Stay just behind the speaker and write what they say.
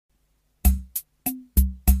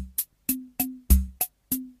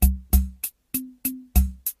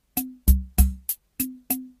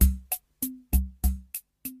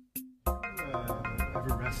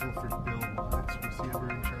wrestle for Bill Watts? Was he ever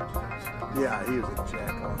in charge of that stuff? Yeah, he was a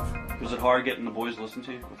jack-off. Was it hard getting the boys listened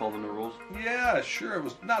to with all the new rules? Yeah, sure. It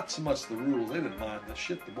was not so much the rules. They didn't mind the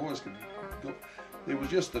shit the boys could go. It was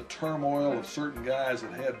just the turmoil of certain guys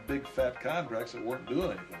that had big fat contracts that weren't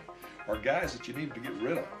doing anything, or guys that you needed to get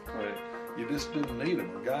rid of. Right. You just didn't need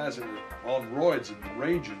them, or guys that were on roids and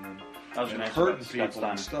raging and hurting people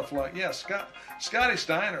and stuff like. Yeah, Scotty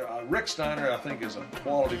Steiner, Rick Steiner, I think is a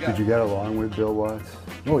quality guy. Did you get along with Bill Watts?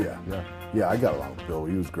 Oh, yeah. Yeah, I got along with Bill.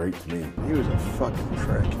 He was great to me. He was a fucking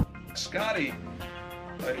prick. Scotty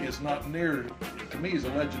is not near, to me, he's a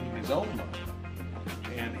legend in his own mind.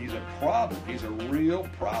 And he's a problem. He's a real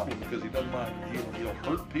problem because he doesn't mind. He'll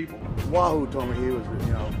hurt people. Wahoo told me he was,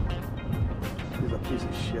 he was a piece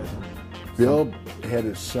of shit. Bill had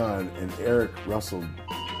his son, and Eric wrestled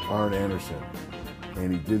Arn Anderson,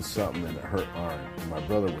 and he did something and it hurt Arn. And my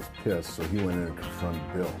brother was pissed, so he went in and confronted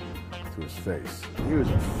Bill to his face. He was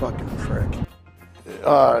a fucking prick.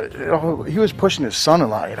 He was pushing his son a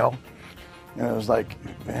lot, And it was like,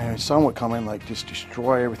 man, his son would come in, like, just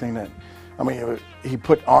destroy everything that... I mean, he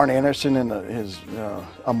put Arn Anderson in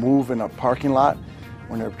a move in a parking lot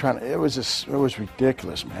when they were trying to... It was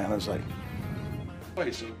ridiculous, man. It was like...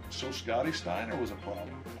 So Scotty Steiner was a problem.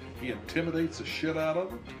 He intimidates the shit out of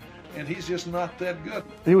him, and he's just not that good.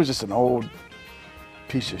 He was just an old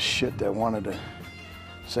piece of shit that wanted to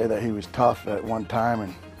say that he was tough at one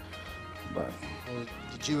time, but...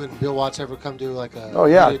 Did you and Bill Watts ever come to like a... Oh,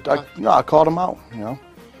 yeah. I called him out, And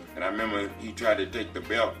I remember he tried to take the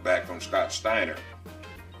belt back from Scott Steiner,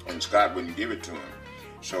 and Scott wouldn't give it to him.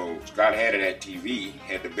 So Scott had it at TV,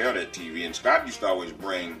 had the belt at TV, and Scott used to always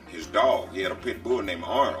bring his dog. He had a pit bull named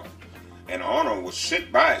Arnold, and Arnold would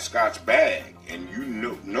sit by Scott's bag, and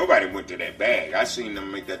nobody went to that bag. I seen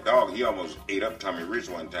them make that dog. He almost ate up Tommy Rich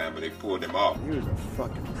one time, but they pulled him off. He was a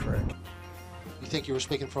fucking prick. You think you were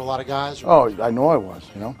speaking for a lot of guys? Or? Oh, I know I was,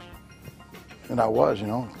 and I was,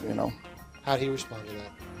 How'd he respond to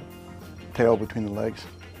that? Tail between the legs.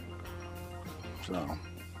 So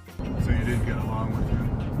you didn't get along with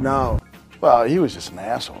him? No. Well, he was just an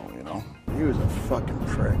asshole, He was a fucking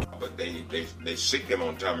prick. But they sicked him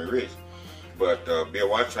on Tommy Rich. But Bill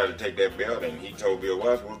Watts tried to take that belt, and he told Bill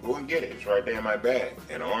Watts, well, go and get it. It's right there in my bag.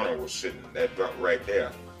 And Arnold was sitting that belt right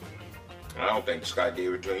there. I don't think Scott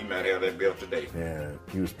gave it to him. He might have that belt today. And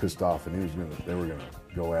he was pissed off, and they were gonna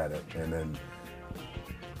go at it. And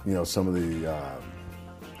then, some of the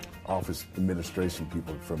office administration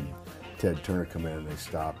people from Ted Turner come in and they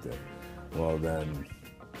stopped it. Well, then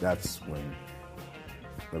that's when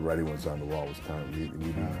the writing was on the wall. It was time we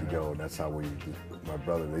needed to go, and that's how my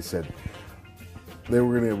brother. They said they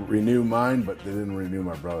were going to renew mine, but they didn't renew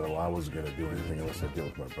my brother. Well, I wasn't going to do anything unless I deal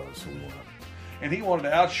with my brother, so we went up. And he wanted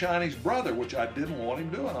to outshine his brother, which I didn't want him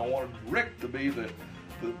doing. I wanted Rick to be the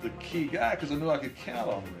key guy because I knew I could count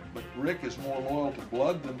on Rick. But Rick is more loyal to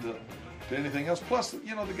blood than to anything else. Plus, the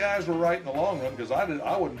guys were right in the long run because I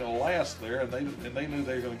wasn't going to last there, and they knew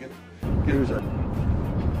they were going to get. He was a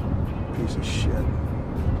piece of shit.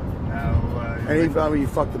 Now, and he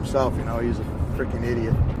fucked himself. He's a freaking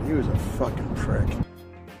idiot. He was a fucking prick.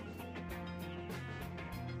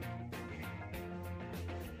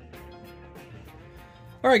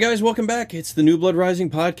 All right, guys, welcome back. It's the New Blood Rising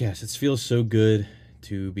podcast. It feels so good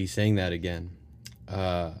to be saying that again.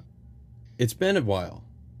 It's been a while,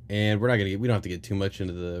 and we don't have to get too much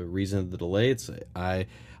into the reason of the delay. A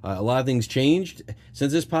lot of things changed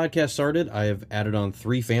since this podcast started. I have added on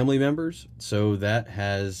 3 family members, so that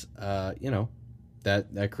has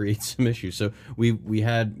that creates some issues. So we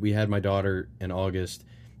had my daughter in August,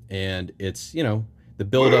 and it's the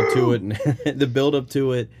build up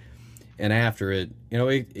to it and after it,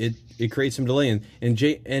 it creates some delay.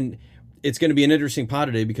 And it's going to be an interesting pod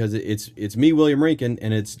today because it's me, William Rankin,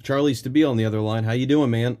 and it's Charlie Stabile on the other line. How you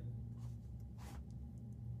doing, man?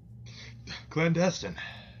 Clandestine.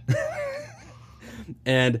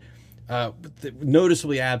 And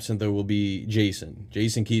noticeably absent, though, will be Jason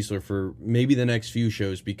Kiesler for maybe the next few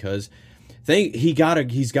shows because he's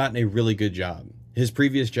gotten a really good job. His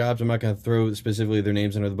previous jobs, I'm not going to throw specifically their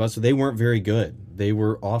names under the bus, so they weren't very good. They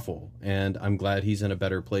were awful, and I'm glad he's in a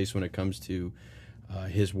better place when it comes to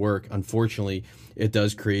his work. Unfortunately, it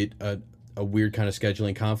does create a weird kind of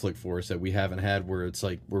scheduling conflict for us that we haven't had, where it's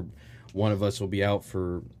like one of us will be out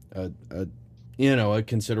for a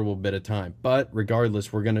considerable bit of time. But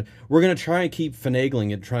regardless, we're gonna try and keep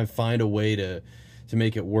finagling and try and find a way to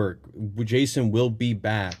make it work. Jason will be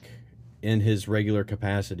back in his regular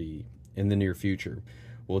capacity in the near future.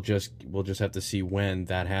 We'll just have to see when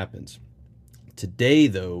that happens. Today,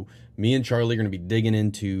 though, me and Charlie are going to be digging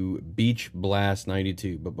into Beach Blast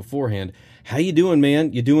 92. But beforehand, how you doing,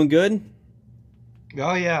 man? You doing good?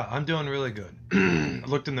 Oh yeah, I'm doing really good. I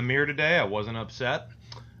looked in the mirror today. I wasn't upset.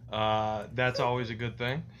 That's always a good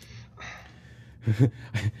thing.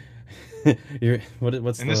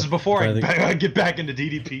 What's and this is before I get back into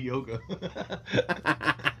DDP yoga.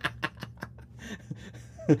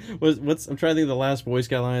 I'm trying to think of the last Boy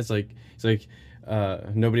Scout line. It's like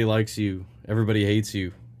nobody likes you, everybody hates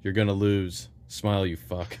you, you're gonna lose. Smile, you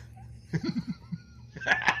fuck.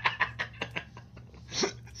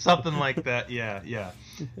 Something like that. Yeah.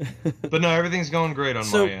 But no, everything's going great on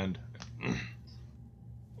my end.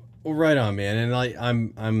 Well, right on, man.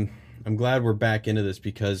 And I'm glad we're back into this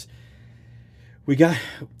because we got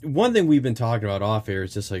one thing we've been talking about off air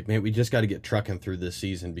is just like, man, we just got to get trucking through this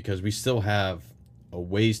season because we still have a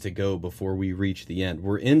ways to go before we reach the end.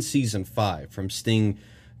 We're in season 5 from Sting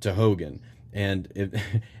to Hogan, and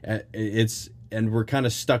we're kind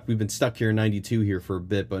of stuck. We've been stuck here in 92 here for a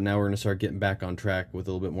bit, but now we're going to start getting back on track with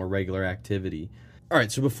a little bit more regular activity. All right,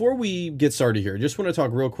 so before we get started here, I just want to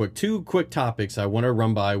talk real quick. 2 quick topics I want to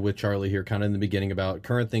run by with Charlie here kind of in the beginning about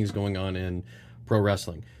current things going on in pro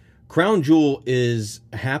wrestling. Crown Jewel is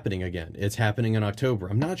happening again. It's happening in October.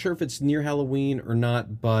 I'm not sure if it's near Halloween or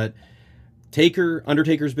not, but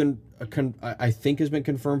Undertaker's been, I think, has been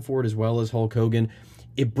confirmed for it, as well as Hulk Hogan.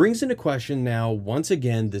 It brings into question now, once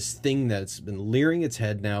again, this thing that's been leering its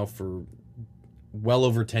head now for well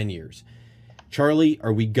over 10 years. Charlie,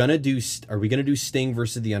 are we gonna do Sting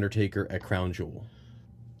versus The Undertaker at Crown Jewel?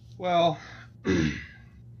 Well,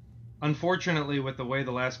 unfortunately, with the way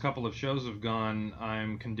the last couple of shows have gone,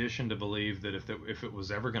 I'm conditioned to believe that if it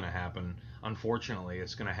was ever going to happen, unfortunately,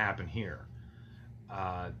 it's going to happen here.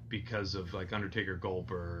 Because of like Undertaker,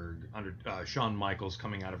 Goldberg, Shawn Michaels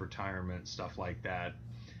coming out of retirement, stuff like that.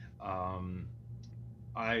 I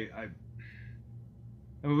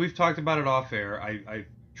mean, we've talked about it off air. I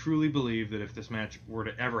truly believe that if this match were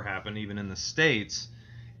to ever happen, even in the States,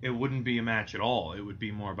 it wouldn't be a match at all. It would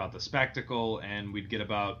be more about the spectacle, and we'd get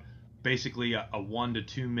about basically a 1 to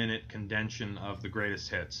 2 minute condension of the greatest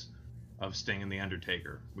hits of Sting and The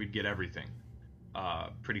Undertaker. We'd get everything.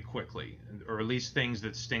 Pretty quickly, or at least things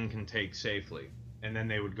that Sting can take safely, and then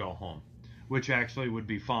they would go home, which actually would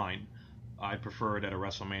be fine. I prefer it at a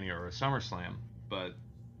WrestleMania or a SummerSlam, but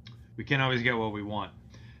we can't always get what we want.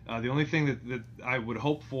 The only thing that I would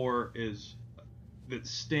hope for is that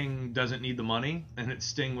Sting doesn't need the money, and that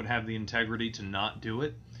Sting would have the integrity to not do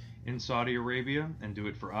it in Saudi Arabia and do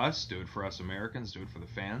it for us Americans, do it for the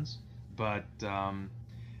fans. But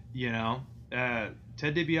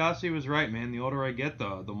Ted DiBiase was right, man. The older I get,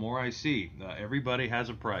 the more I see. Everybody has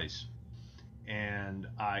a price. And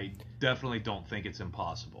I definitely don't think it's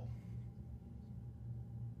impossible.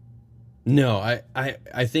 No,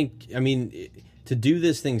 I think, I mean, to do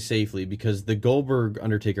this thing safely, because the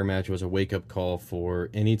Goldberg-Undertaker match was a wake-up call for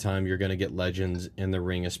any time you're going to get legends in the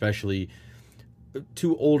ring, especially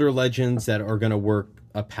 2 older legends that are going to work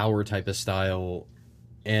a power type of style,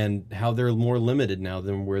 and how they're more limited now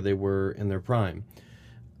than where they were in their prime.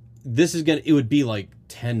 It would be like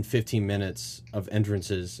 10, 15 minutes of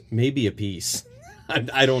entrances, maybe a piece.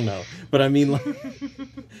 I don't know. But I mean,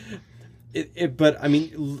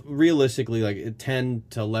 realistically, like 10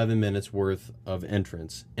 to 11 minutes worth of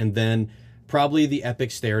entrance. And then probably the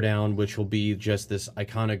epic stare down, which will be just this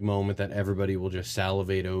iconic moment that everybody will just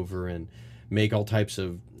salivate over and make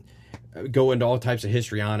go into all types of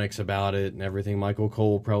histrionics about it and everything. Michael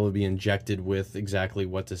Cole will probably be injected with exactly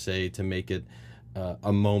what to say to make it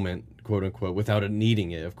a moment, quote unquote, without it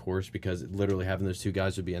needing it, of course, because literally having those 2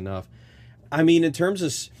 guys would be enough. I mean, in terms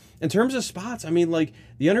of spots, I mean, like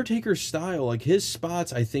the Undertaker's style, like his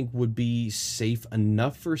spots, I think would be safe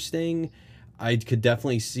enough for Sting. I could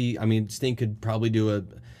definitely see. I mean, Sting could probably do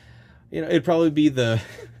it'd probably be the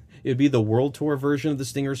World Tour version of the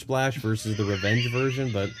Stinger Splash versus the Revenge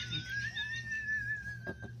version, but.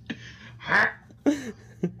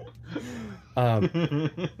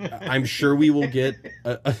 I'm sure we will get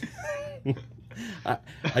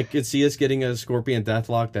I could see us getting a Scorpion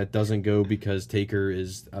Deathlock that doesn't go because Taker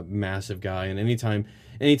is a massive guy, and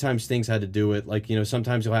anytime Sting's had to do it, like,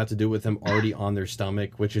 sometimes you'll have to do it with them already on their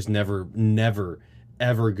stomach, which is never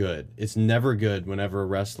ever good. It's never good whenever a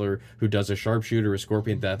wrestler who does a sharpshooter, a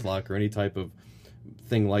Scorpion Deathlock, or any type of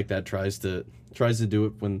thing like that tries to do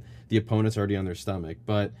it when the opponent's already on their stomach.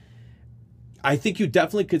 But I think you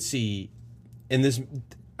definitely could see in this.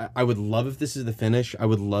 I would love if this is the finish. I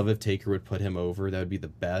would love if Taker would put him over. That would be the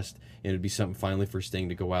best. And it would be something finally for Sting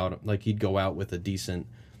to go out. Like, he'd go out with a decent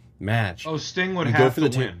match. Oh, Sting would have to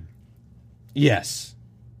win. Yes.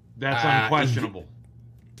 That's unquestionable.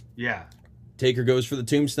 Yeah. Taker goes for the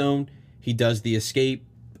tombstone. He does the escape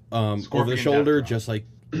over the shoulder, just like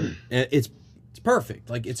it's perfect.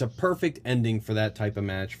 Like, it's a perfect ending for that type of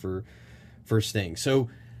match for Sting. So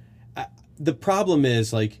the problem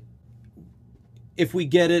is, like, if we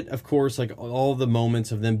get it, of course, like, all the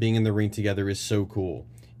moments of them being in the ring together is so cool.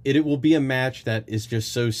 It will be a match that is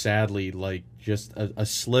just so sadly like just a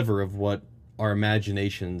sliver of what our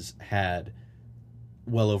imaginations had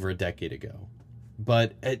well over a decade ago.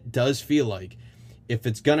 But it does feel like if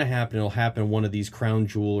it's going to happen, it'll happen one of these crown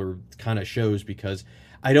jewel or kind of shows, because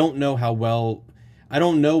I don't know I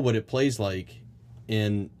don't know what it plays like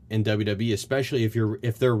in WWE, especially if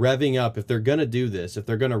they're revving up, if they're going to do this, if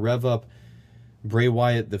they're going to rev up Bray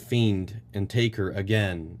Wyatt, The Fiend, and Taker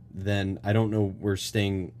again, then I don't know where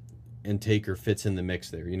Sting and Taker fits in the mix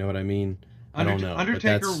there. You know what I mean? I don't know.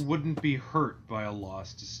 Undertaker wouldn't be hurt by a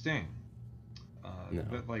loss to Sting. No.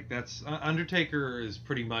 But like, that's Undertaker is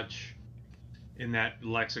pretty much in that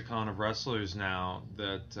lexicon of wrestlers now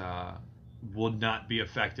that would not be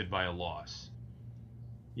affected by a loss.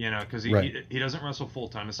 You know, because he doesn't wrestle full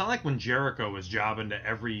time. It's not like when Jericho was jobbing to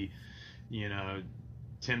every, you know,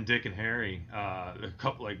 Tim, Dick, and Harry, a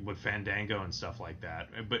couple like with Fandango and stuff like that.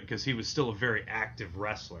 But because he was still a very active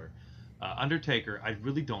wrestler, Undertaker, I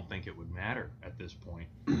really don't think it would matter at this point.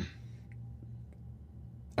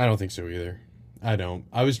 I don't think so either. I don't.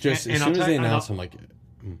 I was just as soon as they announced, I'm like,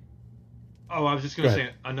 Oh, I was just going to say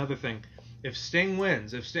another thing. If Sting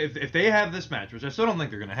wins, if they have this match, which I still don't think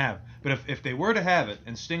they're going to have, but if they were to have it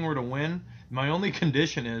and Sting were to win, my only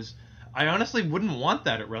condition is I honestly wouldn't want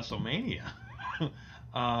that at WrestleMania.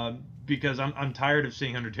 Because I'm tired of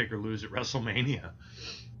seeing Undertaker lose at WrestleMania.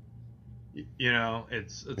 You know,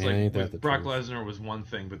 it's like with Brock Lesnar was one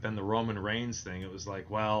thing, but then the Roman Reigns thing, it was like,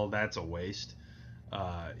 well, that's a waste.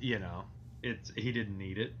 You know, he didn't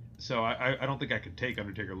need it. So I don't think I could take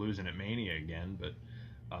Undertaker losing at Mania again. But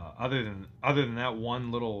other than that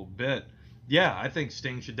one little bit, yeah, I think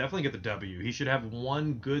Sting should definitely get the W. He should have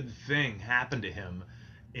one good thing happen to him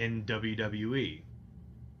in WWE.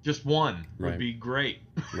 Just one would be great.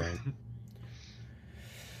 Right.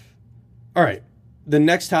 All right. The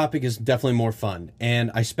next topic is definitely more fun,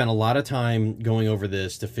 and I spent a lot of time going over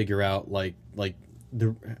this to figure out like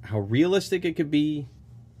how realistic it could be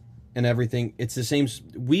and everything. It's the same.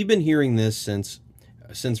 We've been hearing this since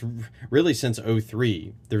really since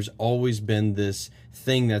 2003. There's always been this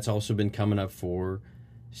thing that's also been coming up for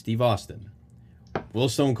Steve Austin. Will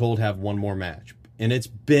Stone Cold have one more match? And it's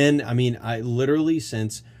been, I mean, I literally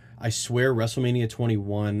since, I swear, WrestleMania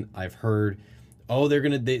 21, I've heard, oh,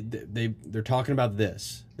 they're talking about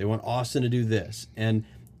this. They want Austin to do this. And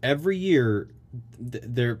every year,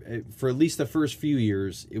 for at least the first few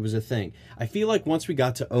years, it was a thing. I feel like once we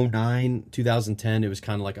got to 2009, 2010, it was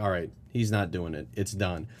kind of like, all right, he's not doing it. It's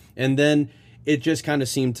done. And then it just kind of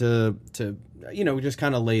seemed to just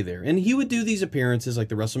kind of lay there. And he would do these appearances like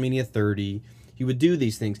the WrestleMania 30. He would do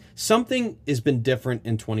these things. Something has been different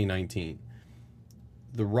in 2019.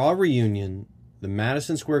 The Raw reunion, the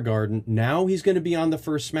Madison Square Garden. Now he's going to be on the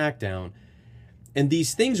first SmackDown. And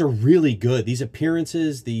these things are really good. These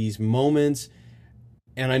appearances, these moments.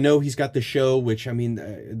 And I know he's got the show, which, I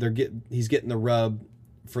mean, he's getting the rub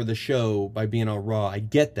for the show by being on Raw. I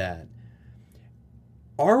get that.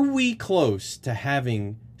 Are we close to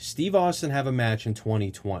having Steve Austin have a match in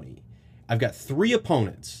 2020? I've got 3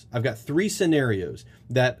 opponents. I've got 3 scenarios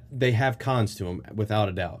that they have cons to him, without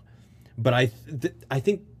a doubt. But I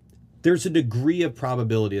think there's a degree of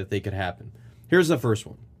probability that they could happen. Here's the first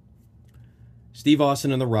one. Steve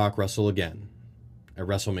Austin and The Rock wrestle again at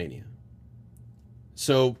WrestleMania.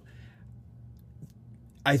 So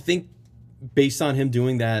I think based on him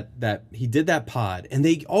doing that he did that pod, and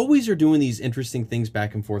they always are doing these interesting things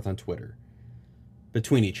back and forth on Twitter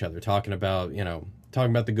between each other, talking about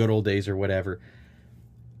the good old days or whatever.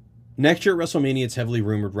 Next year at WrestleMania, it's heavily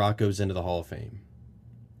rumored Rock goes into the Hall of Fame.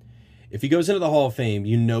 If he goes into the Hall of Fame,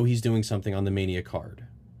 you know he's doing something on the Mania card.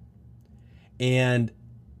 And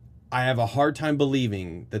I have a hard time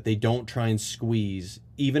believing that they don't try and squeeze,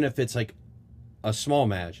 even if it's like a small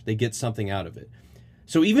match, they get something out of it.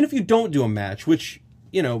 So even if you don't do a match, which,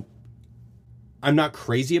 I'm not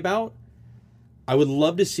crazy about, I would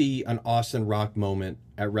love to see an Austin Rock moment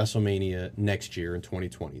at WrestleMania next year in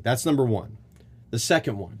 2020. That's number one. The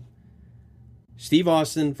second one, Steve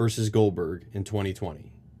Austin versus Goldberg in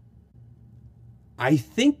 2020. I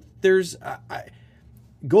think there's...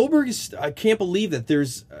 Goldberg is... I can't believe that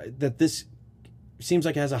that this seems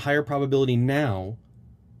like it has a higher probability now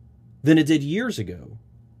than it did years ago.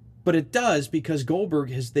 But it does, because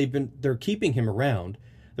Goldberg they're keeping him around.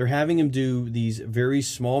 They're having him do these very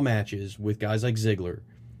small matches with guys like Ziggler.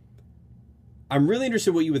 I'm really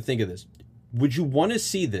interested what you would think of this. Would you want to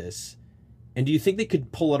see this? And do you think they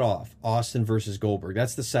could pull it off? Austin versus Goldberg.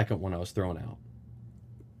 That's the second one I was throwing out.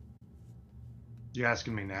 You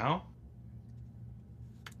asking me now?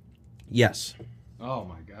 Yes. Oh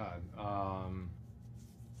my God.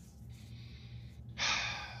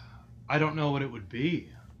 I don't know what it would be,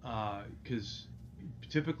 because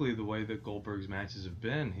typically the way that Goldberg's matches have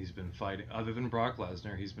been, he's been fighting, other than Brock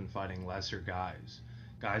Lesnar, he's been fighting lesser guys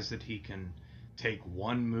that he can take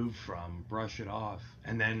one move from, brush it off,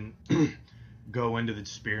 and then go into the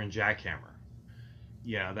spear and jackhammer.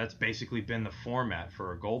 Yeah, that's basically been the format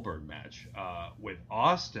for a Goldberg match. With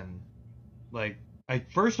Austin, like,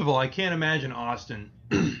 first of all, I can't imagine Austin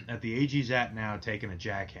at the age he's at now taking a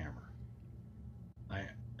jackhammer.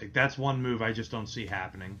 Like, that's one move I just don't see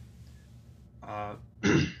happening. I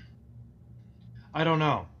don't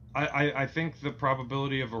know. I think the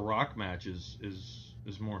probability of a Rock match is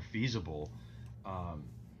more feasible.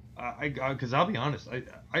 Because I'll be honest,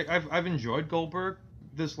 I've enjoyed Goldberg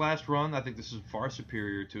this last run. I think this is far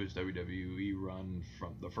superior to his WWE run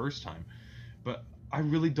from the first time. But I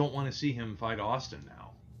really don't want to see him fight Austin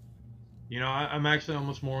now. You know, I'm actually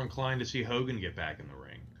almost more inclined to see Hogan get back in the ring.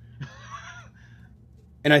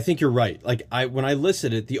 And I think you're right. Like, when I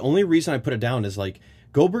listed it, the only reason I put it down is, like,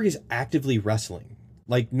 Goldberg is actively wrestling.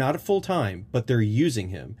 Like, not at full time, but they're using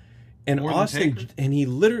him. And More Austin, and he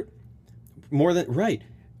literally, more than, right.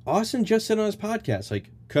 Austin just said on his podcast,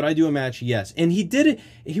 like, could I do a match? Yes. And he did it.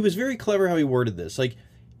 He was very clever how he worded this. Like,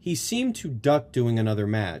 he seemed to duck doing another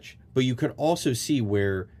match, but you could also see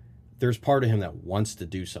where there's part of him that wants to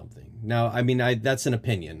do something. Now, I mean, that's an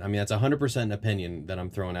opinion. I mean, that's 100% an opinion that I'm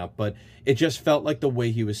throwing out, but it just felt like the way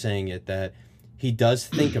he was saying it, that he does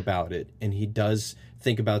think about it, and he does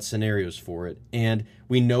think about scenarios for it. And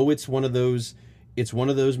we know it's one of those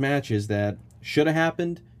matches that should have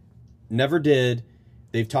happened, never did.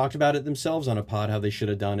 They've talked about it themselves on a pod, how they should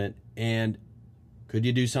have done it. And could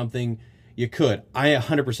you do something? You could. I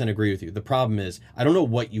 100% agree with you. The problem is, I don't know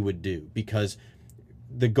what you would do, because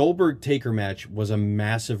the Goldberg-Taker match was a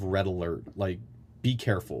massive red alert. Like, be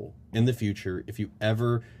careful in the future if you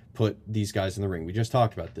ever put these guys in the ring. We just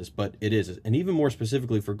talked about this, but it is. And even more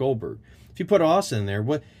specifically for Goldberg. If you put Austin in there,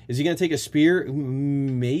 what is he going to take a spear?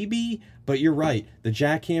 Maybe, but you're right. The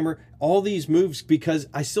jackhammer, all these moves, because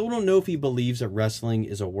I still don't know if he believes that wrestling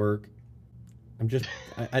is a work.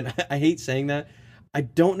 I hate saying that. I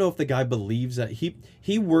don't know if the guy believes that.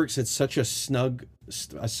 He works at such a snug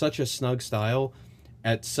style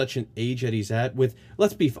at such an age that he's at. With,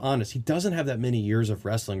 let's be honest, he doesn't have that many years of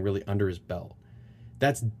wrestling really under his belt.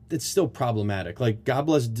 It's still problematic. Like, God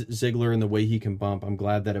bless Ziggler and the way he can bump. I'm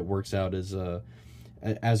glad that it works out as a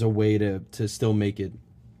way to still make it,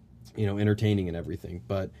 you know, entertaining and everything.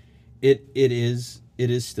 But it is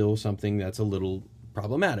still something that's a little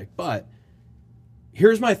problematic. But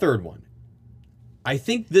here's my third one. I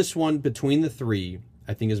think this one between the three,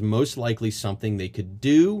 I think, is most likely something they could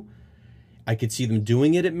do. I could see them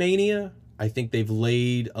doing it at Mania. I think they've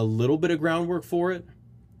laid a little bit of groundwork for it.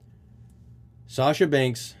 Sasha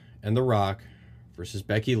Banks and The Rock versus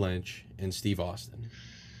Becky Lynch and Steve Austin.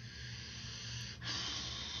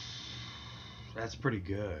 That's pretty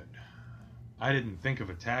good. I didn't think of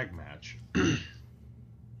a tag match.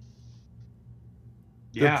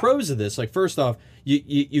 The pros of this, like, first off,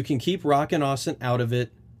 you can keep Rock and Austin out of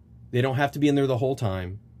it. They don't have to be in there the whole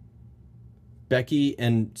time. Becky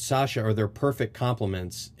and Sasha are their perfect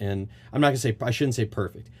complements, and I shouldn't say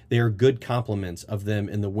perfect. They are good complements of them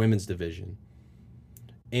in the women's division.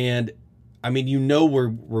 And I mean, you know where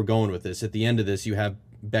we're going with this. At the end of this, you have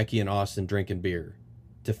Becky and Austin drinking beer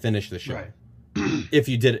to finish the show. Right. If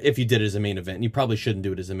you did it as a main event, and you probably shouldn't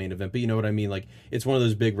do it as a main event, but you know what I mean. Like, it's one of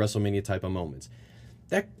those big WrestleMania type of moments.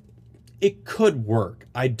 That it could work.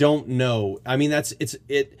 I don't know. I mean,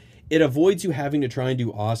 it avoids you having to try and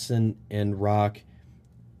do Austin and Rock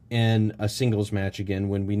in a singles match again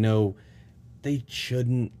when we know they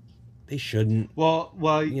shouldn't.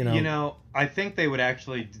 Well, you know, I think they would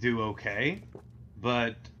actually do okay,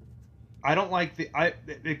 but I don't like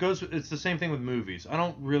it's the same thing with movies. I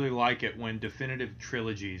don't really like it when definitive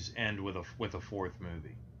trilogies end with a fourth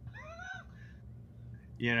movie.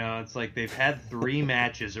 You know, it's like they've had 3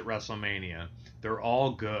 matches at WrestleMania. They're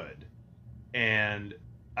all good. And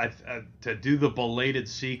to do the belated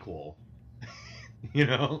sequel, you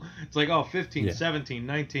know, it's like, 15, 17,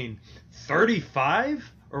 19,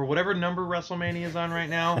 35? Or whatever number WrestleMania is on right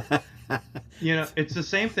now. You know, it's the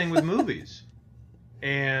same thing with movies.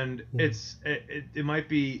 and it might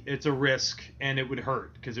be, it's a risk, and it would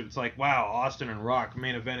hurt because it's like, wow, Austin and Rock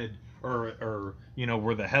main evented or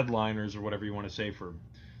were the headliners or whatever you want to say for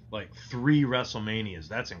like 3 WrestleManias.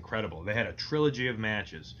 That's incredible. They had a trilogy of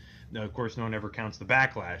matches. Now, of course, no one ever counts the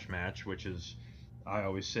Backlash match, which is, I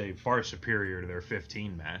always say, far superior to their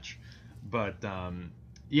 15 match. But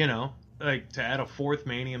like to add a 4th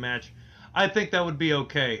Mania match, I think that would be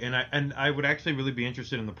okay, and I would actually really be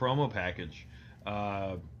interested in the promo package,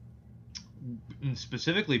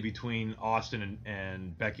 specifically between Austin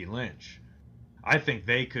and Becky Lynch. I think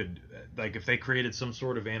they could, like, if they created some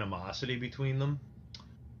sort of animosity between them,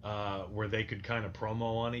 where they could kind of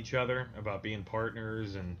promo on each other about being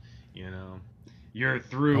partners, and you're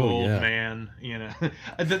through, old man.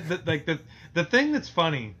 The thing that's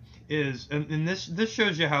funny is, and this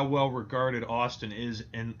shows you how well regarded Austin is,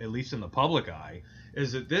 at least in the public eye,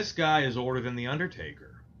 is that this guy is older than The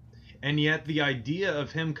Undertaker. And yet the idea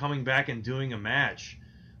of him coming back and doing a match,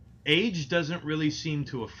 age doesn't really seem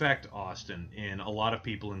to affect Austin in a lot of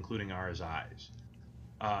people, including ours eyes.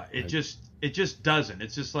 It just doesn't.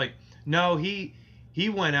 It's just like, no, he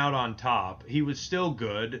went out on top. He was still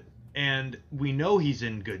good, and we know he's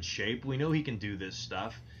in good shape. We know he can do this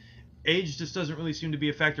stuff. Age just doesn't really seem to be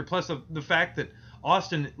a factor. Plus the fact that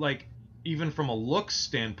Austin, like, even from a looks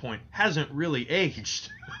standpoint, hasn't really aged.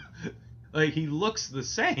 Like, he looks the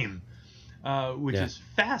same, which is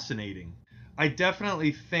fascinating. I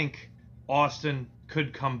definitely think Austin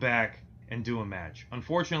could come back and do a match.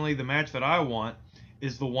 Unfortunately, the match that I want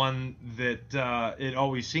is the one that it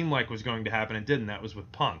always seemed like was going to happen and didn't. That was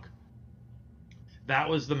with Punk. That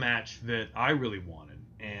was the match that I really wanted.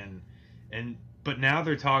 But now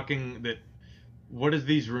they're talking that, what is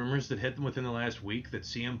these rumors that hit them within the last week, that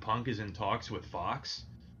CM Punk is in talks with Fox?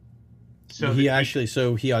 So I'll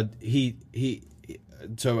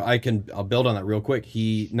build on that real quick.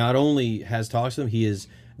 He not only has talks to them, he has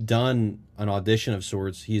done an audition of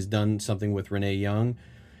sorts. He's done something with Renee Young,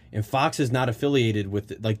 and Fox is not affiliated with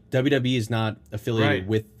it. Like, WWE is not affiliated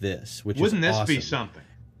with this, which wouldn't is this awesome. be something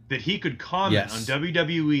that he could comment on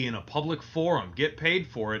WWE in a public forum, get paid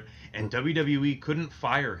for it, and WWE couldn't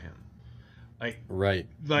fire him? Like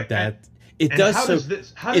that.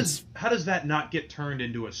 How does that not get turned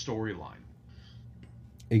into a storyline?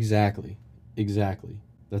 Exactly.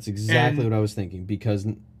 That's exactly what I was thinking. Because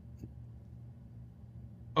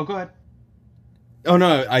go ahead. Oh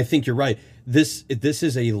no, I think you're right. This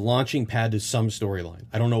is a launching pad to some storyline.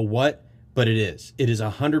 I don't know what, but it is. It is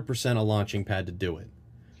 100% a launching pad to do it.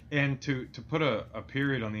 And to put a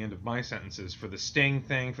period on the end of my sentences, for the Sting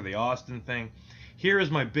thing, for the Austin thing, here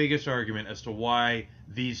is my biggest argument as to why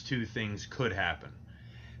these two things could happen.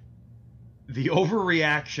 The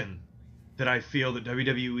overreaction that I feel that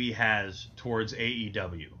WWE has towards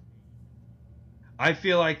AEW. I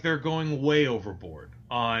feel like they're going way overboard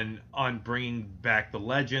on bringing back the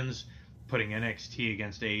legends, putting NXT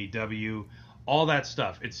against AEW, all that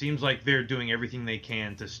stuff. It seems like they're doing everything they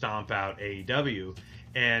can to stomp out AEW.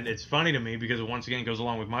 And it's funny to me because it once again goes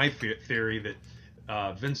along with my theory that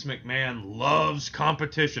Vince McMahon loves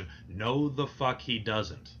competition. No, the fuck he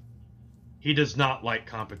doesn't. He does not like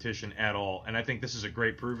competition at all. And I think this is a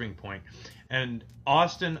great proving point. And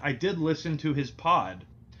Austin, I did listen to his pod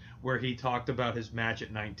where he talked about his match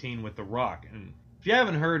at 19 with The Rock. And if you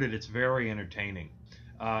haven't heard it, it's very entertaining.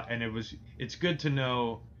 And it's good to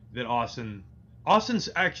know that Austin's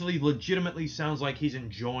actually legitimately sounds like he's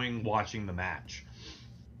enjoying watching the match.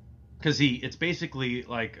 Because it's basically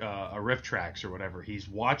like a riff tracks or whatever. He's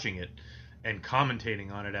watching it and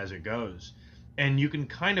commentating on it as it goes. And you can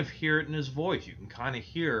kind of hear it in his voice. You can kind of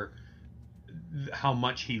hear how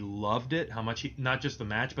much he loved it, how much not just the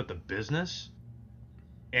match, but the business.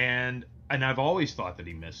 And I've always thought that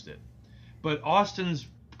he missed it. But Austin's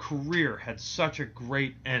career had such a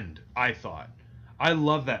great end, I thought. I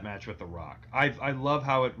love that match with The Rock. I love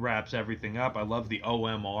how it wraps everything up. I love the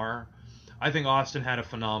OMR. I think Austin had a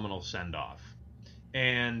phenomenal send-off.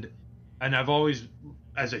 And I've always,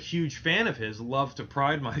 as a huge fan of his, loved to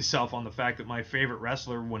pride myself on the fact that my favorite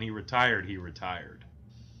wrestler, when he retired.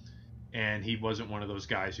 And he wasn't one of those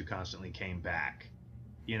guys who constantly came back.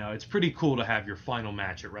 You know, it's pretty cool to have your final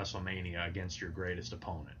match at WrestleMania against your greatest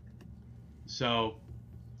opponent. So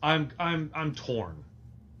I'm torn.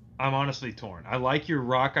 I'm honestly torn. I like your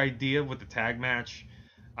Rock idea with the tag match.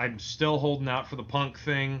 I'm still holding out for the Punk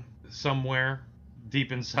thing somewhere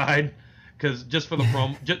deep inside, because just for the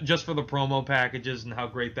promo packages and how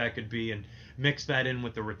great that could be, and mix that in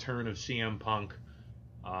with the return of CM Punk,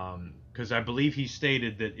 because I believe he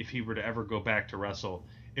stated that if he were to ever go back to wrestle,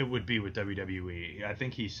 it would be with WWE. I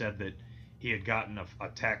think he said that he had gotten a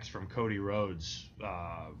text from Cody Rhodes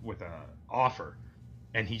with an offer,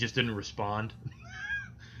 and he just didn't respond.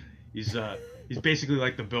 He's basically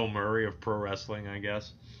like the Bill Murray of pro wrestling, I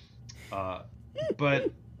guess.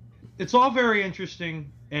 But it's all very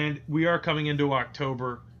interesting, and we are coming into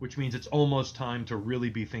October, which means it's almost time to really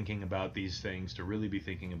be thinking about these things, to really be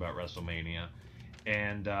thinking about WrestleMania.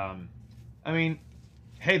 And, I mean,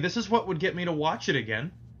 hey, this is what would get me to watch it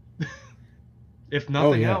again, if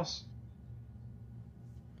nothing else.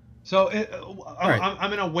 So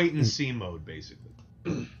I'm in a wait-and-see mode, basically.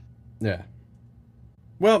 Yeah.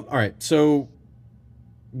 Well, all right, so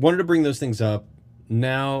wanted to bring those things up.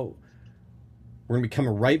 Now we're going to be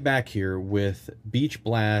coming right back here with Beach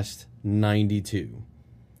Blast 92.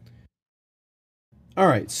 All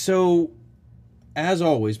right, so as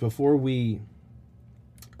always, before we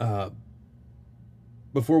ever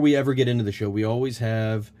get into the show, we always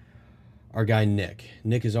have our guy Nick.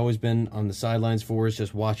 Nick has always been on the sidelines for us,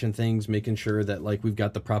 just watching things, making sure that like we've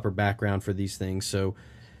got the proper background for these things. So,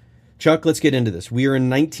 Chuck, let's get into this. We are in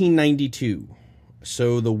 1992.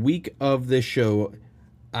 So the week of this show,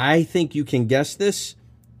 I think you can guess this.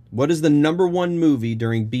 What is the number one movie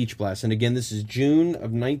during Beach Blast? And again, this is June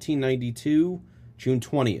of 1992, June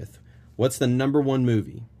 20th. What's the number one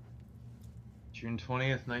movie? June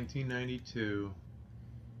 20th, 1992.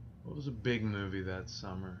 What was a big movie that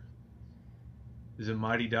summer? Is it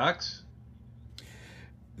Mighty Ducks?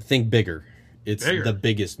 Think bigger. It's the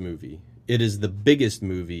biggest movie. It is the biggest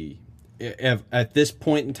movie at this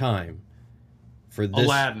point in time for this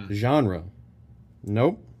Aladdin. genre.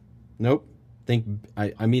 Nope.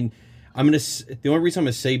 I mean, the only reason I'm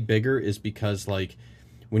gonna say bigger is because like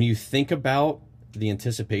when you think about the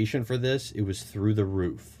anticipation for this, it was through the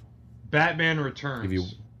roof. Batman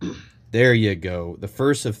Returns. There you go. The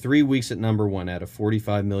first of 3 weeks at number one at a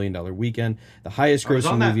 $45 million weekend. The highest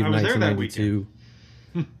grossing movie of 1992.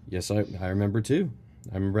 Yes, I remember too.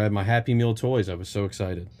 I remember I had my Happy Meal toys. I was so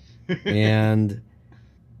excited. And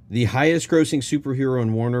the highest grossing superhero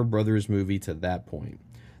and Warner Brothers movie to that point.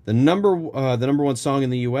 The number one song in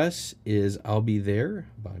the U.S. is I'll Be There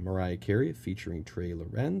by Mariah Carey featuring Trey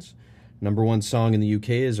Lorenz. Number one song in the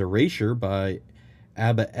U.K. is Erasure by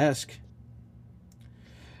ABBA-esque.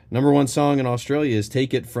 Number one song in Australia is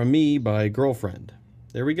Take It From Me by Girlfriend.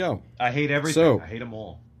 There we go. I hate everything. I hate them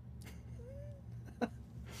all.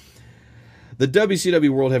 The WCW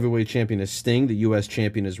World Heavyweight Champion is Sting. The U.S.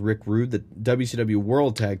 Champion is Rick Rude. The WCW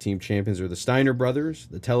World Tag Team Champions are the Steiner Brothers.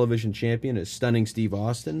 The Television Champion is Stunning Steve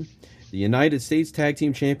Austin. The United States Tag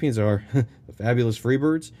Team Champions are the Fabulous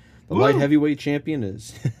Freebirds. The Light Heavyweight Champion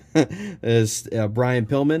is Brian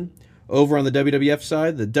Pillman. Over on the WWF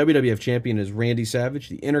side, the WWF Champion is Randy Savage.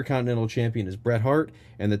 The Intercontinental Champion is Bret Hart.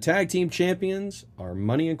 And the Tag Team Champions are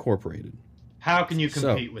Money Incorporated. How can you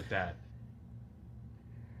compete with that?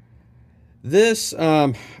 This,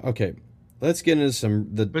 okay, let's get into some...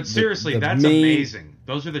 But seriously, that's amazing.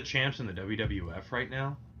 Those are the champs in the WWF right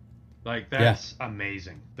now? Like, that's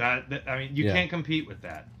amazing. I mean, you can't compete with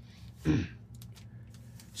that.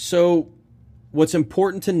 So, what's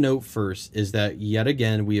important to note first is that, yet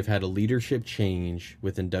again, we have had a leadership change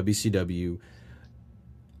within WCW.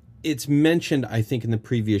 It's mentioned, I think, in the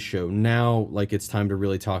previous show. Now, like, it's time to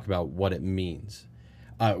really talk about what it means.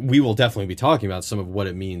 We will definitely be talking about some of what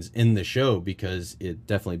it means in the show because it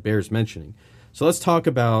definitely bears mentioning. So let's talk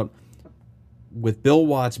about, with Bill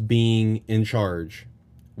Watts being in charge,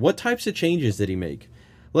 what types of changes did he make?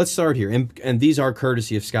 Let's start here. And these are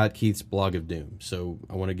courtesy of Scott Keith's Blog of Doom, so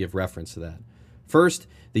I want to give reference to that. First,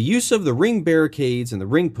 the use of the ring barricades and the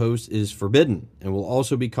ring post is forbidden and will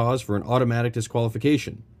also be cause for an automatic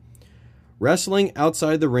disqualification. Wrestling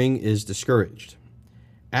outside the ring is discouraged.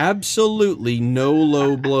 Absolutely no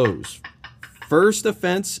low blows. First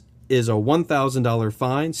offense is a $1,000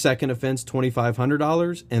 fine, second offense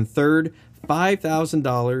 $2,500, and third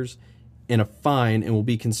 $5,000 in a fine and will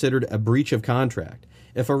be considered a breach of contract.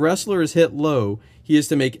 If a wrestler is hit low, he is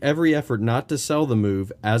to make every effort not to sell the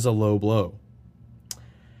move as a low blow.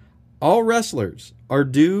 All wrestlers are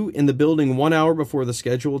due in the building 1 hour before the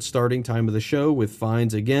scheduled starting time of the show, with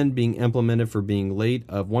fines again being implemented for being late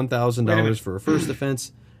of $1,000 for a first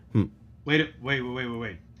offense. Wait.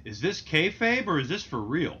 Is this kayfabe or is this for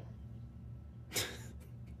real?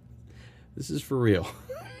 This is for real.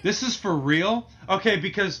 This is for real? Okay,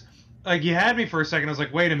 because like you had me for a second. I was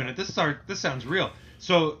like, wait a minute, this sounds real.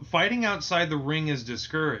 So fighting outside the ring is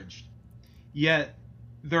discouraged, yet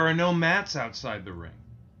there are no mats outside the ring.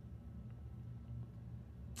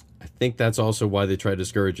 I think that's also why they try to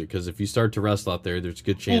discourage it, because if you start to wrestle out there, there's a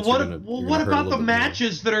good chance what about the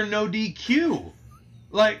matches that are no DQ?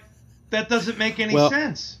 Like, that doesn't make any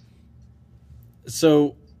sense.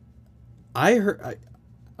 So I'm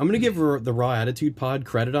going to give the Raw Attitude Pod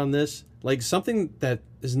credit on this. Like, something that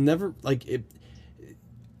is never, like,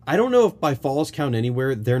 I don't know if by Falls Count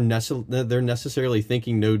Anywhere they're necessarily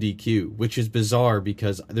thinking no DQ, which is bizarre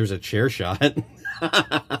because there's a chair shot.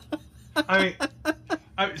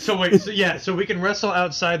 So we can wrestle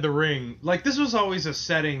outside the ring. Like, this was always a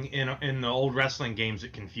setting in the old wrestling games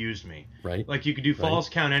that confused me. Right. Like, you could do Falls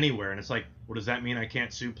Count Anywhere, and it's like, what does that mean? I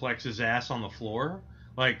can't suplex his ass on the floor?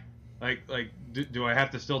 Do I have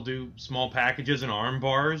to still do small packages and arm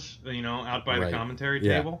bars, out by the commentary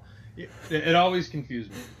table? It always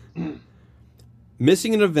confused me.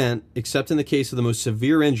 Missing an event, except in the case of the most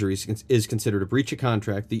severe injuries, is considered a breach of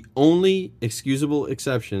contract. The only excusable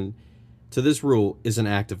exception to this rule is an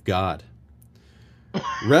act of God.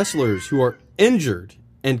 Wrestlers who are injured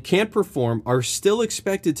and can't perform are still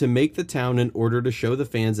expected to make the town in order to show the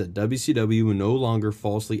fans that WCW will no longer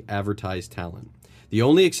falsely advertise talent. The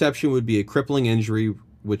only exception would be a crippling injury,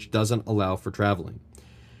 which doesn't allow for traveling.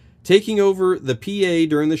 Taking over the PA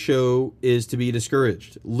during the show is to be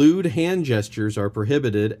discouraged. Lewd hand gestures are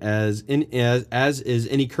prohibited, as is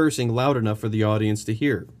any cursing loud enough for the audience to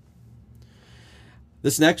hear.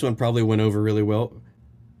 This next one probably went over really well.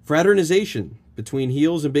 Fraternization between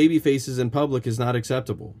heels and baby faces in public is not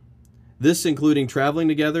acceptable. This including traveling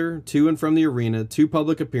together to and from the arena, to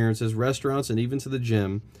public appearances, restaurants, and even to the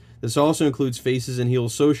gym. This also includes faces and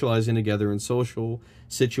heels socializing together in social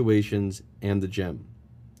situations and the gym.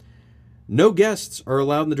 No guests are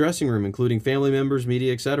allowed in the dressing room, including family members,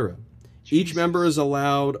 media, etc. Each member is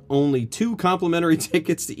allowed only 2 complimentary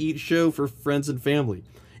tickets to each show for friends and family.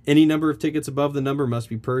 Any number of tickets above the number must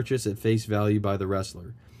be purchased at face value by the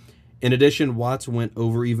wrestler. In addition, Watts went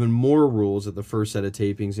over even more rules at the first set of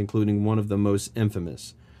tapings, including one of the most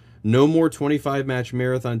infamous. No more 25-match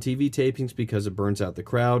marathon TV tapings because it burns out the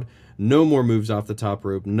crowd. No more moves off the top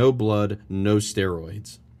rope. No blood. No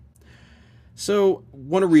steroids. So,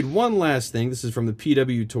 want to read one last thing. This is from the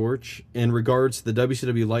PW Torch in regards to the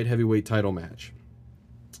WCW Light Heavyweight title match.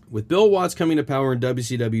 With Bill Watts coming to power in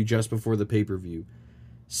WCW just before the pay-per-view,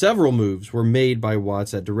 several moves were made by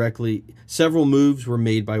Watts that directly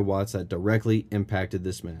impacted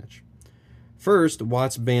this match. First,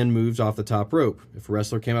 Watts banned moves off the top rope. If a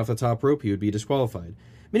wrestler came off the top rope, he would be disqualified.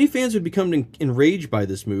 Many fans would become enraged by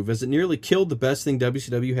this move, as it nearly killed the best thing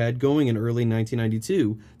WCW had going in early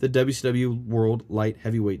 1992, the WCW World Light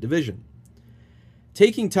Heavyweight division.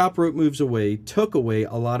 Taking top rope moves away took away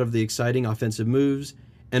a lot of the exciting offensive moves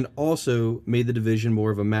and also made the division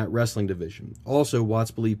more of a mat wrestling division. Also,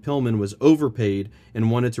 Watts believed Pillman was overpaid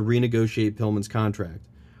and wanted to renegotiate Pillman's contract.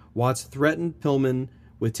 Watts threatened Pillman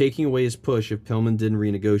with taking away his push if Pillman didn't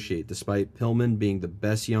renegotiate, despite Pillman being the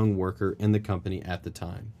best young worker in the company at the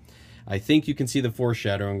time. I think you can see the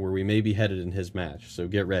foreshadowing where we may be headed in his match, so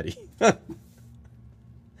get ready.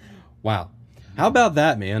 Wow. How about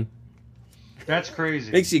that, man? That's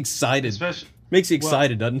crazy. Makes you excited. Makes you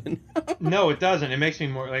excited, doesn't it? No, it doesn't. It makes me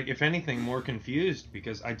more, if anything, more confused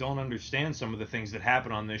because I don't understand some of the things that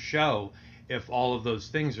happen on this show if all of those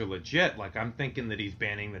things are legit. Like, I'm thinking that he's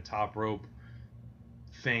banning the top rope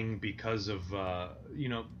thing because of,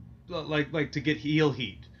 like to get heel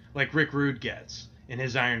heat, like Rick Rude gets in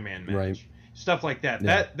his Iron Man match. Right. Stuff like that.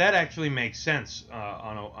 Yeah. That actually makes sense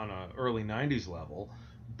on a early 90s level.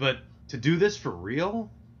 But to do this for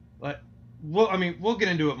real? We'll get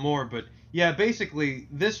into it more, but yeah, basically,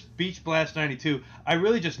 this Beach Blast 92, I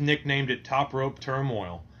really just nicknamed it Top Rope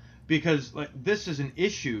Turmoil because this is an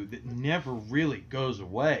issue that never really goes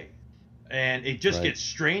away. And it just gets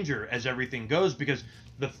stranger as everything goes because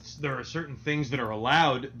there are certain things that are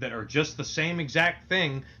allowed that are just the same exact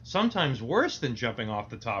thing, sometimes worse than jumping off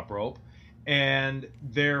the top rope, and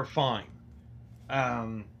they're fine.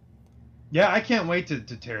 Yeah, I can't wait to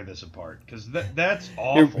tear this apart because that's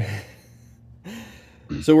awful.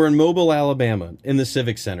 So we're in Mobile, Alabama, in the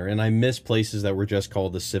Civic Center, and I miss places that were just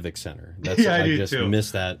called the Civic Center. I do just too.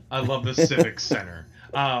 miss that. I love the Civic Center.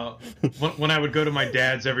 When I would go to my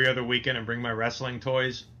dad's every other weekend and bring my wrestling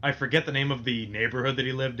toys, I forget the name of the neighborhood that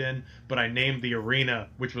he lived in, but I named the arena,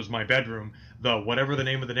 which was my bedroom, whatever the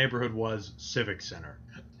name of the neighborhood was, Civic Center.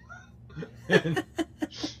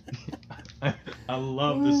 I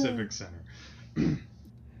love the Civic Center.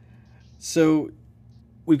 So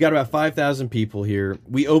we've got about 5,000 people here.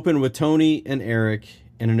 We open with Tony and Eric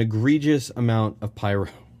and an egregious amount of pyro.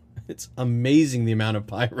 It's amazing the amount of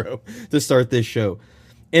pyro to start this show.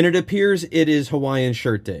 And it appears it is Hawaiian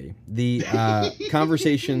Shirt Day. The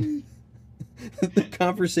conversation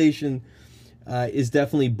is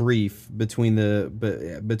definitely brief between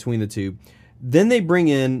the two. Then they bring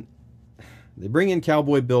in They bring in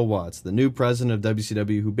Cowboy Bill Watts, the new president of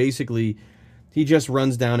WCW, who basically he just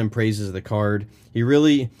runs down and praises the card.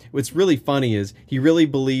 What's really funny is he really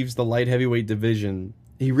believes the light heavyweight division.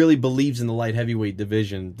 He really believes in the light heavyweight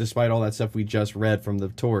division, despite all that stuff we just read from the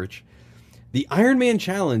Torch. The Iron Man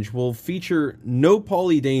Challenge will feature no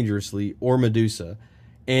Paulie Dangerously or Medusa,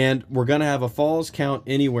 and we're gonna have a Falls Count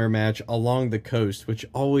Anywhere match along the coast, which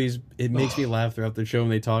always it makes me laugh throughout the show when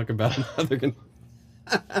they talk about how they're gonna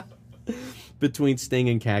between Sting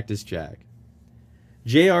and Cactus Jack.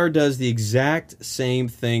 JR does the exact same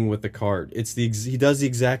thing with the card. He does the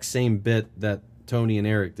exact same bit that Tony and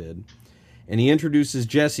Eric did. And he introduces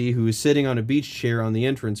Jesse, who is sitting on a beach chair on the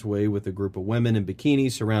entranceway with a group of women in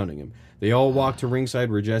bikinis surrounding him. They all walk to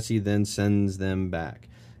ringside where Jesse then sends them back.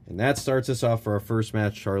 And that starts us off for our first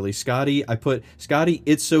match, Charlie. Scotty, I put, Scotty,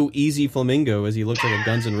 It's So Easy Flamingo, as he looks like a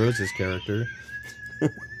Guns N' Roses character.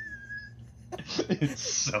 It's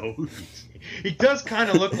so easy. He does kind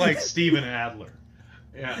of look like Steven Adler.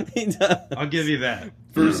 Yeah, He does. I'll give you that.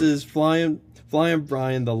 Versus Flying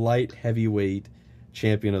Brian, the light heavyweight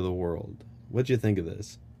champion of the world. What'd you think of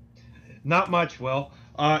this? Not much, Will.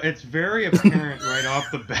 It's very apparent right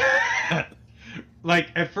off the bat. Like,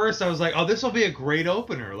 at first I was like, oh, this will be a great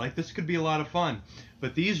opener. Like, this could be a lot of fun.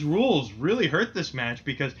 But these rules really hurt this match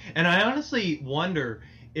because... And I honestly wonder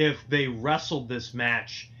if they wrestled this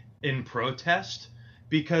match in protest,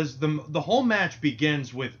 because the whole match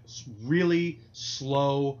begins with really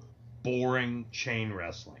slow, boring chain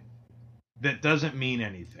wrestling that doesn't mean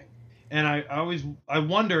anything. And I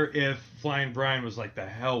wonder if Flying Brian was like, the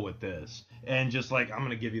hell with this, and just like, I'm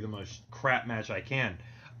going to give you the most crap match I can.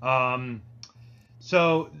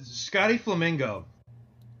 So Scotty Flamingo,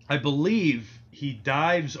 I believe he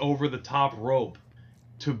dives over the top rope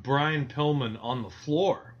to Brian Pillman on the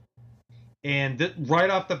floor. And right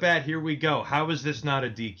off the bat, here we go. How is this not a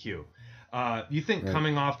DQ? You think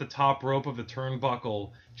coming off the top rope of the turnbuckle,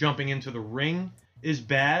 jumping into the ring is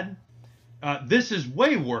bad? This is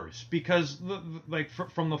way worse because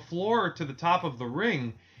from the floor to the top of the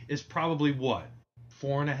ring is probably what,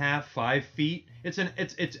 4.5, 5 feet.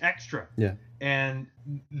 It's extra. Yeah. And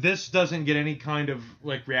this doesn't get any kind of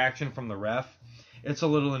like reaction from the ref. It's a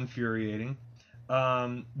little infuriating.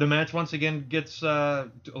 The match once again gets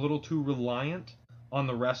a little too reliant on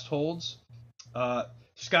the rest holds.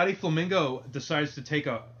 Scotty Flamingo decides to take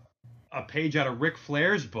a page out of Ric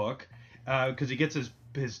Flair's book because he gets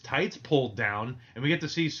his tights pulled down, and we get to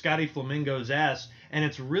see Scotty Flamingo's ass, and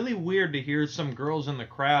it's really weird to hear some girls in the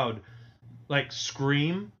crowd like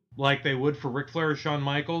scream like they would for Ric Flair or Shawn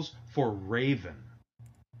Michaels for Raven.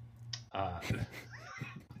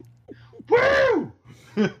 Woo!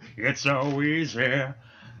 It's so easy.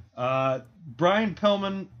 Brian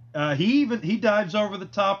Pillman, he dives over the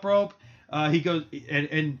top rope. He goes,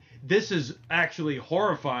 and this is actually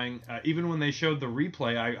horrifying. Even when they showed the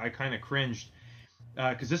replay, I kind of cringed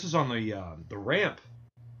because this is on the ramp.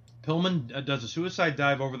 Pillman does a suicide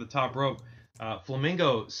dive over the top rope.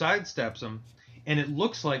 Flamingo sidesteps him, and it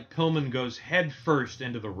looks like Pillman goes head first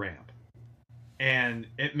into the ramp, and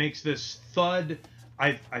it makes this thud.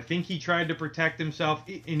 I think he tried to protect himself,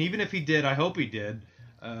 and even if he did, I hope he did,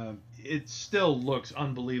 it still looks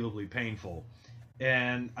unbelievably painful.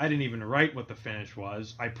 And I didn't even write what the finish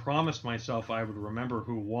was. I promised myself I would remember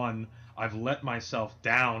who won. I've let myself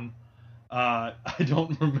down. I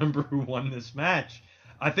don't remember who won this match.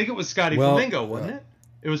 I think it was Scotty Flamingo, wasn't it?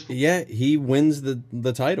 It was. Yeah, he wins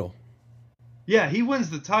the title. Yeah, he wins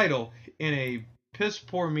the title in a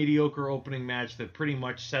piss-poor, mediocre opening match that pretty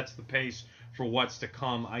much sets the pace for what's to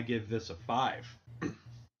come. I give this a 5.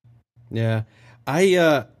 Yeah,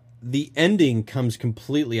 the ending comes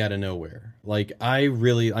completely out of nowhere. Like,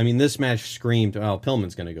 this match screamed, oh,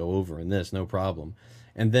 Pillman's going to go over in this, no problem.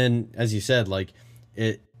 And then, as you said, like,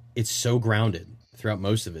 it's so grounded throughout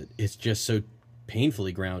most of it. It's just so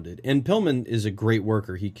painfully grounded. And Pillman is a great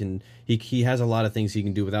worker. He has a lot of things he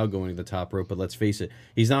can do without going to the top rope, but let's face it,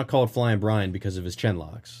 he's not called Flying Brian because of his chin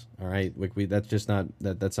locks. All right? Like, that's just not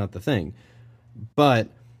that's not the thing. But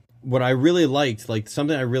what I really liked, like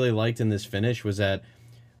something I really liked in this finish was that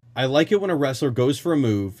I like it when a wrestler goes for a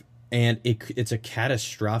move and it's a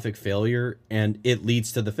catastrophic failure and it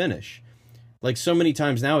leads to the finish. Like so many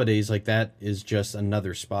times nowadays, like that is just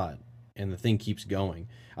another spot and the thing keeps going.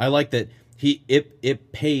 I like that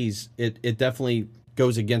it pays. It definitely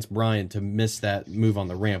goes against Brian to miss that move on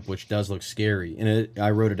the ramp, which does look scary. And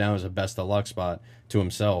I wrote it down as a best of luck spot to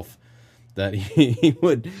himself that he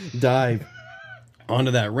would dive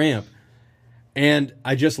onto that ramp. And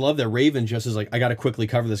I just love that Raven just is like, I got to quickly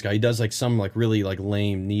cover this guy. He does like some like really like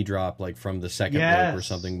lame knee drop like from the second rope or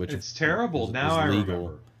something, which it's terrible. Now I legal.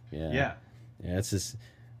 remember. Yeah. Yeah, it's just,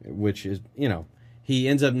 which is, you know, he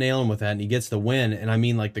ends up nailing with that and he gets the win. And I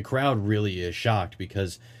mean, like, the crowd really is shocked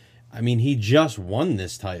because, I mean, he just won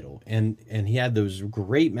this title and he had those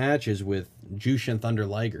great matches with Jushin Thunder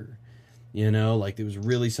Liger. You know, like, it was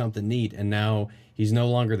really something neat. And now he's no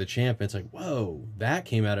longer the champ. It's like, whoa, that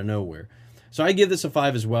came out of nowhere. So I give this a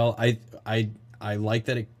 5 as well. I like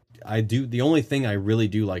that. I do. The only thing I really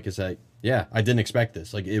do like is that, yeah, I didn't expect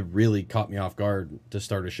this. Like, it really caught me off guard to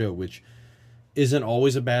start a show, which isn't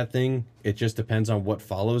always a bad thing. It just depends on what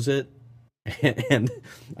follows it. And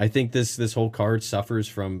I think this whole card suffers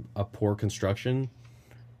from a poor construction.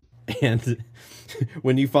 And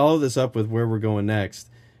when you follow this up with where we're going next,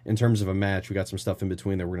 in terms of a match, we got some stuff in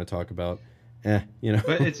between that we're going to talk about. You know.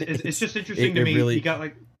 But it's just interesting to me. Really, you got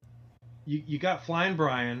like you got Flying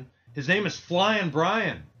Brian. His name is Flying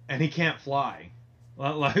Brian, and he can't fly.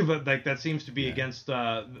 But that seems to be against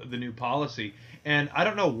the new policy. And I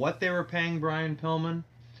don't know what they were paying Brian Pillman,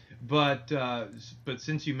 but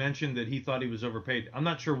since you mentioned that he thought he was overpaid, I'm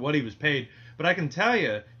not sure what he was paid. But I can tell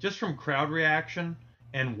you, just from crowd reaction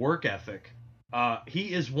and work ethic,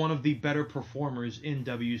 he is one of the better performers in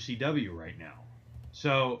WCW right now.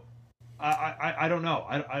 So I don't know.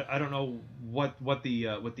 I don't know what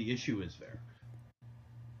the issue is there.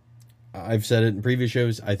 I've said it in previous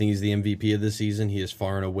shows. I think he's the MVP of this season. He is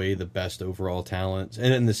far and away the best overall talent.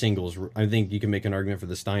 And in the singles, I think you can make an argument for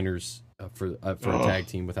the Steiners for a tag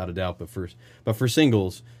team without a doubt. But for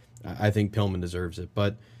singles, I think Pillman deserves it.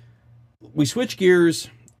 But we switch gears,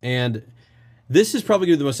 and this is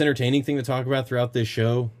probably the most entertaining thing to talk about throughout this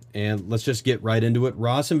show. And let's just get right into it.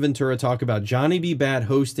 Ross and Ventura talk about Johnny B. Bad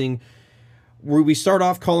hosting, where we start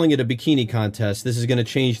off calling it a bikini contest. This is going to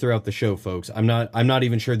change throughout the show, folks. I'm not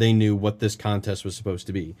even sure they knew what this contest was supposed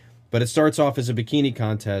to be. But it starts off as a bikini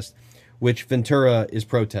contest, which Ventura is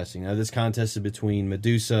protesting. Now, this contest is between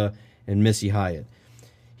Medusa and Missy Hyatt.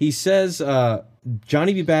 He says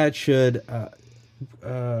Johnny B. Bad should...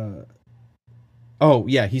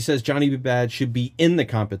 he says Johnny B. Bad should be in the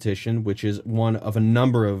competition, which is one of a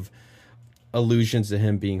number of allusions to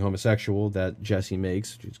him being homosexual that Jesse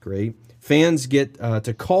makes, which is great. Fans get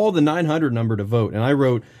to call the 900 number to vote. And I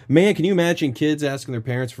wrote, man, can you imagine kids asking their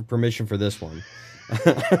parents for permission for this one?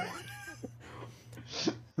 I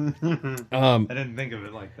didn't think of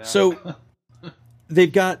it like that. So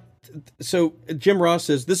they've got... So Jim Ross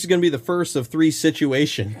says, this is going to be the first of 3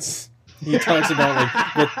 situations. He talks about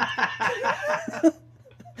like...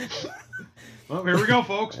 Well, here we go,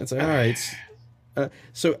 folks. It's all right.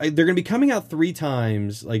 So they're going to be coming out 3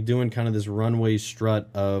 times, like doing kind of this runway strut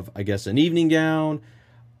of, I guess, an evening gown,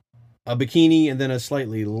 a bikini, and then a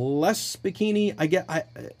slightly less bikini.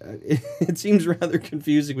 It seems rather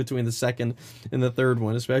confusing between the second and the third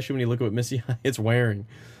one, especially when you look at what Missy Hyatt's wearing.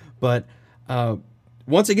 But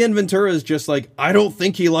once again, Ventura is just like, I don't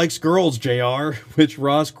think he likes girls, JR, which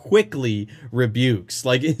Ross quickly rebukes.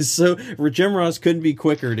 Like, so Jim Ross couldn't be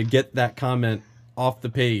quicker to get that comment off the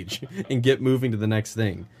page and get moving to the next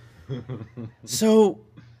thing. So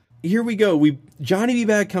here we go. Johnny B.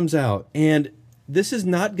 Bad comes out, and this is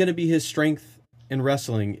not going to be his strength in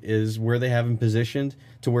wrestling, is where they have him positioned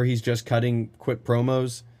to where he's just cutting quick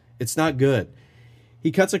promos. It's not good.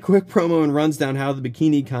 He cuts a quick promo and runs down how the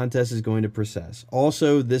bikini contest is going to process.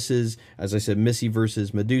 Also, this is, as I said, Missy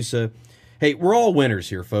versus Medusa. Hey, we're all winners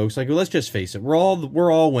here, folks. Like, let's just face it. We're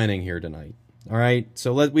all winning here tonight. All right,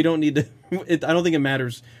 so we don't need to. I don't think it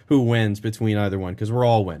matters who wins between either one because we're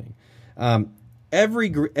all winning. Every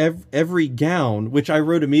gown, which I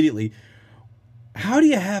wrote immediately. How do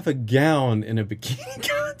you have a gown in a bikini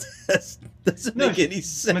contest? Doesn't make any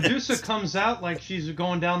sense. Medusa comes out like she's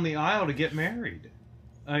going down the aisle to get married.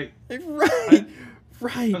 Right.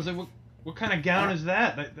 I was like, what kind of gown is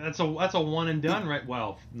that? That's a one and done, right?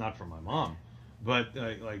 Well, not for my mom, but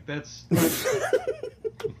like that's.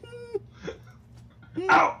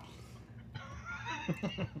 Ow.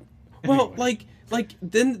 Well, like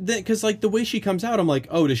then because like the way she comes out, I'm like,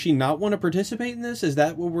 oh, does she not want to participate in this? Is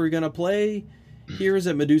that what we're gonna play? Here is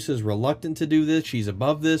that Medusa's reluctant to do this. She's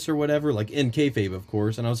above this or whatever, like in kayfabe, of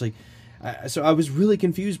course. And I was like, so I was really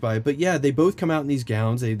confused by it. But yeah, they both come out in these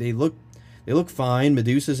gowns. They look fine.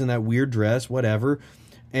 Medusa's in that weird dress, whatever.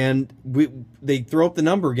 And they throw up the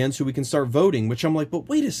number again so we can start voting. Which I'm like, but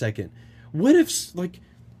wait a second. What if like?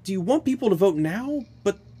 Do you want people to vote now?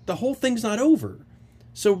 But the whole thing's not over.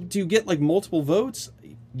 So do you get like multiple votes?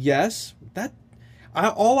 Yes.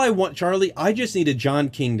 All I want, Charlie, I just needed John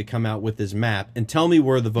King to come out with his map and tell me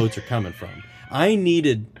where the votes are coming from. I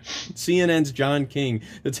needed CNN's John King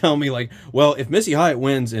to tell me like, well, if Missy Hyatt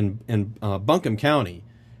wins in Buncombe County,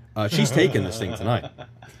 she's taking this thing tonight.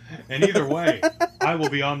 And either way, I will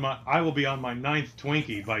be on my ninth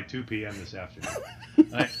Twinkie by 2 p.m. this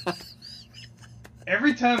afternoon.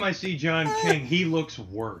 Every time I see John King, he looks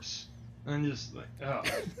worse. I'm just like, oh,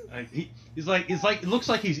 he's like, it looks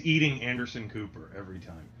like he's eating Anderson Cooper every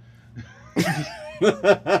time.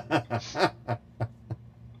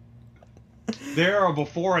 There are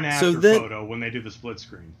before and after photo when they do the split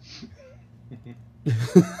screen.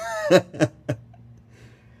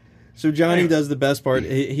 So Johnny does the best part.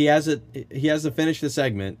 He has to finish the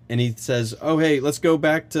segment, and he says, "Oh, hey, let's go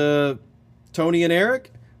back to Tony and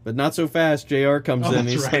Eric." But not so fast. JR comes in. And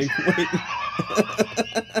he's right. Like,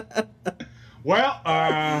 "Wait."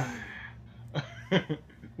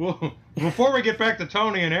 Well, before we get back to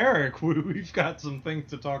Tony and Eric, we've got some things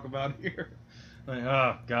to talk about here. Like,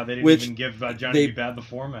 oh God, they didn't even give Johnny B. Bad the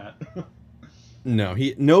format. No,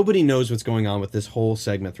 nobody knows what's going on with this whole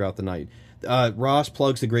segment throughout the night. Ross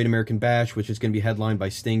plugs the Great American Bash, which is going to be headlined by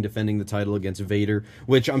Sting defending the title against Vader.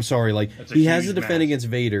 Which, I'm sorry, like, he has to defend against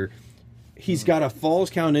Vader. He's got a Falls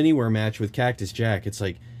Count Anywhere match with Cactus Jack. It's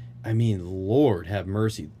like, I mean, Lord have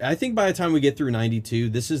mercy. I think by the time we get through 92,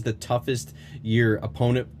 this is the toughest year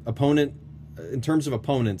opponent in terms of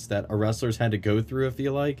opponents that a wrestler's had to go through, I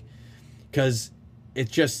feel like. Because it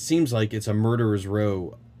just seems like it's a murderer's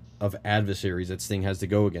row of adversaries that Sting has to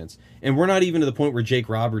go against. And we're not even to the point where Jake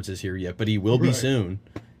Roberts is here yet, but he will be soon,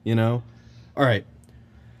 you know? All right.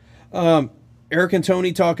 Eric and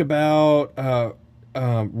Tony talk about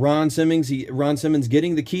Ron Simmons. Ron Simmons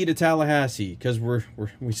getting the key to Tallahassee, because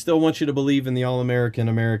we still want you to believe in the All-American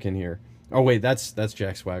American here. Oh, wait, that's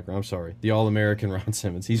Jack Swagger. I'm sorry. The All-American Ron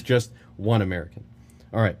Simmons. He's just one American.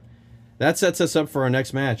 All right. That sets us up for our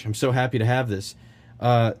next match. I'm so happy to have this.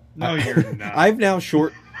 No, you're not.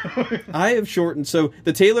 I have shortened. So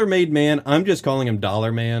the tailor-made man, I'm just calling him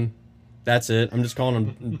Dollar Man. That's it. I'm just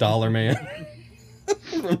calling him Dollar Man.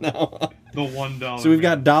 From now on. The $1. So we've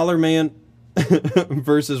got Dollar Man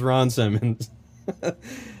versus Ron Simmons.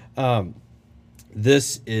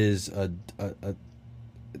 This is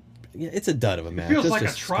it's a dud of a match. It feels like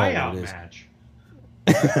a tryout match.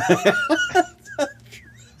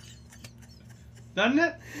 Doesn't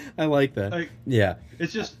it? I like that. Like, yeah.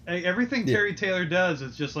 It's just everything Terry Taylor does.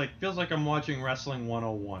 It's just like feels like I'm watching Wrestling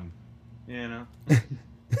 101. You know.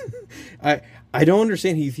 I don't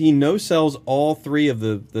understand. He no sells all three of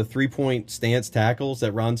the 3-point stance tackles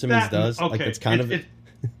that Ron Simmons does. Okay. Like it's kind of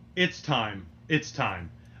it's time. It's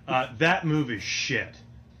time. That move is shit.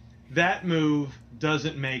 That move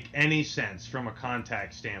doesn't make any sense from a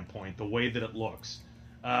contact standpoint. The way that it looks,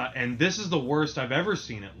 and this is the worst I've ever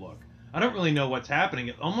seen it look. I don't really know what's happening.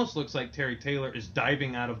 It almost looks like Terry Taylor is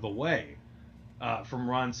diving out of the way from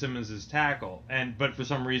Ron Simmons' tackle, but for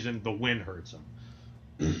some reason the wind hurts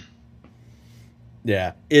him.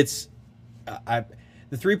 Yeah, it's the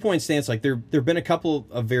 3-point stance. Like there've been a couple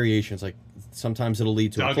of variations. Like sometimes it'll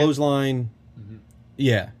lead to a clothesline. Mm-hmm.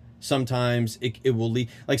 Yeah, sometimes it will lead.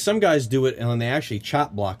 Like some guys do it and then they actually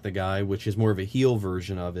chop block the guy, which is more of a heel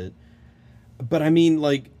version of it. But I mean,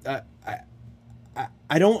 like.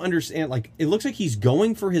 I don't understand. Like, it looks like he's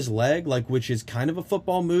going for his leg, like, which is kind of a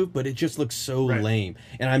football move, but it just looks so lame.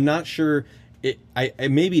 And I'm not sure.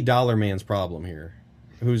 It may be Dollar Man's problem here.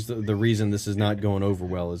 Who's the reason this is not going over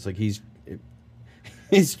well? Is like he's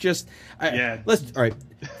just. Let's all right.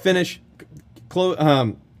 Finish.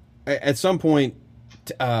 At some point,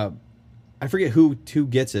 I forget who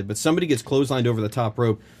gets it, but somebody gets clotheslined over the top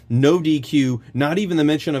rope. No DQ. Not even the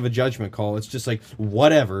mention of a judgment call. It's just like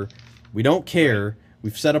whatever. We don't care.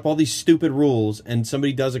 We've set up all these stupid rules, and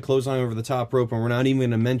somebody does a clothesline over the top rope, and we're not even going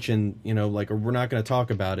to mention, or we're not going to talk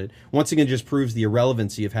about it. Once again, just proves the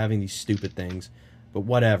irrelevancy of having these stupid things. But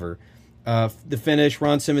whatever. The finish,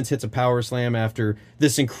 Ron Simmons hits a power slam after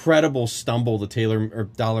this incredible stumble the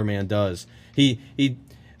Dollar Man does.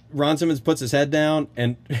 Ron Simmons puts his head down,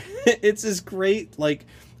 and it's this great,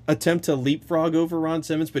 attempt to leapfrog over Ron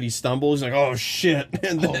Simmons, but he stumbles. He's like, oh, shit.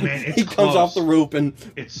 And then he comes off the rope, and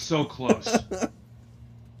it's so close.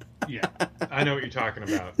 Yeah, I know what you're talking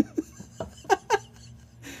about.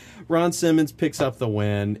 Ron Simmons picks up the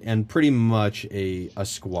win, and pretty much a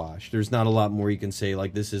squash. There's not a lot more you can say.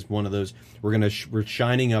 Like, this is one of those, we're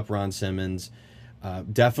shining up Ron Simmons.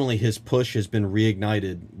 Definitely his push has been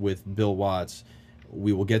reignited with Bill Watts.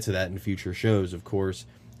 We will get to that in future shows, of course.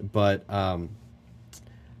 But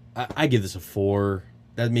I give this a 4.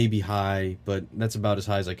 That may be high, but that's about as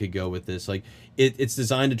high as I could go with this. Like, it's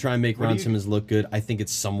designed to try and make Ron Simmons look good. I think it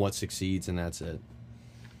somewhat succeeds, and that's it.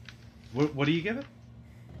 What do you give it?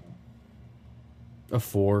 A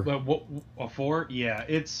 4. A 4? Yeah,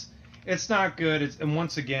 it's not good. And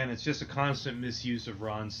once again, it's just a constant misuse of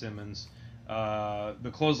Ron Simmons.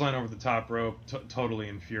 The clothesline over the top rope totally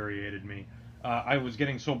infuriated me. I was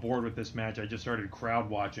getting so bored with this match, I just started crowd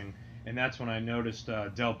watching, and that's when I noticed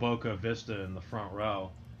Del Boca Vista in the front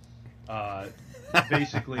row.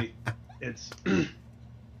 Basically, it's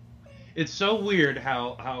it's so weird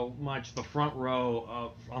how much the front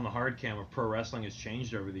row on the hard cam of pro wrestling has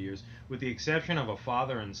changed over the years, with the exception of a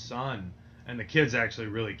father and son. And the kid's actually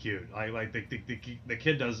really cute. The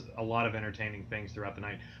kid does a lot of entertaining things throughout the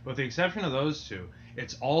night. But with the exception of those two,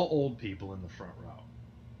 it's all old people in the front row.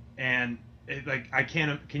 And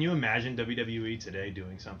can you imagine WWE today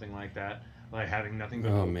doing something like that? Like having nothing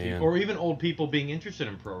but old people, or even old people being interested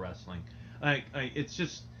in pro wrestling.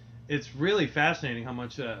 It's really fascinating how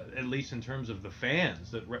much, at least in terms of the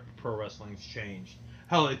fans, that pro wrestling's changed.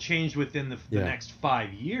 Hell, it changed within the next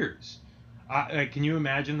 5 years. Can you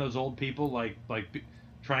imagine those old people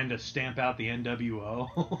trying to stamp out the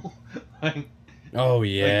NWO? Oh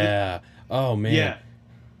yeah. Oh man. Yeah.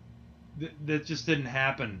 That just didn't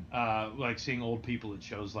happen. Seeing old people at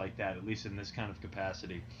shows like that, at least in this kind of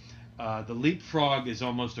capacity. The leapfrog is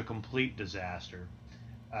almost a complete disaster.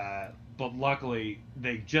 But luckily,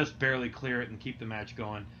 they just barely clear it and keep the match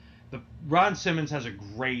going. Ron Simmons has a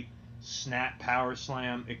great snap power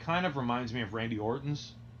slam. It kind of reminds me of Randy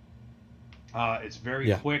Orton's. It's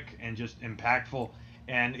very quick and just impactful,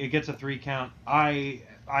 and it gets a 3 count. I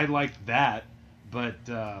like that, but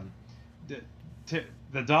the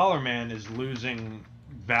Dollar Man is losing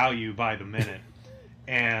value by the minute,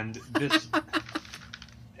 and this,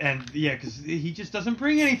 because he just doesn't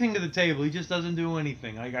bring anything to the table. He just doesn't do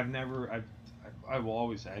anything. I will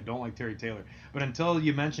always say I don't like Terry Taylor, but until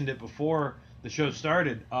you mentioned it before the show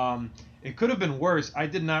started, it could have been worse. I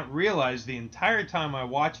did not realize the entire time I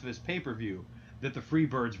watched this pay-per-view that the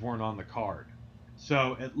Freebirds weren't on the card.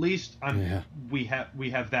 So at least we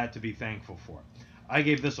have that to be thankful for. I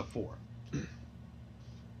gave this a 4.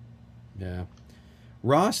 Yeah.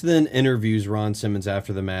 Ross then interviews Ron Simmons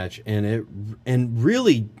after the match, and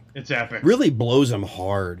really it's epic. Really blows him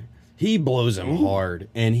hard. He blows him hard,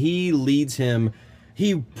 and he leads him.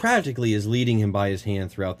 He practically is leading him by his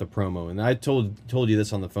hand throughout the promo. And I told you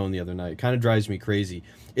this on the phone the other night. It kind of drives me crazy.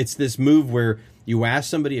 It's this move where you ask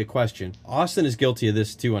somebody a question. Austin is guilty of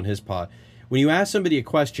this too on his pod. When you ask somebody a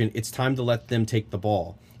question, it's time to let them take the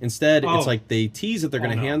ball. Instead, it's like they tease that they're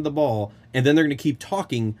going to hand the ball, and then they're going to keep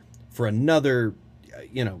talking for another,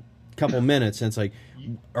 couple minutes. And it's like,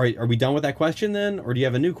 are we done with that question then? Or do you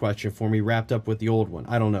have a new question for me wrapped up with the old one?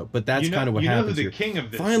 I don't know. But that's kind of what happens here. King of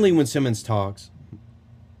this Finally, when Simmons talks...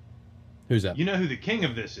 Who's that? You know who the king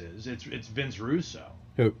of this is? It's Vince Russo.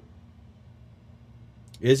 Who?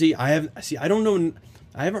 Is he? I don't know.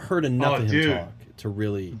 I haven't heard enough of him talk to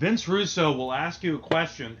really... Vince Russo will ask you a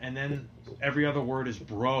question, and then every other word is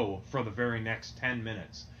bro for the very next 10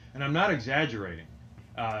 minutes. And I'm not exaggerating.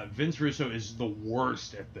 Vince Russo is the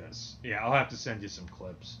worst at this. Yeah, I'll have to send you some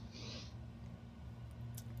clips.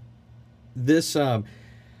 This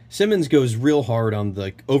Simmons goes real hard on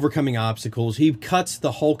the overcoming obstacles. He cuts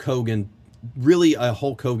the Hulk Hogan, really a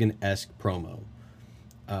Hulk Hogan-esque promo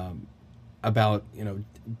about,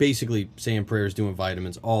 basically saying prayers, doing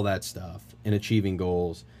vitamins, all that stuff, and achieving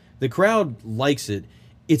goals. The crowd likes it.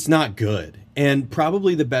 It's not good. And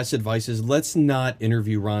probably the best advice is let's not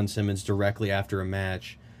interview Ron Simmons directly after a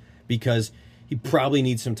match, because he probably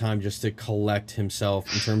needs some time just to collect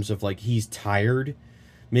himself in terms of he's tired.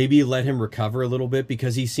 Maybe let him recover a little bit,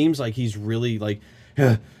 because he seems like he's really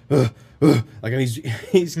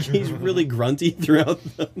he's really grunty throughout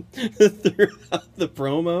the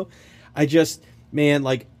promo.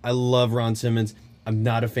 I love Ron Simmons. I'm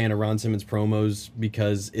not a fan of Ron Simmons promos,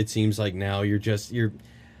 because it seems like now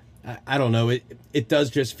I don't know. It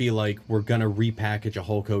does just feel like we're gonna repackage a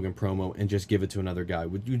Hulk Hogan promo and just give it to another guy.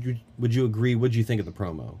 Would you agree? What'd you think of the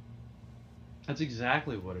promo? That's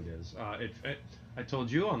exactly what it is. I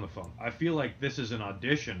told you on the phone. I feel like this is an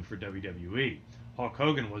audition for WWE. Hulk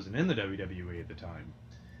Hogan wasn't in the WWE at the time,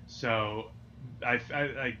 so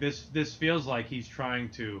I this feels like he's trying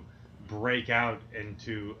to break out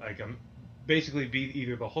into basically be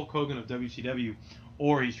either the Hulk Hogan of WCW,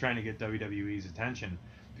 or he's trying to get WWE's attention,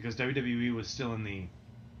 because WWE was still in the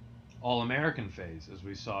All-American phase, as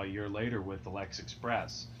we saw a year later with the Lex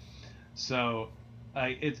Express. So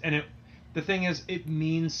the thing is, it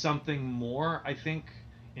means something more, I think,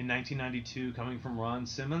 in 1992 coming from Ron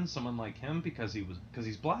Simmons, someone like him, because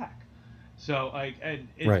he's black. So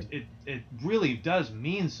it really does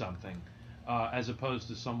mean something, as opposed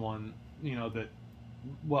to someone that,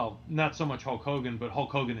 well, not so much Hulk Hogan, but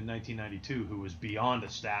Hulk Hogan in 1992, who was beyond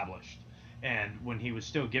established, and when he was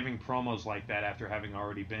still giving promos like that after having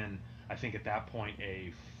already been, I think at that point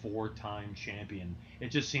a 4-time champion, it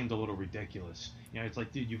just seemed a little ridiculous. It's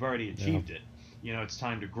like, dude, you've already achieved it. It's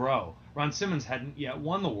time to grow. Ron Simmons hadn't yet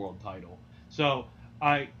won the world title. So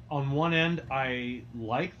on one end, I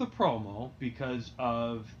like the promo because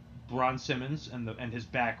of Ron Simmons and his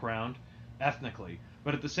background ethnically.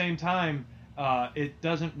 But at the same time, it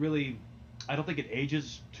doesn't really, I don't think it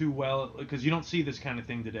ages too well, because you don't see this kind of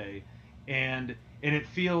thing today. And it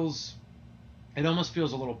almost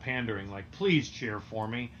feels a little pandering, like, please cheer for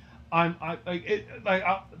me. To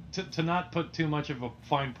not put too much of a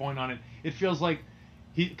fine point on it, it feels like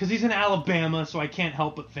because he's in Alabama, so I can't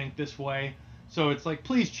help but think this way. So it's like,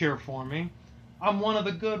 please cheer for me. I'm one of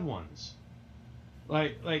the good ones.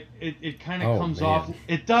 It kind of comes off.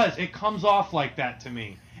 It does. It comes off like that to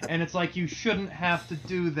me, and it's like, you shouldn't have to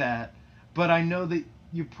do that, but I know that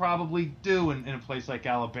you probably do in a place like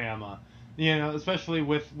Alabama. Especially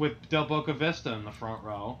with Del Boca Vista in the front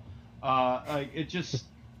row.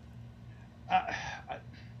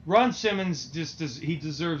 Ron Simmons he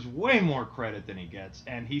deserves way more credit than he gets,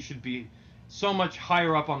 and he should be so much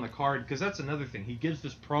higher up on the card, because that's another thing. He gives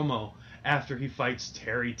this promo after he fights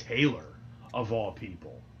Terry Taylor, of all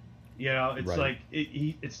people. It's right. Like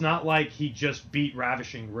it's not like he just beat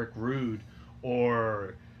Ravishing Rick Rude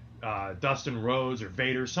or Dustin Rhodes or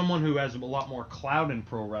Vader, someone who has a lot more clout in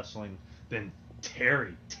pro wrestling than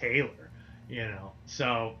Terry Taylor.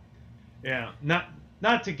 So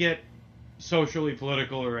not to get socially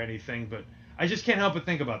political or anything, but I just can't help but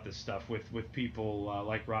think about this stuff with people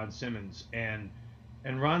like Ron Simmons and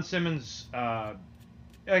Ron Simmons. Like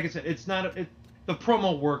I said, the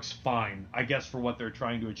promo works fine, I guess, for what they're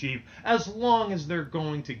trying to achieve, as long as they're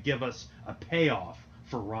going to give us a payoff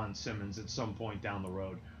for Ron Simmons at some point down the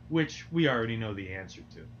road, which we already know the answer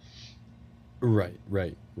to. Right.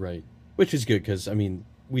 Which is good, because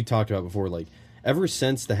we talked about before, like, ever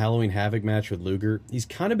since the Halloween Havoc match with Luger, he's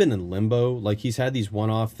kind of been in limbo. Like, he's had these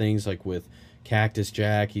one-off things, like with Cactus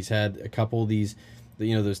Jack. He's had a couple of these,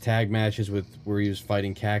 those tag matches where he was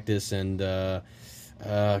fighting Cactus and,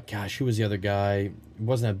 who was the other guy? It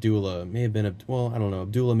wasn't Abdullah. It may have been, I don't know.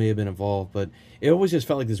 Abdullah may have been involved, but it always just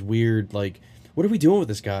felt like this weird, like, what are we doing with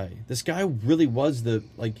this guy? This guy really was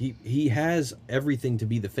he has everything to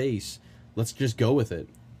be the face. Let's just go with it.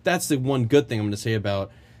 That's the one good thing I'm going to say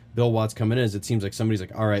about Bill Watts coming in, is it seems like somebody's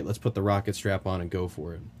like, all right, let's put the rocket strap on and go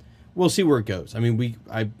for it. We'll see where it goes.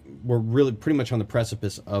 We're really pretty much on the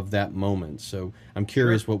precipice of that moment. So I'm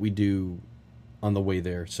curious what we do on the way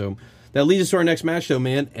there. So that leads us to our next match, though,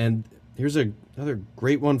 man. And here's another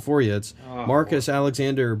great one for you. It's Marcus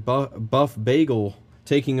Alexander Buff Bagel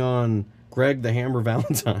taking on Greg the Hammer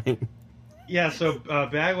Valentine. Yeah, so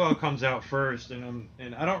Bagwell comes out first, and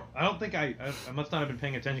I don't think I must not have been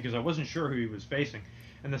paying attention, because I wasn't sure who he was facing.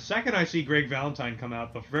 And the second I see Greg Valentine come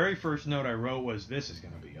out, the very first note I wrote was, "This is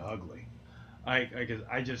going to be ugly." I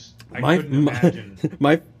couldn't imagine.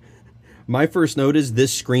 My first note is,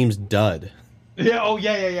 this screams dud. Yeah. Oh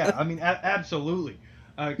yeah. Absolutely,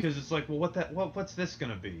 because it's like, well, what's this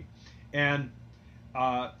going to be? And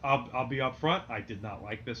I'll be up front. I did not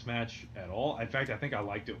like this match at all. In fact, I think I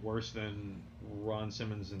liked it worse than Ron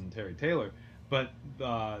Simmons and Terry Taylor. But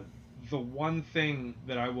the one thing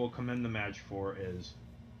that I will commend the match for is,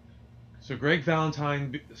 so Greg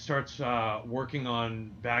Valentine starts working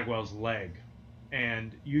on Bagwell's leg,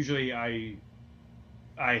 and usually I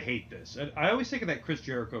hate this. I always think of that Chris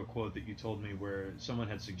Jericho quote that you told me, where someone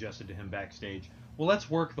had suggested to him backstage, well, let's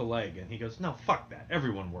work the leg. And he goes, no, fuck that.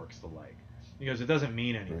 Everyone works the leg. He goes, it doesn't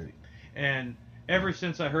mean anything. Right. And ever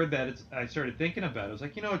since I heard that, I started thinking about it. I was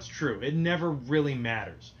like, it's true. It never really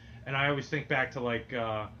matters. And I always think back to, like,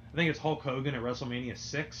 I think it's Hulk Hogan at WrestleMania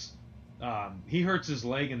 6. He hurts his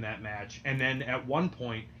leg in that match, and then at one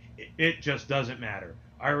point, it just doesn't matter.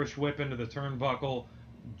 Irish whip into the turnbuckle,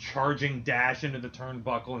 charging dash into the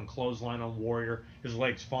turnbuckle, and clothesline on Warrior. His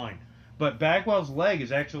leg's fine. But Bagwell's leg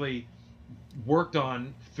is actually worked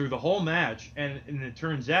on through the whole match, and it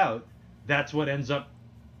turns out that's what ends up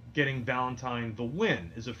getting Valentine the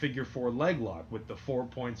win, is a figure 4 leg lock with the 4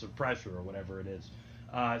 points of pressure or whatever it is.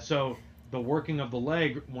 So the working of the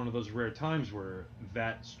leg, one of those rare times where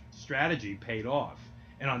that strategy paid off.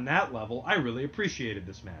 And on that level, I really appreciated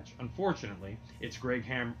this match. Unfortunately, it's Greg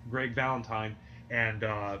Valentine and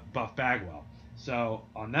Buff Bagwell. So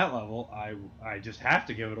on that level, I just have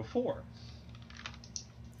to give it a 4.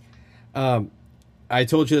 I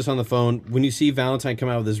told you this on the phone. When you see Valentine come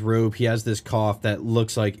out with his robe, he has this cough that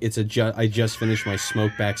looks like it's I just finished my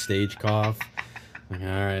smoke backstage cough. Like, all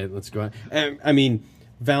right, let's go on.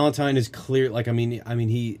 Valentine is clear.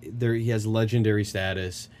 He has legendary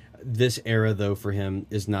status. This era, though, for him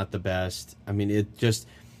is not the best.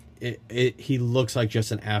 he looks like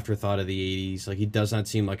just an afterthought of the 80s. Like, he does not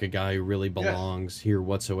seem like a guy who really belongs here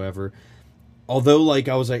whatsoever. Although, like,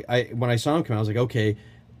 when I saw him come out, I was like, okay,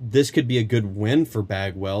 this could be a good win for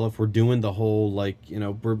Bagwell if we're doing the whole, like, you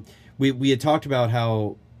know, we had talked about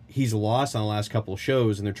how he's lost on the last couple of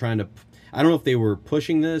shows, and they're trying to, I don't know if they were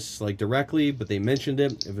pushing this, like, directly, but they mentioned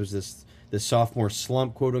it. It was this sophomore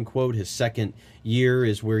slump, quote unquote. His second year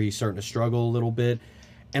is where he's starting to struggle a little bit.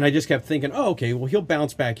 And I just kept thinking, oh, okay, well, he'll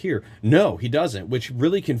bounce back here. No, he doesn't, which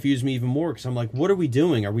really confused me even more, because I'm like, what are we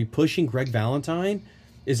doing? Are we pushing Greg Valentine?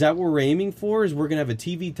 Is that what we're aiming for? Is we're going to have a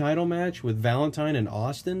TV title match with Valentine and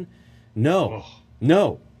Austin? No.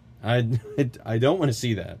 No. I don't want to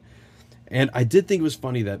see that. And I did think it was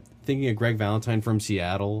funny that, thinking of Greg Valentine from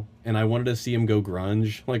Seattle, and I wanted to see him go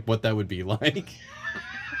grunge, like what that would be like.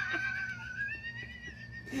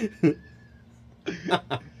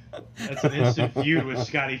 That's an instant feud with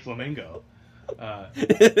Scotty Flamingo.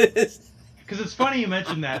 Because it's funny you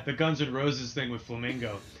mentioned that, the Guns N' Roses thing with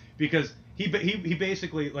Flamingo, because he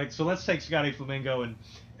basically, like, so let's take Scotty Flamingo and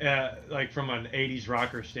like from an 80s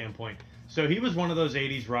rocker standpoint. So he was one of those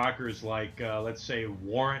 80s rockers, like let's say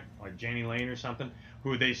Warrant, like Janie Lane or something,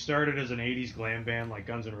 who they started as an 80s glam band like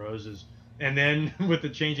Guns N' Roses, and then with the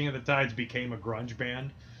changing of the tides became a grunge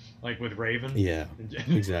band, like with Raven. Yeah,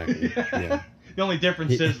 exactly. Yeah. The only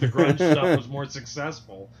difference is the grunge stuff was more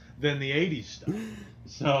successful than the 80s stuff.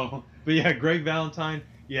 So, but yeah, Greg Valentine,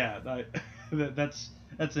 yeah, that's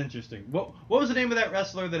interesting. What was the name of that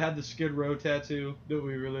wrestler that had the Skid Row tattoo that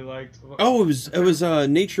we really liked? Oh, it was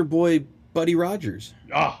Nature Boy Buddy Rogers.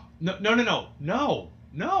 Oh, no,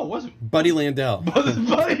 it wasn't. Buddy Landell.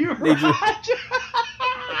 Buddy Rogers.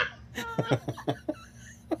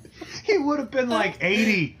 He would have been like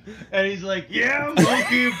 80, and he's like, "Yeah,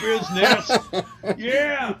 monkey business.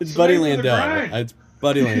 Yeah, it's Buddy Landell. It's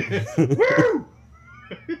Buddy Landell. Woo!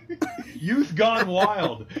 Youth gone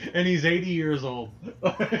wild, and he's 80 years old."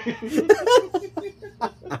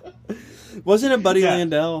 Wasn't it Buddy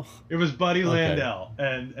Landell? It was Buddy Landell,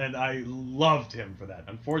 and I loved him for that.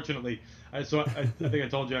 Unfortunately, I think I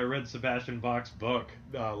told you I read Sebastian Bach's book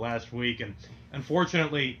last week, and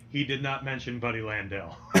unfortunately, he did not mention Buddy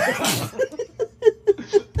Landell.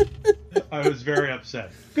 I was very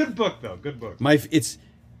upset. Good book, though. Good book. It's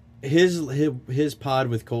his pod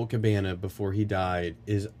with Colt Cabana before he died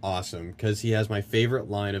is awesome, because he has my favorite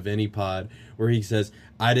line of any pod where he says,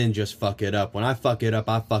 "I didn't just fuck it up. When I fuck it up,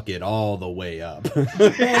 I fuck it all the way up."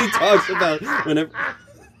 He talks about whenever.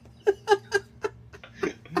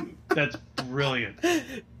 That's brilliant.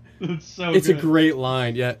 It's so. It's good. a great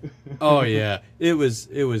line. Yeah. Oh yeah. It was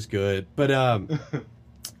good.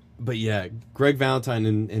 But yeah, Greg Valentine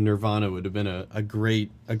in Nirvana would have been a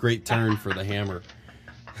great turn for the Hammer.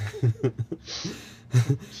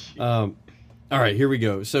 All right, here we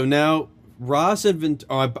go. So now Ross and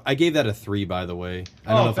Ventura. I gave that a 3, by the way.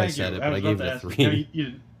 I don't know if I said it, but I gave it a 3.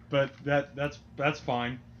 No, but that's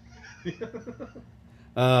fine.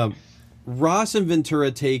 Ross and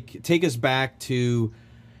Ventura take us back to.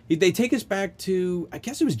 They take us back to, I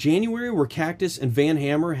guess it was January, where Cactus and Van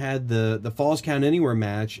Hammer had the Falls Count Anywhere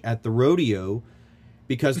match at the rodeo,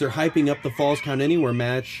 because they're hyping up the Falls Count Anywhere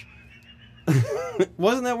match.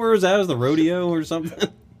 Wasn't that where it was at? It was the rodeo or something?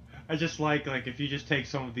 I just like if you just take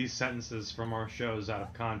some of these sentences from our shows out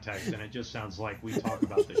of context, and it just sounds like we talk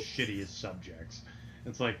about the shittiest subjects.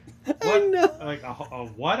 It's like, what? I know. Like a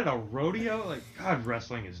what at a rodeo? Like, God,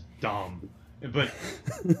 wrestling is dumb. But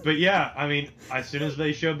yeah, I mean, as soon as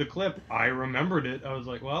they showed the clip, I remembered it. I was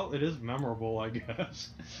like, well, it is memorable, I guess.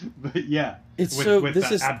 But yeah, with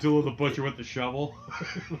Abdullah the Butcher with the shovel.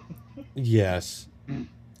 Yes.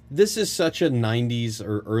 This is such a 90s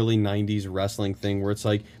or early 90s wrestling thing where it's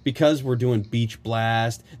like, because we're doing Beach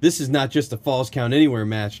Blast, this is not just a Falls Count Anywhere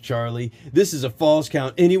match, Charlie. This is a Falls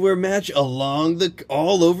Count Anywhere match all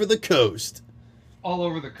over the coast. All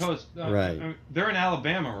over the coast. Right. They're in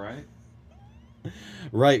Alabama, right?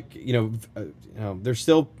 Right, they're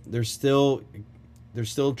still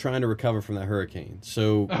trying to recover from that hurricane.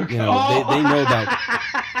 So okay. They know about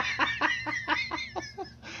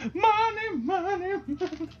money.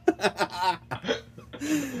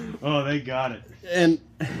 Oh, they got it. And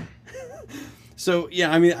so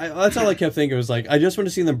yeah, I mean, that's all I kept thinking was like, I just want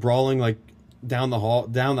to see them brawling like down the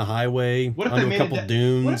highway under a couple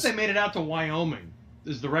dunes. What if they made it out to Wyoming?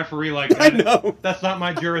 Is the referee like, I know. That's not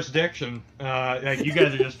my jurisdiction. Like, you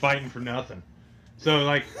guys are just fighting for nothing. So,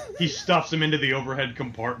 like, he stuffs him into the overhead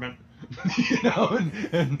compartment,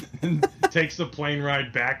 and takes the plane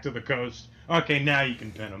ride back to the coast. Okay, now you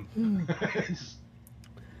can pin him.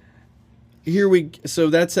 So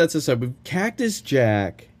that sets us up with Cactus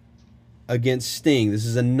Jack against Sting. This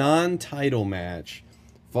is a non-title match.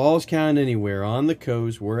 Falls Count Anywhere on the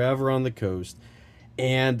coast, wherever on the coast.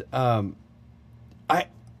 And I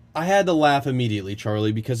had to laugh immediately,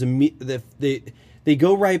 Charlie, because they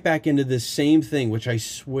go right back into this same thing, which I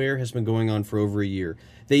swear has been going on for over a year.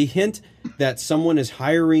 They hint that someone is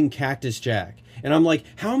hiring Cactus Jack. And I'm like,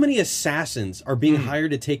 how many assassins are being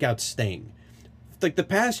hired to take out Sting? Like, the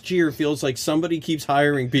past year feels like somebody keeps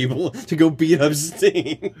hiring people to go beat up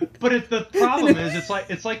Sting. But the problem is,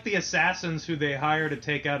 it's like the assassins who they hire to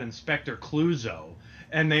take out Inspector Clouseau,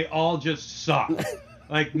 and they all just suck.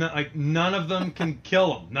 like none of them can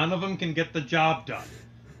kill him. None of them can get the job done.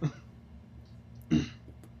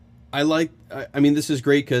 I mean, this is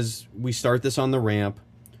great because we start this on the ramp.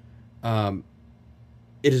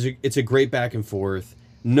 It's a great back and forth.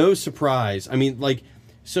 No surprise. I mean, like,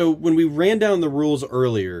 so when we ran down the rules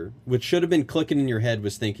earlier, which should have been clicking in your head,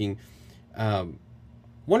 was thinking,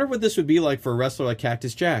 wonder what this would be like for a wrestler like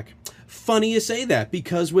Cactus Jack. Funny you say that,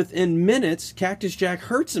 because within minutes, Cactus Jack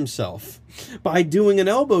hurts himself by doing an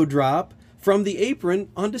elbow drop from the apron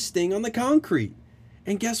onto Sting on the concrete.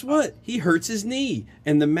 And guess what? He hurts his knee.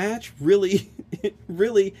 And the match really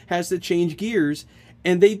has to change gears.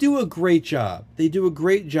 And they do a great job. They do a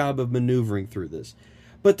great job of maneuvering through this.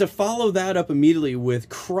 But to follow that up immediately with,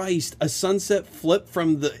 Christ, a sunset flip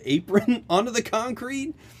from the apron onto the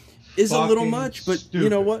concrete is a little much. But stupid. You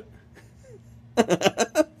know what?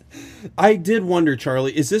 I did wonder,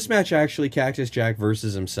 Charlie, is this match actually Cactus Jack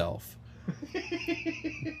versus himself?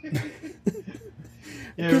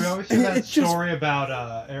 Yeah, we always hear that story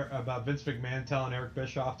about Vince McMahon telling Eric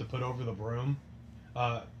Bischoff to put over the broom.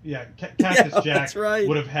 Cactus Jack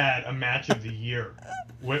would have had a match of the year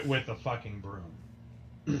with a fucking broom.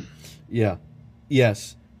 Yeah.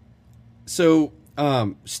 Yes. So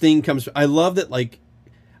Sting comes. I love that. Like,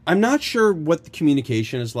 I'm not sure what the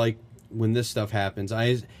communication is like when this stuff happens.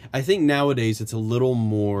 I think nowadays it's a little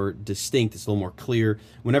more distinct. It's a little more clear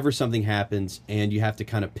whenever something happens and you have to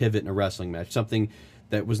kind of pivot in a wrestling match. Something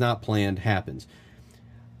that was not planned happens.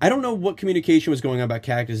 I don't know what communication was going on about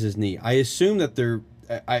Cactus's knee. I assume that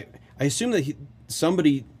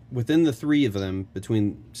somebody within the three of them,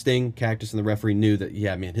 between Sting, Cactus, and the referee, knew that,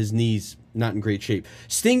 yeah, man, his knee's not in great shape.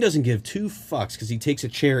 Sting doesn't give two fucks because he takes a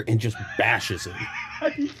chair and just bashes it.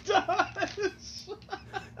 He does.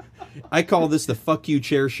 I call this the fuck you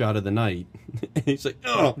chair shot of the night. He's like,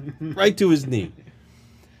 oh, right to his knee.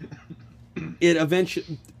 It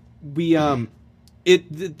eventually,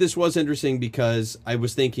 this was interesting because I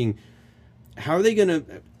was thinking, how are they gonna?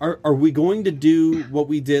 Are we going to do what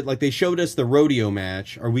we did? Like, they showed us the rodeo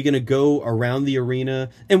match. Are we gonna go around the arena?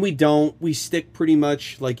 And we don't. We stick pretty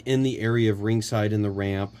much like in the area of ringside in the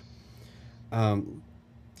ramp.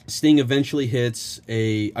 Sting eventually hits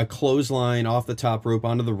a clothesline off the top rope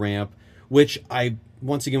onto the ramp, which I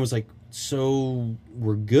once again was like, so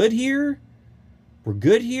we're good here? We're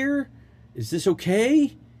good here? Is this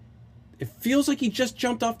okay? It feels like he just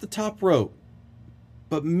jumped off the top rope.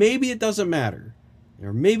 But maybe it doesn't matter.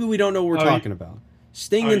 Or maybe we don't know what we're talking about.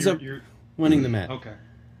 Sting ends up winning the match. Okay.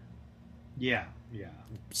 Yeah.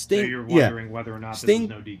 Sting, so you're wondering whether or not Sting,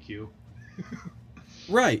 this is no DQ.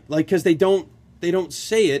 Right. Like, because they don't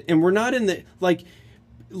say it, and we're not in the, like,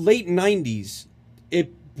 late 90s,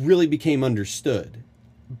 it really became understood.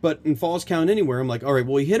 But in Falls Count Anywhere, I'm like, all right,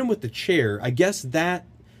 well, he hit him with the chair. I guess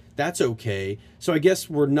that's okay. So I guess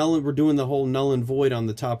we're doing the whole null and void on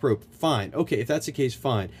the top rope. Fine. Okay, if that's the case,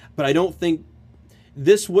 fine. But I don't think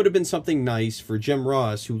this would have been something nice for Jim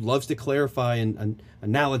Ross, who loves to clarify and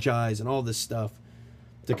analogize and all this stuff,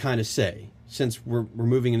 to kind of say, since we're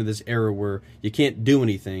moving into this era where you can't do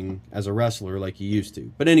anything as a wrestler like you used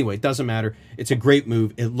to. But anyway, it doesn't matter. It's a great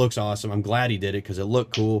move. It looks awesome. I'm glad he did it because it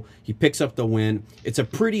looked cool. He picks up the win. It's a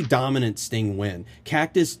pretty dominant Sting win.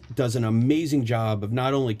 Cactus does an amazing job of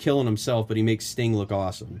not only killing himself, but he makes Sting look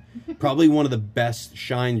awesome. Probably one of the best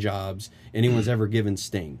shine jobs anyone's ever given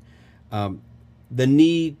Sting. The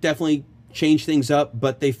knee definitely changed things up,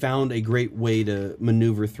 but they found a great way to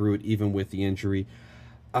maneuver through it even with the injury.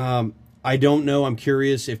 I don't know. I'm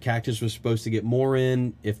curious if Cactus was supposed to get more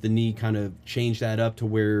in, if the knee kind of changed that up to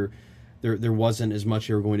where there wasn't as much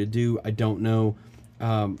they were going to do. I don't know.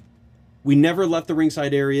 We never left the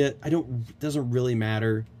ringside area. It doesn't really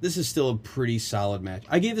matter. This is still a pretty solid match.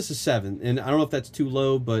 I gave this a 7, and I don't know if that's too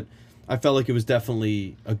low, but I felt like it was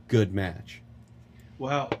definitely a good match.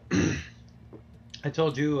 Well, I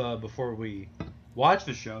told you before we watched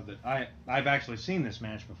the show that I've actually seen this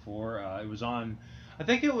match before. It was on, I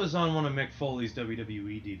think it was on one of Mick Foley's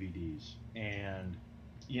WWE DVDs, and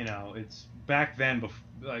it's back then,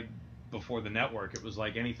 before the network. It was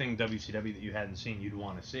like anything WCW that you hadn't seen, you'd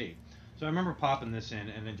want to see. So I remember popping this in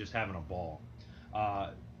and then just having a ball.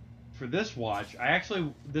 For this watch,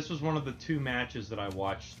 this was one of the 2 matches that I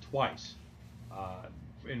watched twice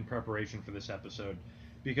in preparation for this episode,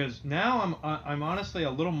 because now I'm honestly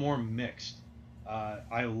a little more mixed.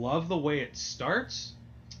 I love the way it starts,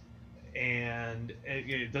 and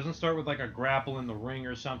it doesn't start with like a grapple in the ring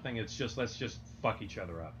or something. It's just, let's just fuck each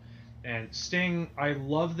other up. And Sting, I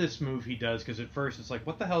love this move he does, because at first it's like,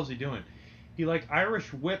 what the hell is he doing? He like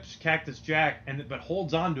Irish whips Cactus Jack, but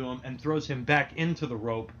holds onto him and throws him back into the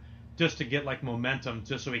rope just to get like momentum,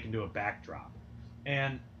 just so he can do a backdrop.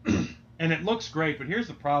 And and it looks great, but here's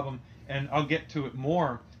the problem, and I'll get to it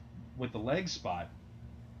more with the leg spot.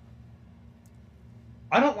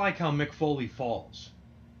 I don't like how Mick Foley falls.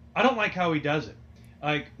 I don't like how he does it.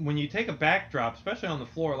 Like, when you take a backdrop, especially on the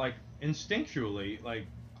floor, like, instinctually, like,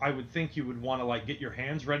 I would think you would want to, like, get your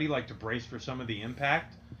hands ready, like, to brace for some of the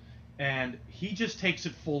impact. And he just takes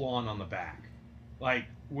it full on the back. Like,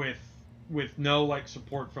 with no, like,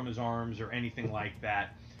 support from his arms or anything like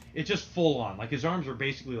that. It's just full on. Like, his arms are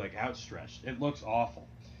basically, like, outstretched. It looks awful.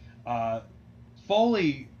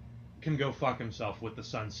 Foley can go fuck himself with the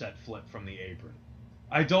sunset flip from the apron.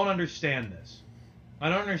 I don't understand this. I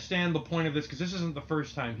don't understand the point of this, because this isn't the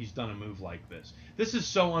first time he's done a move like this. This is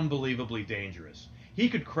so unbelievably dangerous. He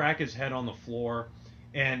could crack his head on the floor,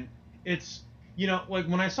 and it's, you know, like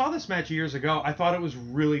when I saw this match years ago, I thought it was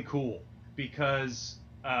really cool, because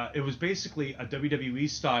it was basically a WWE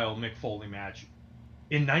style Mick Foley match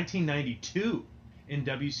in 1992 in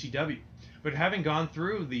WCW. But having gone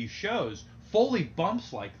through these shows, Foley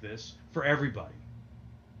bumps like this for everybody.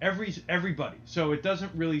 Everybody. So it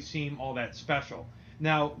doesn't really seem all that special.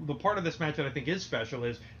 Now, the part of this match that I think is special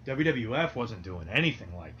is WWF wasn't doing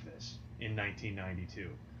anything like this in 1992.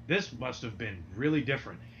 This must have been really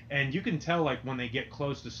different. And you can tell, like, when they get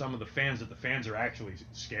close to some of the fans, that the fans are actually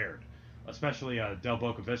scared. Especially Del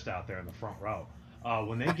Boca Vista out there in the front row.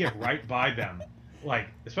 When they get right by them, like,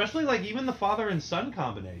 especially, like, even the father and son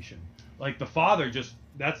combination. Like, the father just,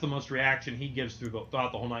 that's the most reaction he gives throughout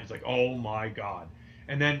the whole night. He's like, oh my God.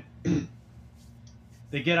 And then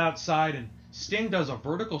they get outside, and Sting does a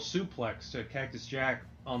vertical suplex to Cactus Jack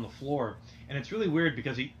on the floor. And it's really weird,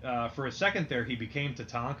 because he, for a second there, he became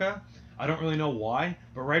Tatanka. I don't really know why,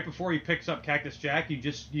 but right before he picks up Cactus Jack, you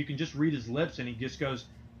can just read his lips, and he just goes,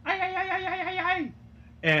 ay, ay, ay, ay, ay, ay, ay.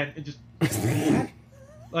 And it just,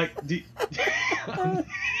 like,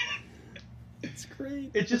 it's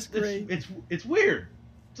great. It's just, great. It's weird.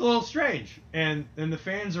 It's a little strange. And the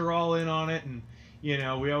fans are all in on it, and, you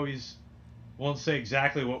know, we always won't say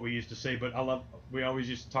exactly what we used to say, but we always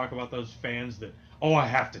used to talk about those fans that, oh, I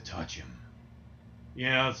have to touch him. You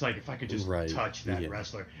know, it's like, if I could just touch that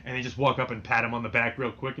wrestler, and they just walk up and pat him on the back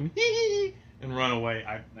real quick and and run away.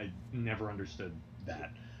 I never understood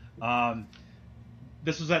that.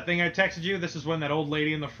 This was that thing I texted you. This is when that old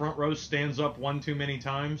lady in the front row stands up one too many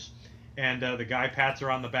times, and the guy pats her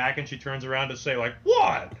on the back, and she turns around to say, like,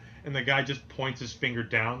 what? And the guy just points his finger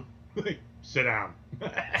down. Like, sit down.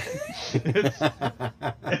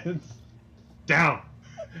 it's down.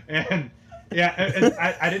 And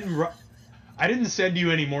yeah, I didn't send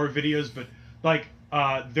you any more videos, but like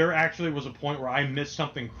there actually was a point where I missed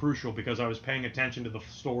something crucial because I was paying attention to the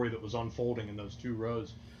story that was unfolding in those 2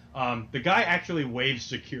 rows. The guy actually waved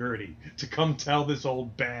security to come tell this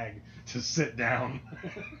old bag to sit down.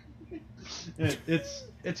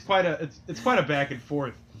 It's quite a back and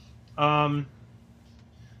forth.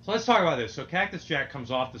 So let's talk about this. So Cactus Jack comes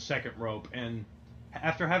off the second rope, and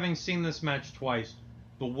after having seen this match twice,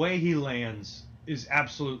 the way he lands is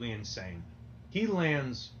absolutely insane. He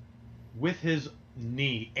lands with his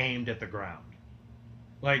knee aimed at the ground.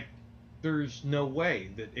 Like, there's no way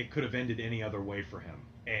that it could have ended any other way for him.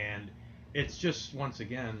 And it's just, once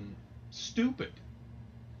again, stupid.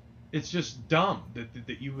 It's just dumb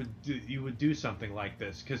that you would do something like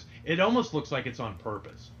this, because it almost looks like it's on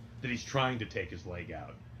purpose, that he's trying to take his leg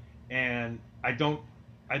out. And I don't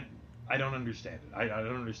understand it. I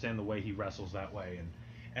don't understand the way he wrestles that way,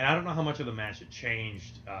 and I don't know how much of the match it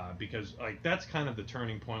changed, because like that's kind of the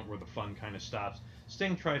turning point where the fun kind of stops.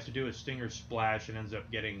 Sting tries to do a Stinger splash and ends up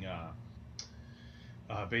getting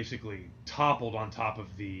basically toppled on top of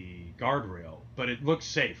the guardrail, but it looks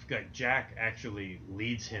safe. Like Jack actually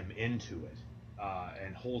leads him into it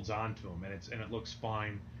and holds on to him, and it looks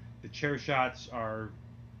fine. The chair shots are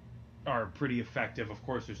pretty effective. Of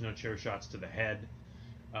course, there's no chair shots to the head,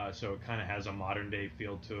 so it kind of has a modern day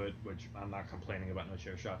feel to it, which I'm not complaining about. No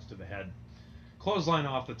chair shots to the head. Clothesline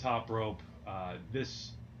off the top rope. I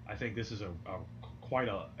think this is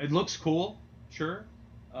it looks cool, sure,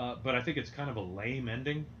 but I think it's kind of a lame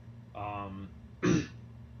ending.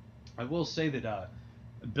 I will say that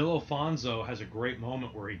Bill Alfonso has a great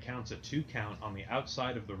moment where he counts a 2 count on the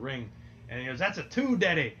outside of the ring, and he goes, "That's a 2,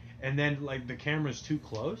 Daddy," and then like the camera's too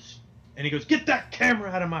close, and he goes, "Get that camera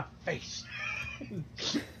out of my face."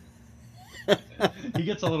 He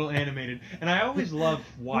gets a little animated, and I always love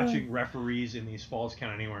watching referees in these Falls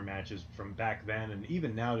Count Anywhere matches from back then and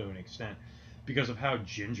even now to an extent, because of how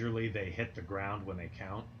gingerly they hit the ground when they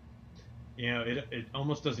count. You know, it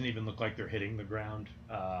almost doesn't even look like they're hitting the ground,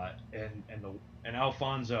 and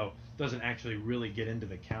Alfonso doesn't actually really get into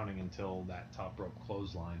the counting until that top rope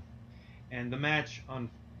clothesline. And the match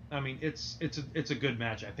it's a good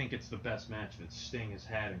match. I think it's the best match that Sting has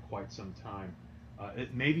had in quite some time.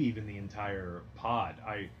 Maybe even the entire pod.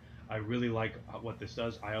 I really like what this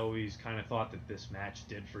does. I always kind of thought that this match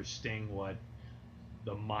did for Sting what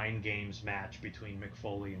the Mind Games match between Mick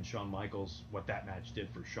Foley and Shawn Michaels, what that match did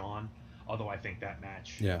for Shawn. Although I think that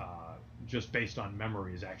match, just based on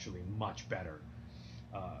memory, is actually much better.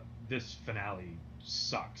 This finale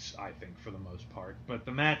sucks, I think, for the most part. But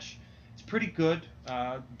the match, it's pretty good.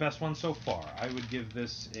 Best one so far. I would give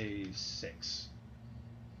this a 6.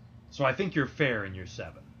 So I think you're fair in your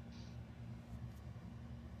 7.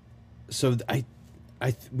 So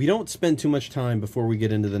we don't spend too much time before we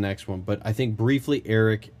get into the next one, but I think briefly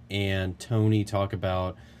Eric and Tony talk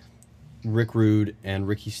about Rick Rude and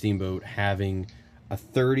Ricky Steamboat having a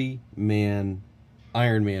 30-man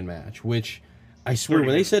Iron Man match, which I swear when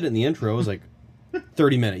they said it in the intro, I was like,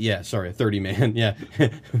 30-minute. Yeah, sorry, a 30-man. Yeah.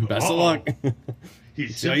 Best of luck.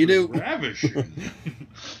 He's how you do. Ravishing.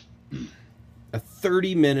 A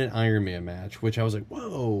 30-minute Iron Man match, which I was like,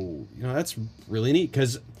 whoa, that's really neat,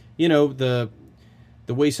 because the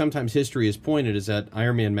way sometimes history is pointed is that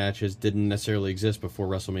Iron Man matches didn't necessarily exist before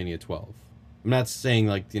WrestleMania 12. I'm not saying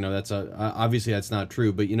that's obviously that's not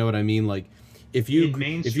true, but you know what I mean. Like if you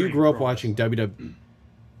grew up watching WWE,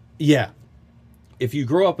 if you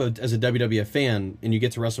grow up as a WWF fan and you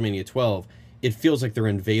get to WrestleMania 12, it feels like they're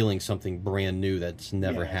unveiling something brand new that's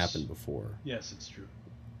never happened before. Yes, it's true.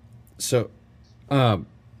 So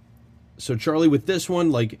Charlie, with this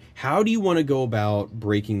one, like, how do you want to go about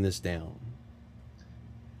breaking this down?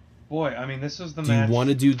 Boy, I mean, this was the match. Do you want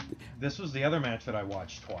to do? This was the other match that I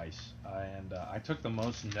watched twice, and I took the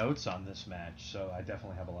most notes on this match, so I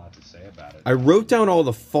definitely have a lot to say about it. I wrote down all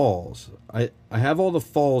the falls. I have all the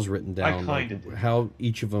falls written down. I kind of did. How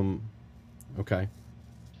each of them. Okay.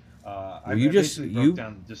 I basically broke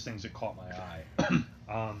down just things that caught my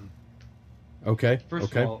eye. Okay.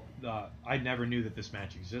 First of all, I never knew that this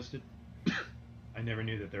match existed. I never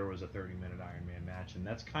knew that there was a 30-minute Iron Man match, and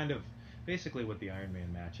that's kind of basically what the Iron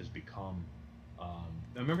Man match has become. I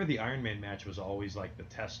remember the Iron Man match was always like the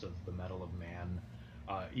test of the Mettle of Man,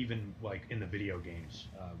 even like in the video games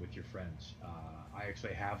with your friends. I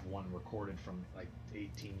actually have one recorded from like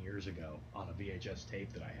 18 years ago on a VHS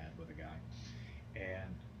tape that I had with a guy,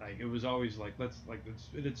 and like it was always like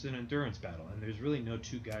it's an endurance battle, and there's really no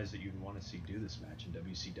two guys that you'd want to see do this match in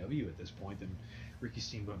WCW at this point than Ricky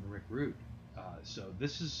Steamboat and Rick Rude. So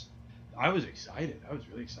this is, I was excited. I was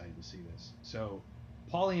really excited to see this. So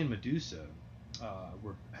Paulie and Medusa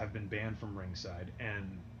have been banned from ringside,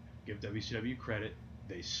 and give WCW credit,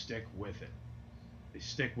 they stick with it. They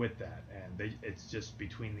stick with that, and it's just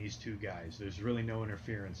between these two guys. There's really no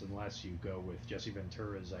interference unless you go with Jesse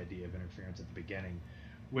Ventura's idea of interference at the beginning,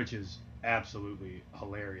 which is absolutely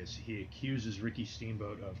hilarious. He accuses Ricky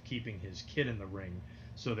Steamboat of keeping his kid in the ring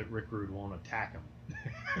so that Rick Rude won't attack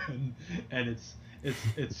him, and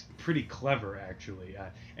it's pretty clever actually.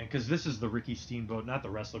 And because this is the Ricky Steamboat, not the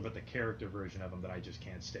wrestler, but the character version of him that I just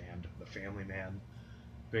can't stand, the family man,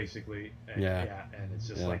 basically. And, and it's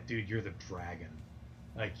just like, dude, you're the Dragon.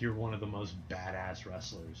 Like, you're one of the most badass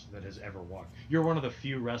wrestlers that has ever walked. You're one of the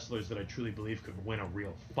few wrestlers that I truly believe could win a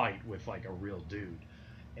real fight with, like, a real dude.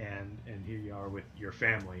 And here you are with your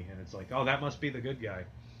family, and it's like, oh, that must be the good guy.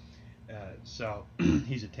 So,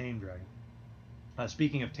 he's a tame dragon.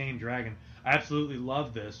 Speaking of tame dragon, I absolutely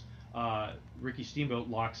love this. Ricky Steamboat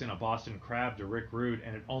locks in a Boston Crab to Rick Rude,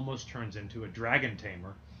 and it almost turns into a dragon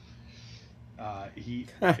tamer. I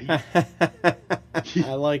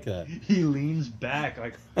like that. He leans back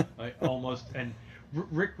like almost, and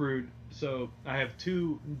Rick Rude. So I have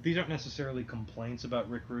two. These aren't necessarily complaints about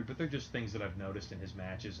Rick Rude, but they're just things that I've noticed in his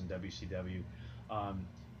matches in WCW.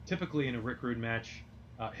 Typically in a Rick Rude match,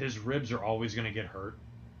 his ribs are always going to get hurt.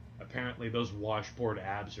 Apparently those washboard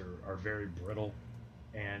abs are very brittle,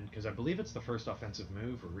 and because I believe it's the first offensive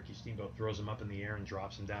move where Ricky Steamboat throws him up in the air and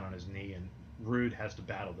drops him down on his knee, and Rude has to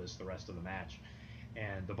battle this the rest of the match.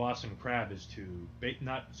 And the Boston Crab is to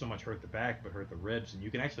not so much hurt the back, but hurt the ribs. And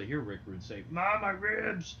you can actually hear Rick Rude say, "My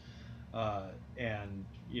ribs!" and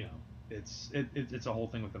you know, it's a whole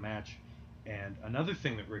thing with the match. And another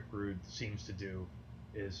thing that Rick Rude seems to do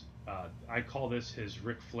is I call this his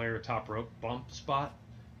Ric Flair top rope bump spot,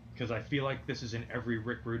 because I feel like this is in every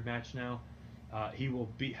Rick Rude match now. He will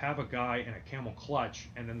have a guy in a camel clutch,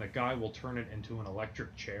 and then the guy will turn it into an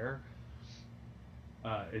electric chair.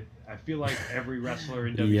 I feel like every wrestler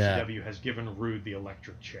in WCW has given Rude the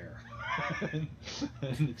electric chair. and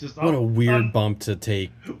it's just, what a weird bump to take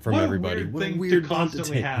from everybody. What a weird thing to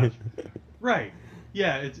constantly have. Right.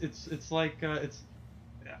 Yeah, it's like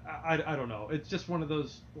I don't know. It's just one of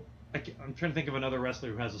those. I'm trying to think of another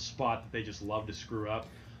wrestler who has a spot that they just love to screw up.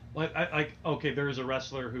 Okay, there is a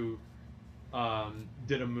wrestler who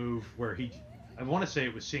did a move where I want to say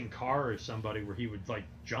it was Sin Cara or somebody, where he would like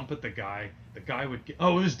jump at the guy. The guy would it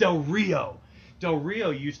was Del Rio. Del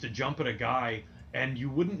Rio used to jump at a guy, and you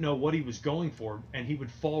wouldn't know what he was going for, and he would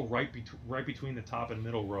fall right between the top and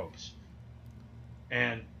middle ropes.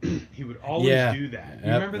 And he would always do that.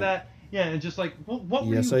 You remember that? Yeah, and just like, what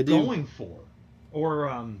were you going for? Or,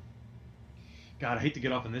 God, I hate to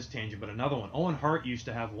get off on this tangent, but another one. Owen Hart used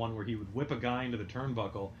to have one where he would whip a guy into the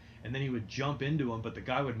turnbuckle, and then he would jump into him, but the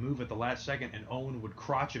guy would move at the last second, and Owen would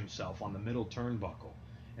crotch himself on the middle turnbuckle.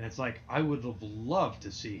 And it's like, I would have loved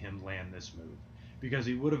to see him land this move, because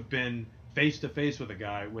he would have been face-to-face with a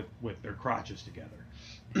guy with their crotches together.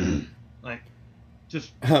 Like,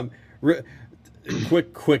 just...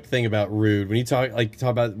 Quick thing about Rude, when you talk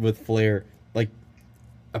about with Flair, like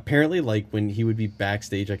apparently like when he would be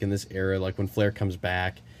backstage, like in this era, like when Flair comes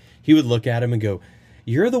back, he would look at him and go,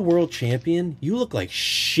 "You're the world champion, you look like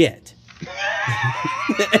shit."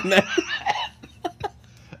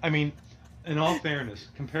 I mean, in all fairness,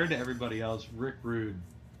 compared to everybody else, Rick Rude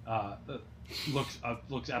looks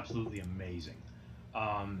absolutely amazing.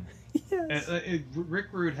 Rick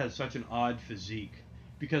Rude has such an odd physique,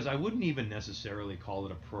 because I wouldn't even necessarily call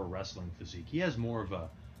it a pro wrestling physique. He has more of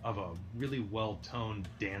a really well-toned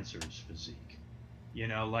dancer's physique. You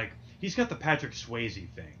know, like, he's got the Patrick Swayze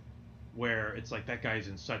thing, where it's like that guy's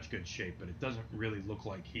in such good shape, but it doesn't really look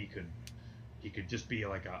like he could just be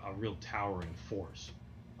like a real towering force.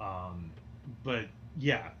 But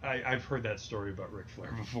yeah, I've heard that story about Ric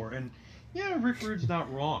Flair before, and yeah, Rick Rude's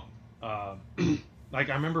not wrong. Like,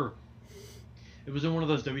 I remember it was in one of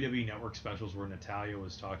those WWE Network specials where Natalya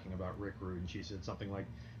was talking about Rick Rude, and she said something like,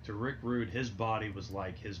 to Rick Rude, his body was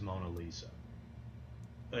like his Mona Lisa.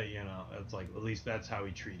 You know, it's like, at least that's how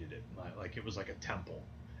he treated it. Like it was like a temple.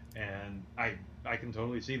 And I can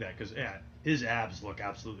totally see that, because yeah, his abs look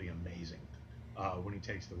absolutely amazing when he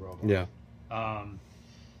takes the robe off. Yeah.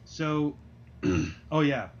 So, oh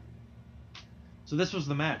yeah. So this was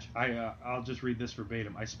the match. I'll just read this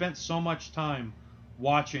verbatim. I spent so much time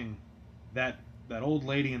watching that old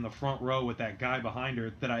lady in the front row with that guy behind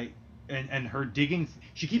her that and her digging.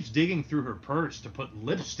 She keeps digging through her purse to put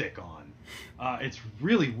lipstick on. It's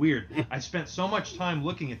really weird. I spent so much time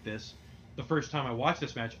looking at this. The first time I watched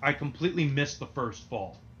this match, I completely missed the first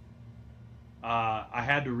fall. I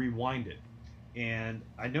had to rewind it, and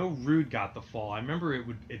I know Rude got the fall. I remember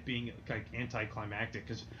it being like anticlimactic,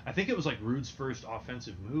 because I think it was like Rude's first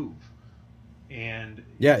offensive move. And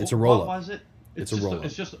yeah, it's a roll what up. Was it? It's a roll up.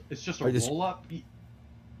 It's just a roll up.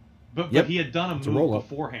 But he had done a move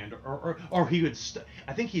beforehand, or he would.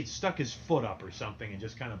 I think he'd stuck his foot up or something and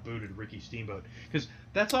just kind of booted Ricky Steamboat, because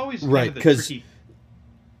that's always kind of the tricky.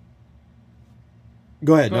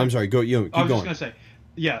 Go ahead. No, I'm sorry. Keep going. I was just gonna say,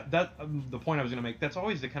 yeah, that the point I was gonna make. That's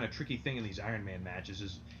always the kind of tricky thing in these Iron Man matches.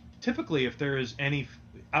 Is typically, if there is any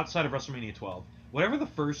outside of WrestleMania 12, whatever the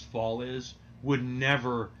first fall is would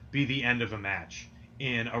never be the end of a match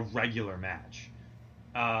in a regular match,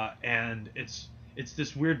 and it's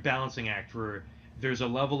this weird balancing act where there's a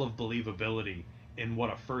level of believability in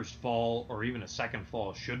what a first fall or even a second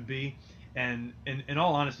fall should be, and in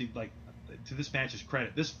all honesty, like, to this match's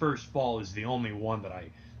credit, this first fall is the only one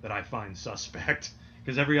that I find suspect,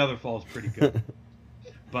 because every other fall is pretty good.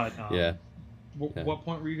 But what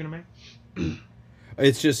point were you gonna make?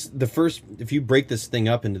 It's just the first. If you break this thing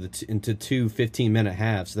up into two 15-minute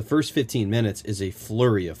halves, the first 15 minutes is a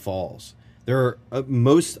flurry of falls. There are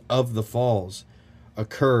most of the falls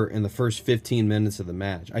occur in the first 15 minutes of the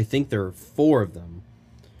match. I think there are 4 of them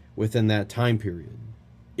within that time period.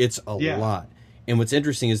 It's a lot. And what's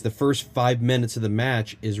interesting is the first 5 minutes of the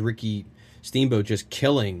match is Ricky Steamboat just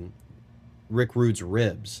killing Rick Rude's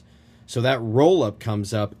ribs. So that roll-up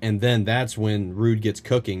comes up, and then that's when Rude gets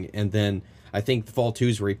cooking, and then I think the fall 2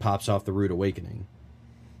 is where he pops off the Rude Awakening.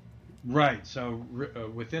 Right. So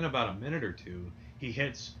within about a minute or two, he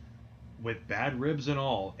hits, with bad ribs and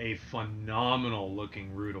all, a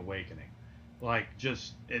phenomenal-looking Rude Awakening. Like,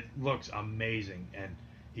 just, it looks amazing. And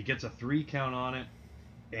he gets a 3 count on it,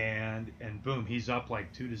 and boom, he's up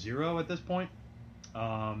like 2-0 at this point.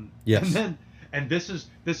 Yes. And this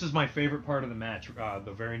is my favorite part of the match,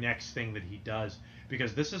 the very next thing that he does,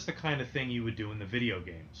 because this is the kind of thing you would do in the video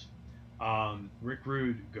games. Rick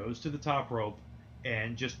Rude goes to the top rope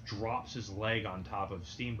and just drops his leg on top of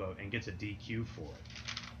Steamboat and gets a DQ for it.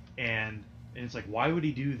 And it's like, why would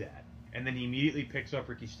he do that? And then he immediately picks up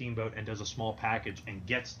Ricky Steamboat and does a small package and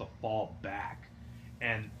gets the fall back.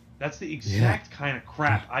 And that's the exact kind of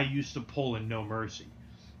crap I used to pull in No Mercy.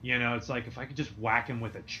 You know, it's like, if I could just whack him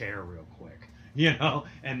with a chair real quick, you know,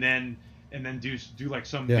 and then do like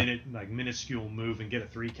some minuscule move and get a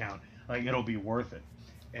 3 count, like, it'll be worth it.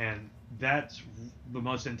 And that's the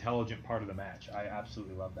most intelligent part of the match. I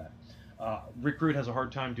absolutely love that. Rick Rude has a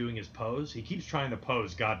hard time doing his pose. He keeps trying to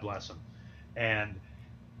pose, God bless him, and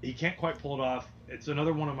he can't quite pull it off. It's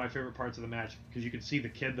another one of my favorite parts of the match, because you can see the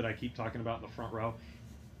kid that I keep talking about in the front row.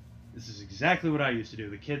 This is exactly what I used to do.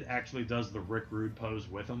 The kid actually does the Rick Rude pose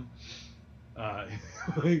with him.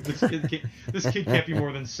 This kid can't be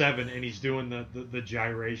more than 7, and he's doing the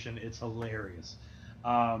gyration. It's hilarious.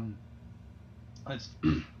 Can I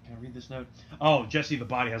read this note? Oh, Jesse the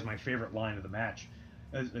Body has my favorite line of the match.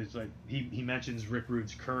 It's like he mentions Rick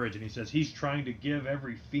Rude's courage, and he says he's trying to give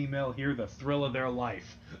every female here the thrill of their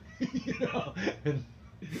life. You know, and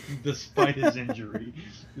despite his injury,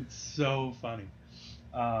 it's so funny.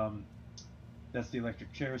 That's the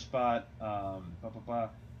electric chair spot.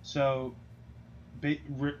 So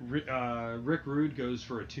Rick Rude goes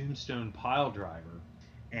for a tombstone pile driver,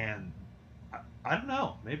 and I don't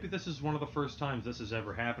know, maybe this is one of the first times this has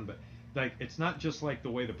ever happened, but like, it's not just like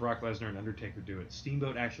the way that Brock Lesnar and Undertaker do it.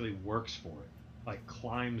 Steamboat actually works for it, like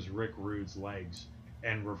climbs Rick Rude's legs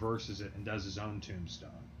and reverses it and does his own tombstone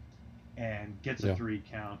and gets a 3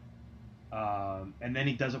 count, and then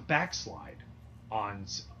he does a backslide on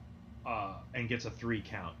and gets a 3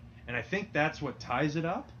 count, and I think that's what ties it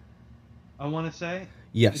up, I want to say.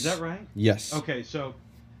 Yes. Is that right? Yes. Okay, so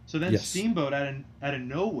then Steamboat out of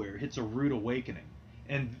nowhere hits a rude awakening.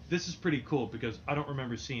 And this is pretty cool, because I don't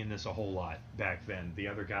remember seeing this a whole lot back then. The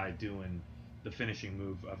other guy doing the finishing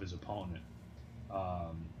move of his opponent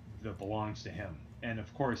that belongs to him. And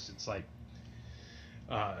of course, it's like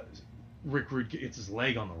Rick Rude gets his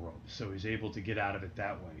leg on the rope, so he's able to get out of it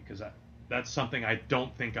that way. Because that's something I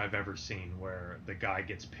don't think I've ever seen, where the guy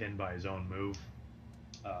gets pinned by his own move.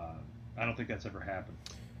 I don't think that's ever happened.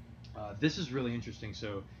 This is really interesting.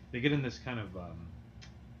 So they get in this kind of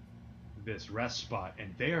this rest spot,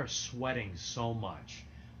 and they are sweating so much,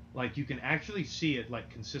 like you can actually see it like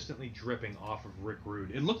consistently dripping off of Rick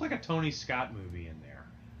Rude. It looked like a Tony Scott movie in there,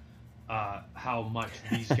 how much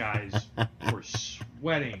these guys were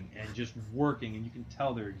sweating and just working, and you can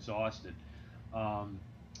tell they're exhausted.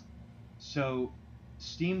 So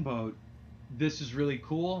Steamboat, this is really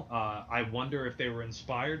cool. I wonder if they were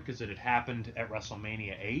inspired, because it had happened at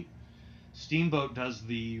WrestleMania 8. Steamboat does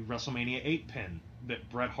the WrestleMania 8 pin that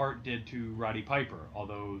Bret Hart did to Roddy Piper,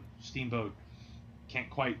 although Steamboat can't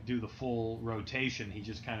quite do the full rotation. He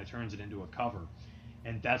just kind of turns it into a cover,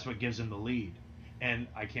 and that's what gives him the lead. And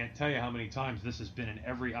I can't tell you how many times this has been in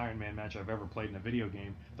every Iron Man match I've ever played in a video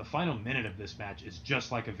game. The final minute of this match is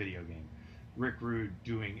just like a video game. Rick Rude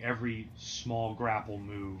doing every small grapple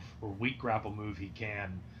move or weak grapple move he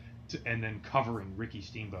can, and then covering Ricky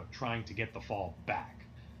Steamboat, trying to get the fall back.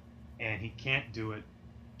 And he can't do it.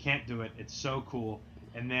 It's so cool.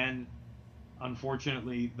 And then,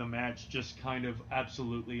 unfortunately, the match just kind of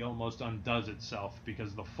absolutely almost undoes itself,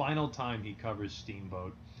 because the final time he covers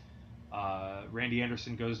Steamboat, Randy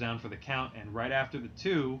Anderson goes down for the count, and right after the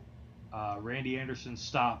 2, Randy Anderson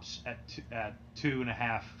stops at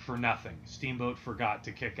 2.5 for nothing. Steamboat forgot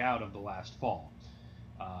to kick out of the last fall.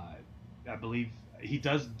 I believe he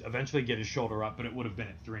does eventually get his shoulder up, but it would have been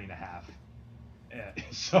at 3.5.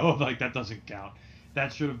 So, like, that doesn't count.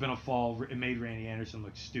 That should have been a fall. It made Randy Anderson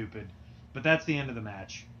look stupid. But that's the end of the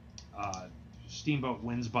match. Steamboat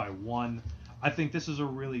wins by 1. I think this is a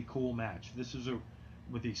really cool match. This is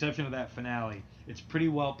with the exception of that finale, it's pretty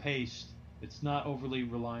well paced. It's not overly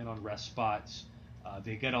reliant on rest spots.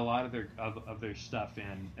 They get a lot of their stuff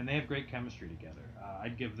in, and they have great chemistry together.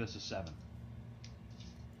 I'd give this a 7.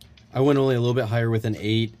 I went only a little bit higher with an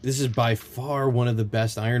 8. This is by far one of the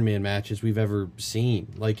best Iron Man matches we've ever seen.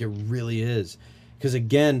 Like, it really is. Because,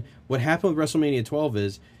 again, what happened with WrestleMania 12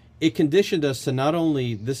 is it conditioned us to not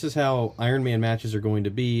only this is how Iron Man matches are going to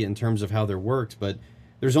be in terms of how they're worked, but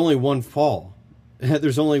there's only one fall.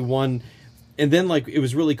 There's only one. And then, like, it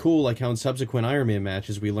was really cool, like, how in subsequent Iron Man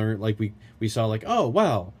matches we learned, like, we saw, like, oh,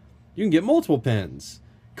 wow, you can get multiple pins.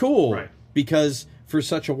 Cool. Right. because for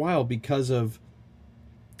such a while, because of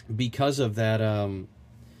that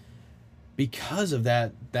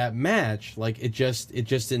match, like it just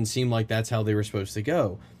didn't seem like that's how they were supposed to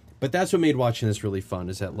go. But that's what made watching this really fun,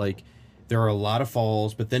 is that like there are a lot of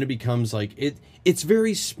falls, but then it becomes like it's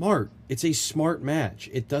very smart. It's a smart match.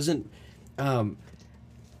 It doesn't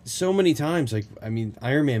so many times, like, I mean,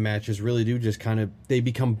 Iron Man matches really do just kind of, they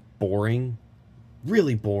become boring,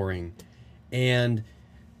 really boring. And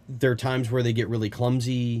there are times where they get really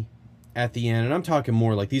clumsy at the end. And I'm talking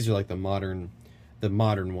more like, these are like the modern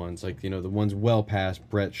ones, like, you know, the ones well past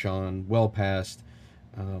Brett, Shawn, well past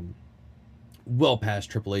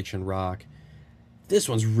Triple H and Rock. This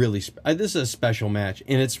one's really, this is a special match,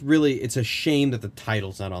 and it's a shame that the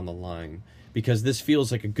title's not on the line, because this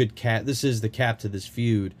feels like a good this is the cap to this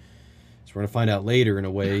feud. So we're going to find out later in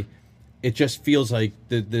a way. It just feels like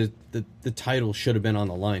the title should have been on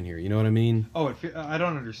the line here. You know what I mean? Oh, I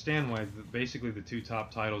don't understand why basically the two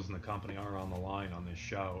top titles in the company are on the line on this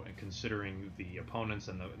show, and considering the opponents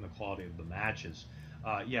and the quality of the matches,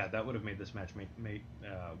 yeah, that would have made this match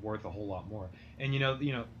worth a whole lot more. And you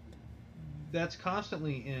know, that's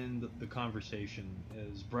constantly in the conversation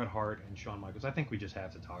is Bret Hart and Shawn Michaels. I think we just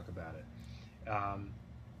have to talk about it.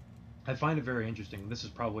 I find it very interesting. This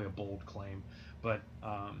is probably a bold claim, but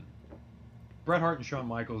Bret Hart and Shawn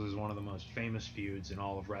Michaels is one of the most famous feuds in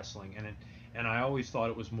all of wrestling, and I always thought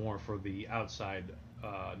it was more for the outside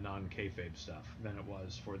non-kayfabe stuff than it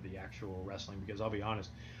was for the actual wrestling, because I'll be honest,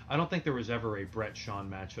 I don't think there was ever a Bret-Shawn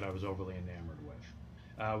match that I was overly enamored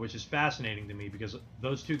with, which is fascinating to me, because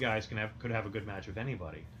those two guys could have a good match with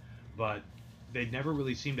anybody, but they never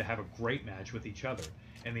really seemed to have a great match with each other.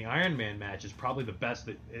 And the Iron Man match is probably the best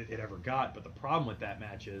that it ever got, but the problem with that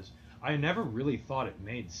match is I never really thought it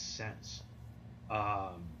made sense,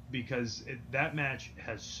 because that match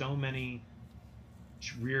has so many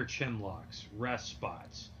rear chin locks, rest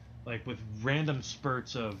spots, like with random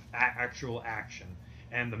spurts of actual action,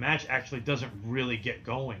 and the match actually doesn't really get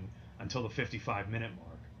going until the 55-minute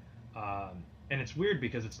mark. And it's weird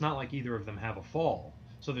because it's not like either of them have a fall,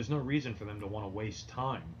 so there's no reason for them to want to waste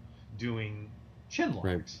time doing chin locks.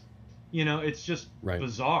 Right. You know, it's just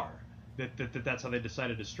bizarre that's how they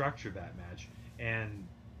decided to structure that match. And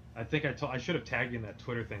I think I should have tagged in that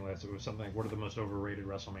Twitter thing last. It was something like, what are the most overrated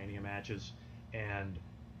WrestleMania matches? And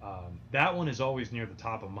that one is always near the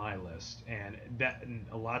top of my list, and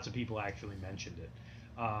lots of people actually mentioned it.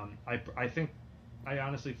 I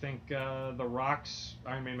honestly think The Rock's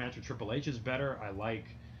Iron Man match with Triple H is better. I like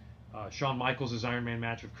Shawn Michaels' Iron Man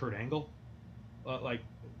match with Kurt Angle.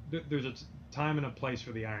 There's a time and a place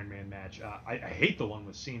for the Iron Man match. I hate the one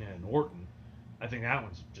with Cena and Orton. I think that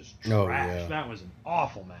one's just trash. Oh, yeah. That was an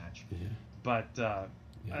awful match. Yeah. But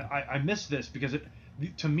I miss this because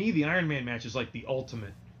to me, the Iron Man match is like the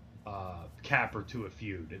ultimate capper to a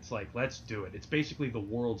feud. It's like, let's do it. It's basically the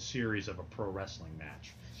World Series of a pro wrestling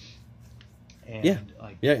match. And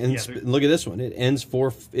look at this one. It ends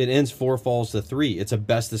 4 falls to 3. It's a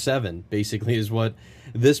best of 7, basically, is what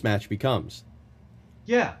this match becomes.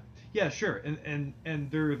 Yeah, sure. And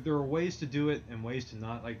there are ways to do it and ways to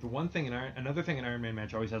not. Like, another thing an Iron Man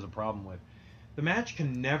match always has a problem with, the match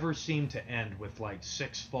can never seem to end with like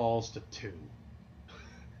 6 falls to 2.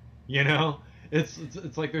 You know? It's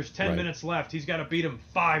like there's 10 minutes left. He's got to beat him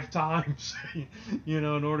 5 times, you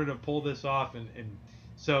know, in order to pull this off. And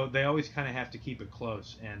so they always kind of have to keep it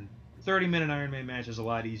close. And 30-minute Iron Man match is a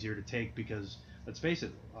lot easier to take because, let's face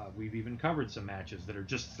it, we've even covered some matches that are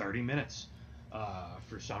just 30 minutes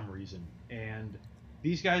for some reason. And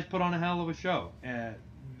these guys put on a hell of a show.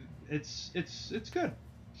 It's good.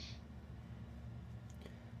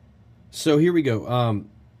 So here we go.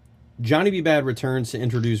 Johnny B. Bad returns to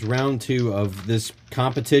introduce round 2 of this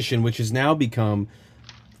competition, which has now become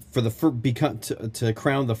to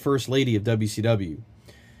crown the First Lady of WCW,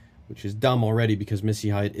 which is dumb already because Missy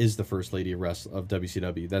Hyatt is the First Lady of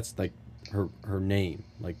WCW. That's like her name,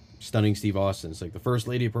 like Stunning Steve Austin. It's like the First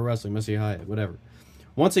Lady of Pro Wrestling, Missy Hyatt, whatever.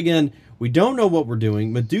 Once again, we don't know what we're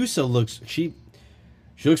doing. Medusa she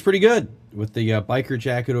looks pretty good with the biker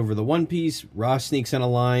jacket over the one piece. Ross sneaks in a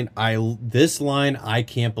line. This line, I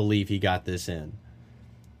can't believe he got this in.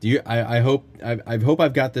 I hope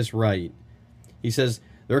I've got this right. He says,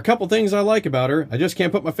 there are a couple things I like about her. I just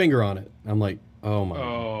can't put my finger on it. I'm like, oh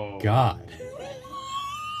my God.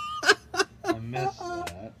 I missed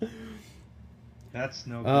that. That's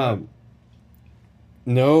no good.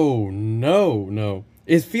 No.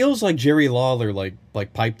 It feels like Jerry Lawler like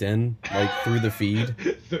piped in like through the feed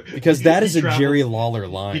because that is a Jerry Lawler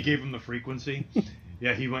line. He gave him the frequency.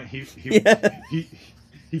 Yeah, he went. He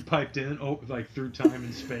piped in like through time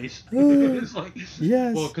and space. It's like,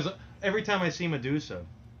 yes. Well, because every time I see Medusa,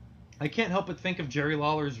 I can't help but think of Jerry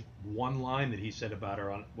Lawler's one line that he said about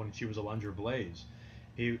her when she was Alundra Blaze.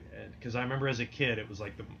 Because I remember as a kid, it was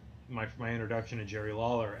like my introduction to Jerry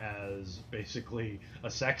Lawler as basically a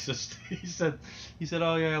sexist. He said,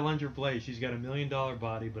 "Oh yeah, Alundra Blaze, she's got $1 million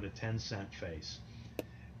body but a 10-cent face."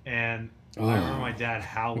 And I remember my dad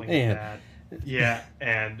howling at that. Yeah,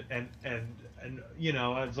 and you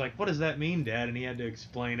know, I was like, "What does that mean, Dad?" And he had to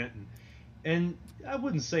explain it, and I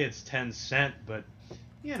wouldn't say it's 10 cent, but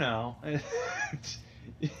you know,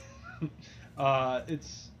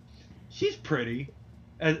 it's she's pretty,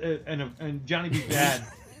 and Johnny B. Bad,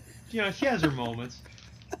 you know, she has her moments.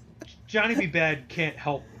 Johnny B. Bad can't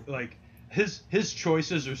help, like, his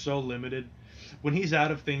choices are so limited. When he's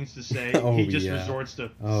out of things to say, he just resorts to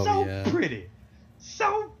pretty.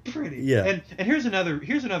 So pretty. Yeah. And here's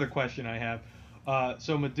another question I have.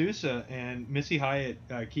 So Medusa and Missy Hyatt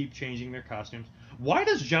keep changing their costumes. Why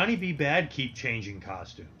does Johnny B. Bad keep changing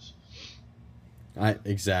costumes?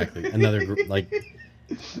 Exactly. Another like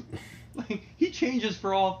he changes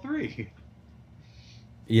for all three.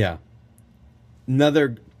 Yeah.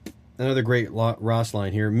 Another great Ross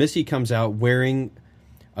line here. Missy comes out wearing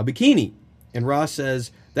a bikini, and Ross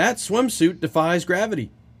says, "That swimsuit defies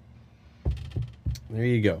gravity." There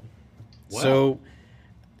you go. Wow.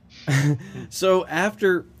 So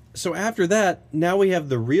after that, now we have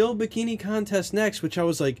the real bikini contest next, which I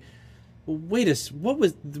was like, wait what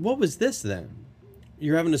was this then?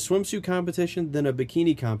 You're having a swimsuit competition, then a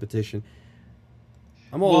bikini competition.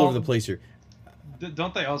 I'm all over the place here.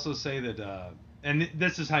 Don't they also say that? And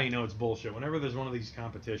this is how you know it's bullshit. Whenever there's one of these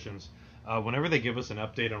competitions, whenever they give us an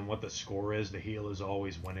update on what the score is, the heel is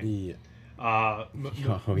always winning. Yeah.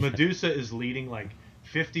 Medusa is leading like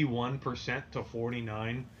 51% to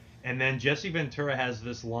 49%. And then Jesse Ventura has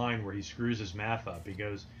this line where he screws his math up. He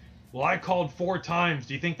goes, "Well, I called 4 times.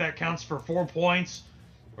 Do you think that counts for 4 points?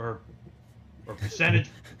 Or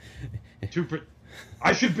percentage?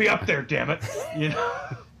 I should be up there, damn it." You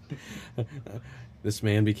know? This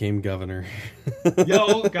man became governor.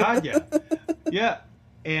 Oh, God, yeah. Yeah.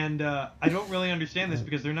 And I don't really understand this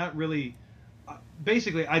because they're not really...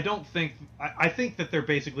 basically, I think that they're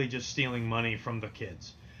basically just stealing money from the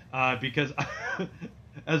kids. Because...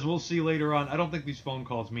 as we'll see later on, I don't think these phone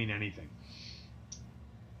calls mean anything.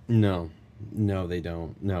 No, they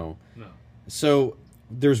don't. No. So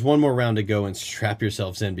there's one more round to go, and strap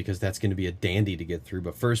yourselves in because that's going to be a dandy to get through.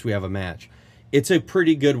 But first, we have a match. It's a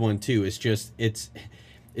pretty good one too. It's just it's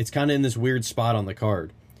kind of in this weird spot on the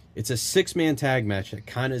card. It's a 6-man tag match that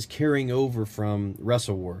kind of is carrying over from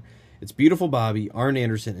Wrestle War. It's Beautiful Bobby, Arn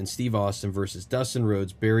Anderson, and Steve Austin versus Dustin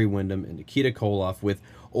Rhodes, Barry Windham, and Nikita Koloff with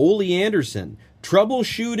Ole Anderson.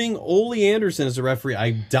 Troubleshooting Ole Anderson as a referee.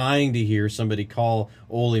 I'm dying to hear somebody call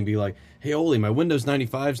Ole and be like, "Hey, Ole, my Windows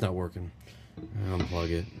 95's not working." Unplug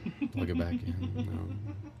it. Plug it back in.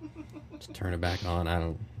 No. Just turn it back on. I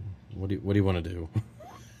don't... What do you want to do?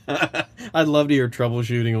 I'd love to hear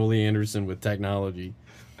troubleshooting Ole Anderson with technology.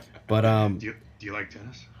 But do you like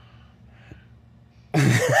tennis?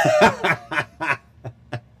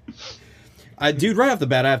 Dude, right off the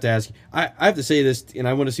bat, I have to ask you. I have to say this, and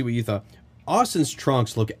I want to see what you thought. Austin's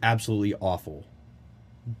trunks look absolutely awful.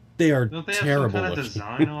 They are Don't they terrible. Have some kind looking. of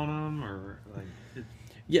design on them, or like?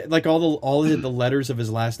 Yeah, like all the letters of his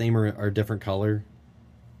last name are a different color.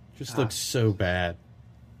 Just looks so bad.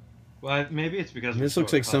 Well, maybe it's because this we're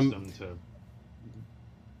looks so like accustomed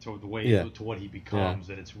to the way to what he becomes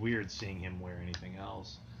that it's weird seeing him wear anything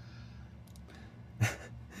else.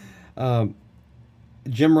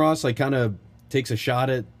 Jim Ross kind of takes a shot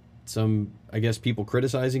at some, I guess, people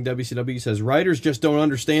criticizing WCW. He says writers just don't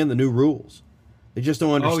understand the new rules. They just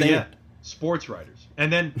don't understand. Oh yeah, sports writers.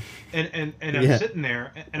 And then and I'm sitting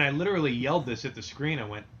there and I literally yelled this at the screen. I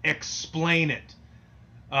went, "Explain it,"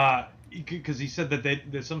 because he said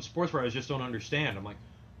that some sports writers just don't understand. I'm like,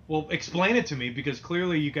 well, explain it to me, because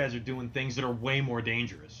clearly you guys are doing things that are way more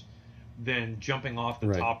dangerous than jumping off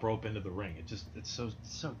the top rope into the ring. It's so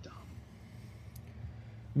dumb.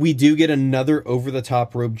 We do get another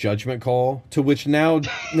over-the-top rope judgment call, to which now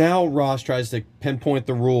Ross tries to pinpoint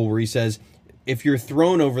the rule where he says, if you're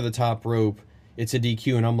thrown over the top rope, it's a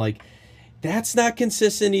DQ. And I'm like, that's not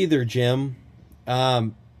consistent either, Jim.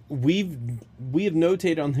 We have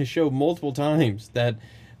notated on this show multiple times that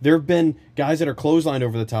there have been guys that are clotheslined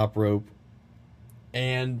over the top rope,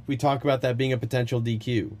 and we talk about that being a potential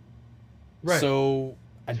DQ. Right. So...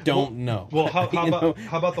 I don't know. Well, how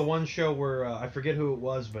about the one show where I forget who it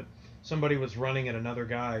was, but somebody was running at another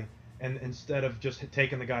guy, and instead of just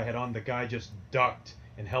taking the guy head on, the guy just ducked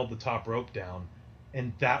and held the top rope down,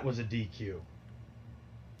 and that was a DQ.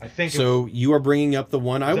 I think. So you are bringing up the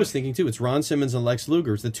one I was thinking too. It's Ron Simmons and Lex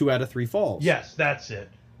Luger. It's the 2 out of 3 falls. Yes, that's it.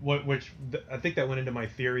 I think that went into my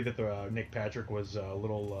theory that Nick Patrick was a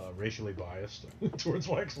little racially biased towards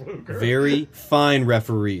Lex Luger. Very fine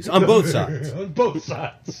referees on both sides. On both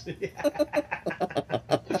sides.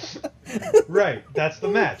 Right, that's the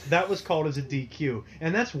match. That was called as a DQ,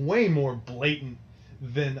 and that's way more blatant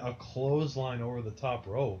than a clothesline over the top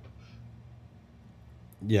rope.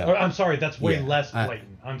 Yeah. Or, I'm sorry, that's way less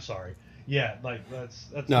blatant. I'm sorry. Yeah, like that's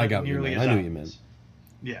no, like I got nearly you, man. as I knew obvious.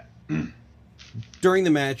 you meant. Yeah. During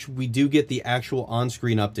the match, we do get the actual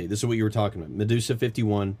on-screen update. This is what you were talking about. Medusa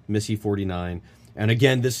 51, Missy 49. And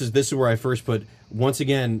again, this is where I first put, once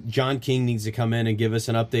again, John King needs to come in and give us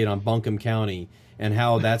an update on Buncombe County and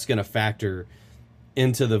how that's going to factor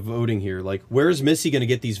into the voting here. Like, where's Missy going to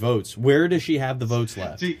get these votes? Where does she have the votes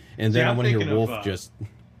left? And then I want to hear Wolf just...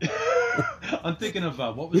 I'm thinking of,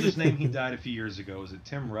 what was his name? He died a few years ago. Was it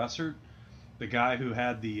Tim Russert? The guy who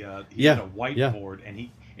had the, he had a whiteboard, and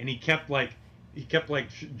he kept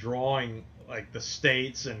drawing like the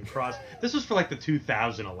states and cross. This was for like the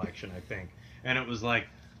 2000 election, I think, and it was like,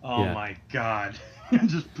 oh my god,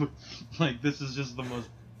 just put, like, this is just the most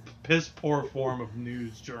piss poor form of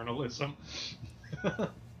news journalism.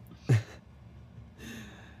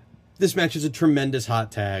 This match is a tremendous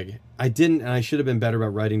hot tag. I should have been better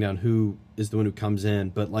about writing down who is the one who comes in,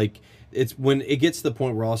 but like, it's when it gets to the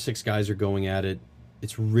point where all 6 guys are going at it.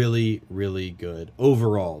 It's really, really good.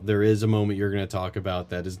 Overall, there is a moment you're going to talk about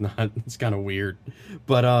that is not, it's kind of weird.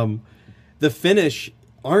 But the finish,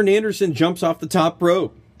 Arn Anderson jumps off the top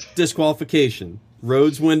rope. Disqualification.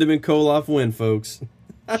 Rhodes, Wyndham, and Koloff win, folks.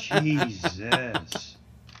 Jesus.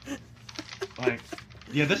 Like,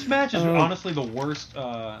 yeah, this match is honestly the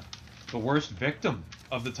worst victim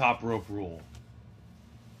of the top rope rule.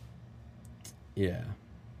 Yeah.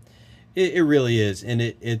 It really is, and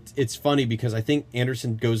it's funny because I think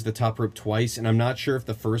Anderson goes the top rope twice, and I'm not sure if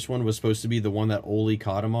the first one was supposed to be the one that Ole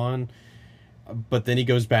caught him on, but then he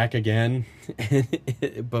goes back again.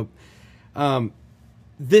 But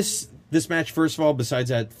this match, first of all, besides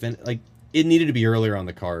that, like, it needed to be earlier on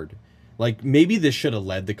the card. Like, maybe this should have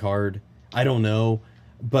led the card. I don't know,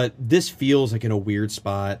 but this feels like in a weird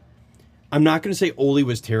spot. I'm not going to say Ole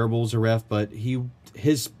was terrible as a ref, but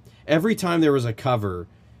every time there was a cover,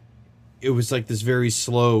 it was like this very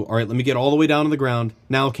slow, all right, let me get all the way down to the ground.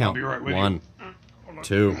 Now count. I'll be right with 1,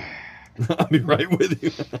 2. I'll be right with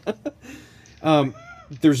you.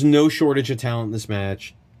 There's no shortage of talent in this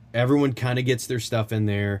match. Everyone kind of gets their stuff in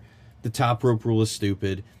there. The top rope rule is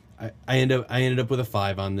stupid. I ended up with a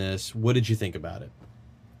 5 on this. What did you think about it?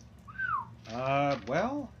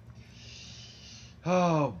 Well,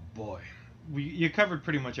 oh boy, you covered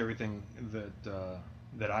pretty much everything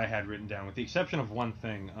that I had written down, with the exception of one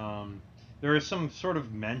thing. There is some sort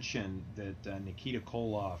of mention that Nikita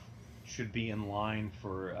Koloff should be in line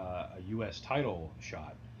for a U.S. title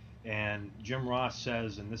shot, and Jim Ross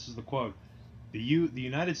says, and this is the quote: the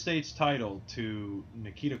United States title to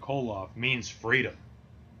Nikita Koloff means freedom.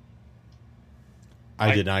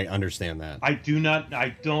 I did not understand that. I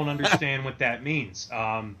don't understand what that means.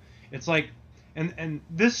 It's like, and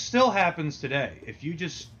this still happens today. If you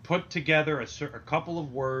just put together a couple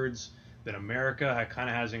of words that America kind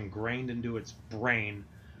of has ingrained into its brain,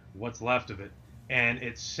 what's left of it, and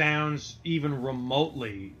it sounds even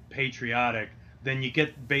remotely patriotic, then you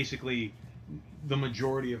get basically the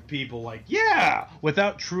majority of people like, yeah,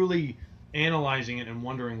 without truly analyzing it and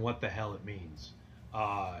wondering what the hell it means.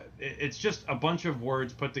 It's just a bunch of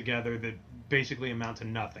words put together that basically amount to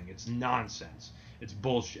nothing. It's nonsense. It's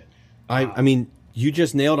bullshit. I mean, you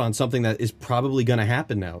just nailed on something that is probably going to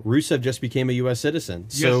happen now. Rusev just became a U.S. citizen.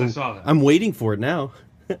 So yes, I saw that. I'm waiting for it now.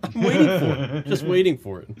 I'm waiting for it. Just waiting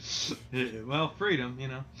for it. Well, freedom, you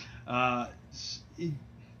know.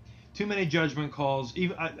 Too many judgment calls.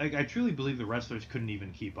 Even I truly believe the wrestlers couldn't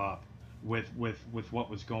even keep up with what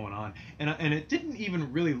was going on. And it didn't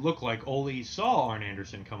even really look like Ole saw Arn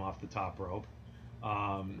Anderson come off the top rope.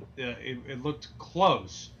 It looked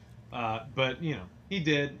close. But, you know, he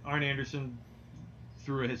did. Arn Anderson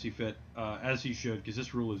threw a hissy fit, as he should, because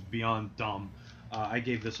this rule is beyond dumb. I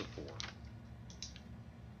gave this a 4.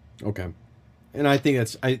 Okay. And I think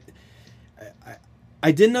that's...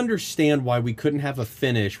 I didn't understand why we couldn't have a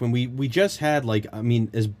finish when we just had, like, I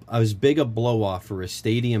mean, as big a blow-off for a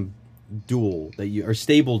stadium duel or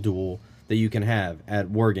stable duel that you can have at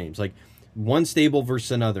War Games. Like, one stable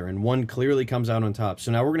versus another, and one clearly comes out on top.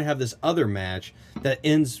 So now we're going to have this other match that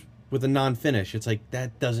ends with a non-finish. It's like,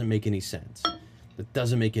 that doesn't make any sense. That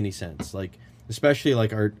doesn't make any sense. Like, especially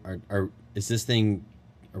like, is this thing,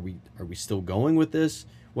 are we still going with this?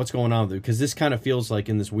 what's going on with it, because this kind of feels like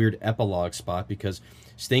in this weird epilogue spot, because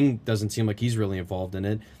Sting doesn't seem like he's really involved in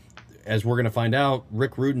it. As we're going to find out,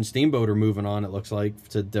 Rick Rude and Steamboat are moving on, it looks like,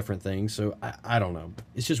 to different things. So I don't know.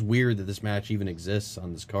 It's just weird that this match even exists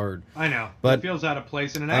on this card. I know. But it feels out of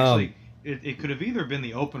place, and actually, it could have either been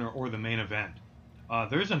the opener or the main event.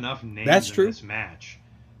 There's enough names in this match.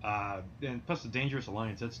 And plus the Dangerous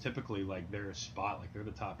Alliance, that's typically like their spot, like they're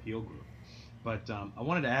the top heel group. But I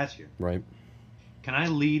wanted to ask you, right? Can I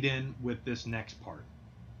lead in with this next part?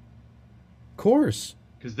 Of course.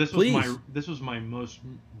 Because this was my most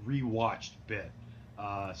rewatched bit,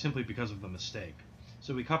 simply because of the mistake.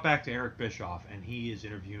 So we cut back to Eric Bischoff, and he is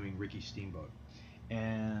interviewing Ricky Steamboat,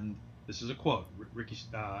 and this is a quote.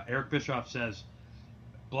 Eric Bischoff says,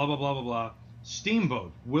 "Blah blah blah blah blah.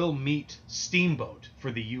 Steamboat will meet Steamboat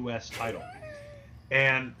for the U.S. title,"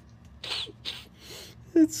 and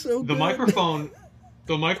it's so the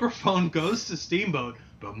good. microphone goes to Steamboat,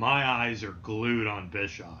 but my eyes are glued on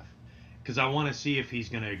Bischoff because I want to see if he's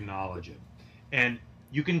going to acknowledge it. And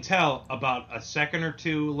you can tell about a second or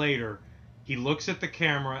two later, he looks at the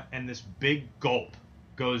camera and this big gulp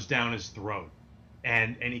goes down his throat,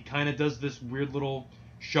 and he kind of does this weird little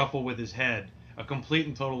shuffle with his head, a complete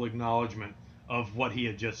and total acknowledgement of what he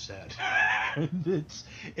had just said.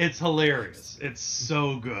 It's hilarious. It's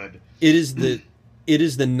so good. It is the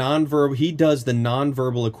nonverbal. He does the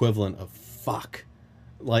nonverbal equivalent of fuck.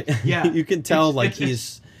 Like, yeah, you can tell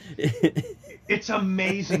he's. It's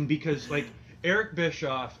amazing because like Eric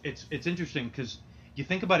Bischoff. It's interesting because you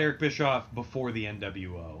think about Eric Bischoff before the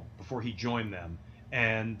NWO, before he joined them,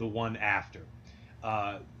 and the one after,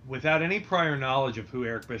 without any prior knowledge of who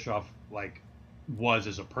Eric Bischoff was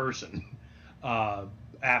as a person.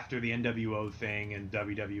 After the NWO thing and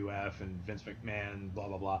WWF and Vince McMahon, blah,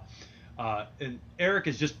 blah, blah. And Eric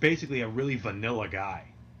is just basically a really vanilla guy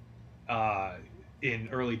in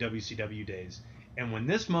early WCW days. And when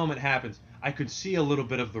this moment happens, I could see a little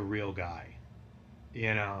bit of the real guy.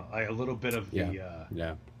 You know, like a little bit of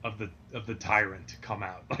of the tyrant come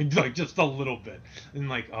out, like just a little bit, and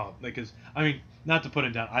because I mean, not to put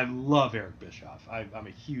it down, I love Eric Bischoff. I'm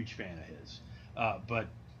a huge fan of his, but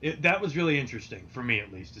that was really interesting for me,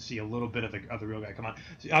 at least, to see a little bit of the real guy come on.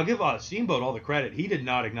 I'll give Steamboat all the credit. He did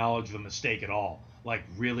not acknowledge the mistake at all. Like,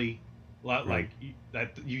 really,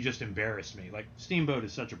 that you just embarrassed me. Like, Steamboat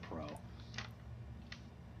is such a pro.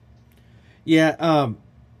 Yeah,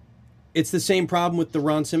 it's the same problem with the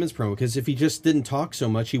Ron Simmons promo, because if he just didn't talk so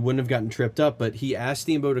much, he wouldn't have gotten tripped up. But he asked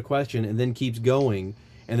Steamboat a question and then keeps going,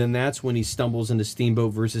 and then that's when he stumbles into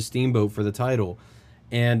Steamboat versus Steamboat for the title.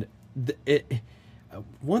 And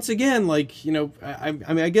once again, I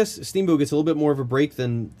mean, I guess Steamboat gets a little bit more of a break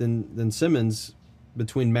than Simmons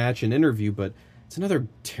between match and interview, but it's another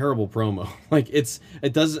terrible promo.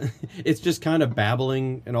 It's just kind of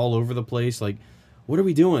babbling and all over the place. Like, what are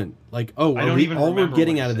we doing? Like, all we're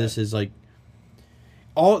getting out of this is the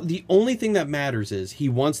only thing that matters is he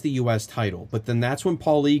wants the U.S. title. But then that's when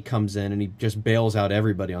Paul Lee comes in and he just bails out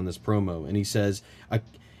everybody on this promo, and he says, I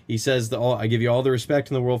give you all the respect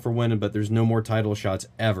in the world for winning, but there's no more title shots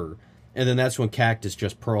ever. And then that's when Cactus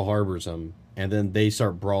just Pearl Harbors him, and then they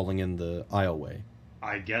start brawling in the aisleway.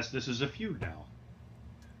 I guess this is a feud now.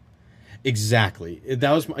 Exactly.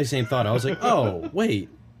 That was my same thought. I was like, oh, wait.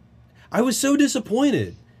 I was so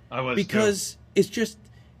disappointed. I was because too. It's just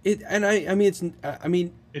it, and I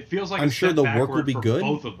mean, it feels like I'm sure the work will be good.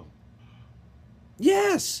 Both of them.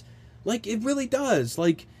 Yes, it really does.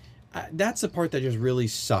 That's the part that just really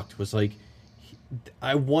sucked. Was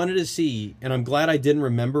I wanted to see, and I'm glad I didn't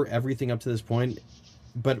remember everything up to this point.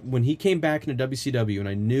 But when he came back into WCW, and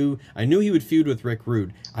I knew he would feud with Rick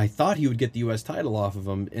Rude, I thought he would get the U.S. title off of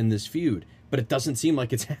him in this feud. But it doesn't seem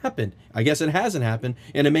like it's happened. I guess it hasn't happened,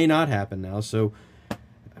 and it may not happen now. So,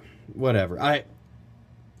 whatever.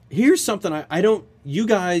 Here's something I don't. You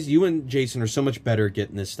guys, you and Jason are so much better at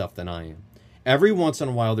getting this stuff than I am. Every once in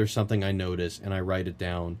a while, there's something I notice, and I write it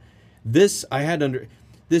down. This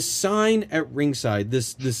sign at ringside.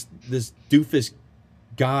 This doofus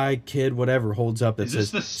guy, kid, whatever, holds up that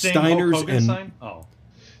says Steiner's and sign? Oh,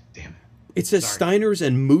 damn it! It says Steiner's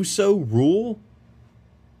and Musso rule.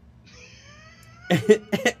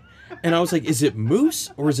 And I was like, is it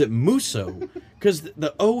Moose or is it Musso? Because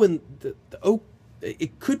the O and the O,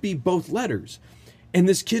 it could be both letters. And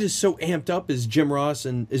this kid is so amped up as Jim Ross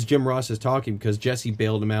is talking, because Jesse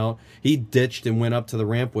bailed him out. He ditched and went up to the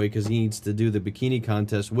rampway because he needs to do the bikini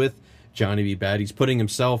contest with Johnny B. Bad. He's putting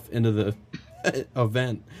himself into the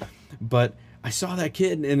event. But I saw that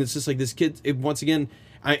kid, and it's just like this kid, once again,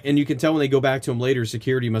 And you can tell when they go back to him later,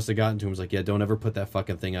 security must have gotten to him. Was like, yeah, don't ever put that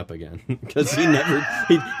fucking thing up again, because he never.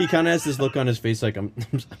 He kind of has this look on his face like I'm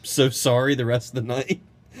so sorry the rest of the night.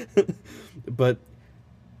 But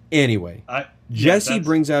anyway, Jesse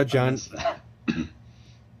brings out John.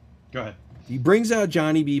 Go ahead. He brings out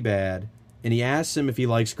Johnny B. Bad, and he asks him if he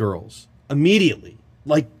likes girls immediately,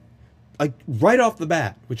 like right off the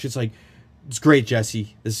bat, which is like, it's great,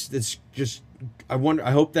 Jesse. It's just. I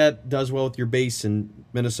hope that does well with your base in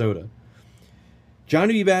Minnesota.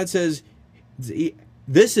 Johnny B. Bad says,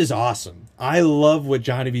 this is awesome. I love what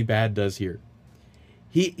Johnny B. Bad does here.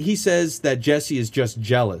 He says that Jesse is just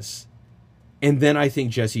jealous. And then I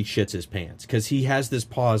think Jesse shits his pants. Because he has this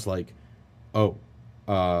pause like, I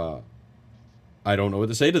don't know what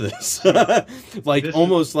to say to this. Like, this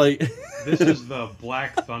almost like... This is the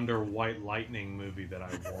Black Thunder, White Lightning movie that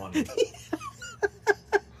I wanted.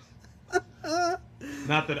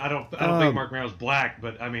 Not that I don't think Mark Maron's black,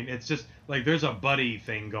 but I mean, it's just like there's a buddy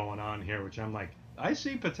thing going on here, which I'm like, I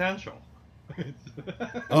see potential.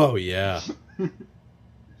 Oh yeah.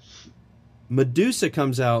 Medusa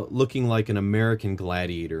comes out looking like an American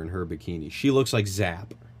Gladiator in her bikini. She looks like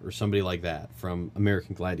Zap or somebody like that from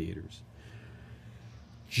American Gladiators.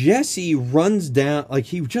 Jesse runs down, like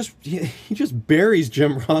he just buries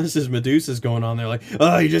Jim Ross's Medusa's going on there, like,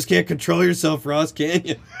 oh, you just can't control yourself, Ross, can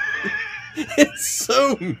you? It's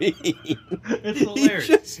so mean. It's hilarious.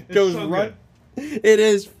 He just goes so right. Good. It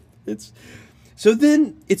is. It's so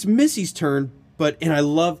then it's Missy's turn, and I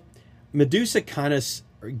love Medusa kind of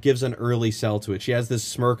gives an early sell to it. She has this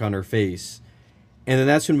smirk on her face, and then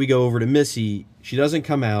that's when we go over to Missy. She doesn't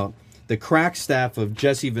come out. The crack staff of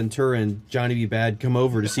Jesse Ventura and Johnny B. Bad come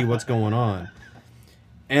over to see what's going on,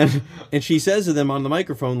 and she says to them on the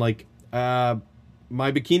microphone, like, my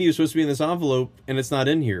bikini was supposed to be in this envelope, and it's not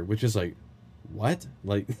in here, which is like, what?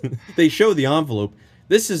 Like, they show the envelope.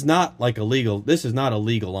 This is not a legal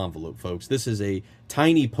envelope, folks. This is a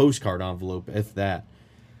tiny postcard envelope, if that.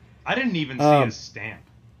 I didn't even see a stamp.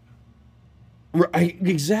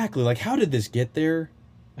 Exactly. Like, how did this get there?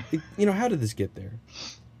 How did this get there?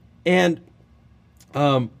 And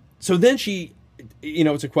so then she,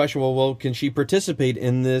 it's a question, well, can she participate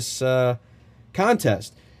in this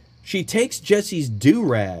contest? She takes Jesse's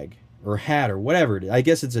do-rag or hat or whatever it is. I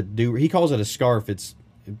guess it's a do. He calls it a scarf. It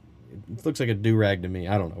looks like a do-rag to me.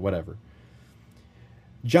 I don't know. Whatever.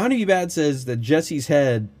 Johnny B. Bad says that Jesse's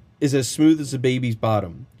head is as smooth as a baby's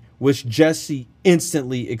bottom, which Jesse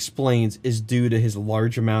instantly explains is due to his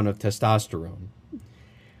large amount of testosterone.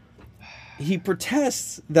 He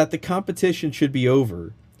protests that the competition should be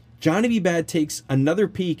over. Johnny B. Bad takes another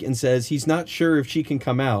peek and says he's not sure if she can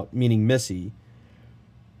come out, meaning Missy.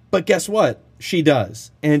 But guess what? She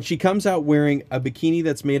does. And she comes out wearing a bikini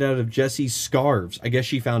that's made out of Jesse's scarves. I guess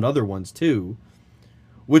she found other ones too.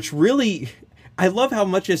 Which really, I love how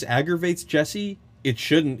much this aggravates Jesse. It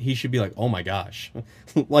shouldn't. He should be like, oh my gosh.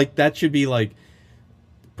 Like, that should be like,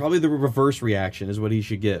 probably the reverse reaction is what he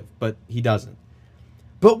should give. But he doesn't.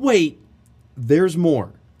 But wait, there's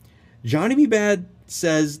more. Johnny B. Bad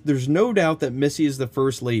says there's no doubt that Missy is the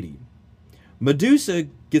first lady. Medusa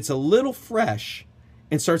gets a little fresh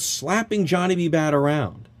and starts slapping Johnny B. Bad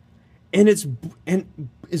around, and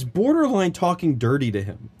is borderline talking dirty to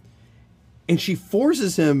him. And she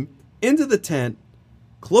forces him into the tent,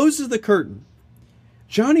 closes the curtain.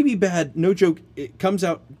 Johnny B. Bad, no joke, it comes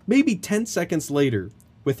out maybe 10 seconds later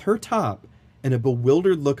with her top and a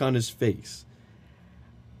bewildered look on his face.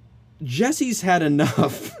 Jesse's had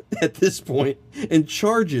enough at this point and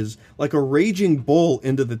charges like a raging bull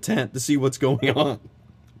into the tent to see what's going on.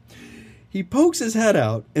 He pokes his head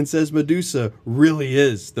out and says Medusa really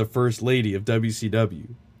is the first lady of WCW.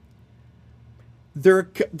 There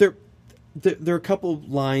are a couple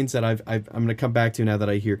lines that I'm going to come back to now that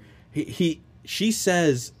I hear. She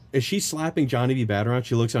says, as she's slapping Johnny B. Bad around,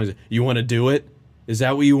 she looks at him and says, you want to do it? Is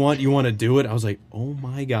that what you want? You want to do it? I was like, oh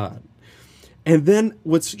my God. And then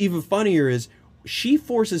what's even funnier is she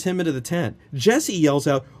forces him into the tent. Jesse yells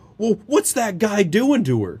out, well, what's that guy doing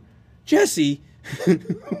to her? Jesse,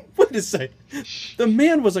 wait a second. The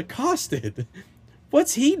man was accosted.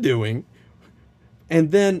 What's he doing?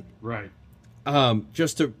 And then, right.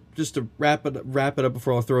 Just to wrap it up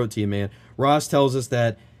before I'll throw it to you, man. Ross tells us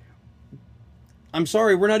that, I'm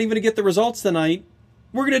sorry, we're not even gonna get the results tonight.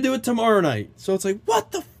 We're gonna do it tomorrow night. So it's like,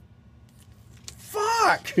 what the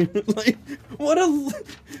fuck? Like,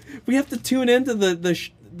 we have to tune into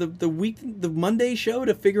the Monday show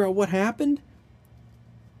to figure out what happened.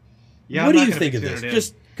 Yeah, what do you think of this?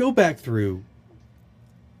 Just go back through.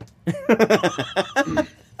 I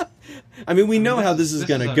mean, we know how this is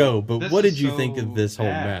going to go, but what did you think of this whole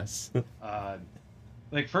mess?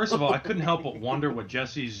 Like, first of all, I couldn't help but wonder what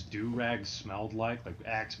Jesse's do-rag smelled like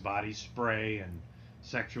Axe body spray and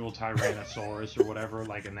sexual Tyrannosaurus or whatever,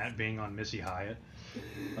 like, and that being on Missy Hyatt.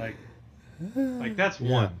 Like that's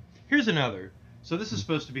one. Here's another. So this is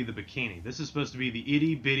supposed to be the bikini. This is supposed to be the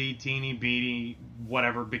itty-bitty, teeny-beady,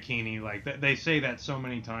 whatever bikini. Like, they say that so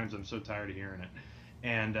many times, I'm so tired of hearing it.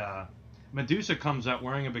 And Medusa comes out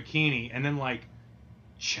wearing a bikini and then, like,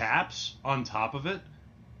 chaps on top of it.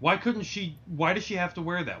 Why does she have to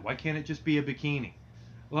wear that? Why can't it just be a bikini?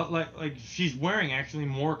 Like she's wearing actually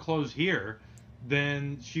more clothes here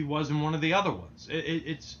than she was in one of the other ones.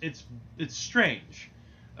 It's strange.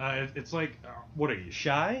 It's like, what are you,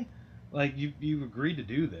 shy? Like, you agreed to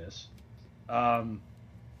do this. I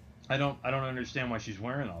don't understand why she's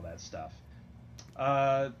wearing all that stuff.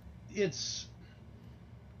 I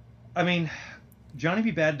mean, Johnny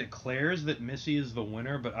B. Bad declares that Missy is the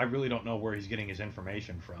winner, but I really don't know where he's getting his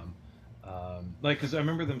information from. Because I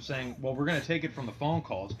remember them saying, well, we're going to take it from the phone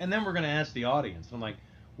calls, and then we're going to ask the audience. I'm like,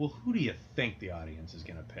 well, who do you think the audience is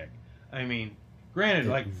going to pick? I mean, granted,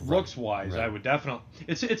 like, looks-wise, I would definitely...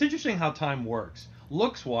 It's interesting how time works.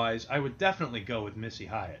 Looks-wise, I would definitely go with Missy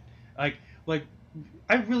Hyatt. Like,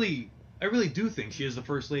 I really do think she is the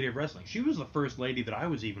first lady of wrestling. She was the first lady that I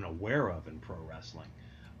was even aware of in pro wrestling,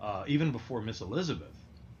 even before Miss Elizabeth.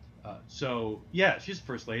 So, yeah, she's the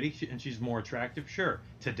first lady, and she's more attractive, sure.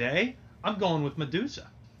 Today, I'm going with Medusa.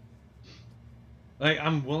 Like,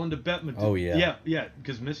 I'm willing to bet Medusa. Oh, yeah. Yeah,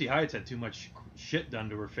 because Missy Hyatt's had too much shit done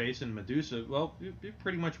to her face, and Medusa, well, you're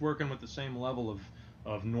pretty much working with the same level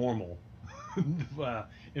of normal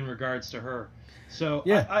in regards to her. So,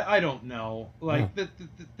 yeah. I don't know. Like,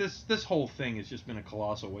 this whole thing has just been a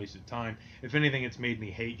colossal waste of time. If anything, it's made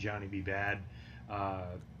me hate Johnny B. Bad,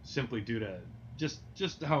 simply due to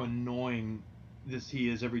just how annoying he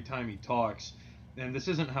is every time he talks. And this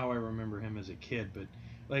isn't how I remember him as a kid, but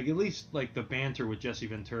like, at least like the banter with Jesse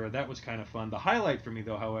Ventura, that was kind of fun. The highlight for me,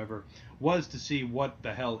 though, however, was to see what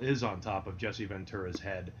the hell is on top of Jesse Ventura's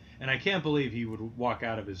head. And I can't believe he would walk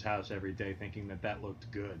out of his house every day thinking that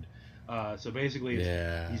looked good. So basically,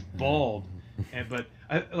 he's bald, but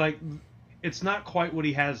it's not quite what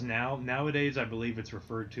he has now. Nowadays, I believe it's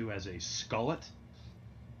referred to as a skullet,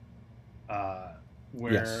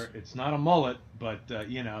 where it's not a mullet, but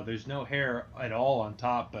there's no hair at all on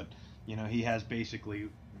top, but he has basically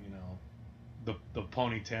the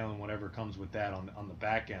ponytail and whatever comes with that on the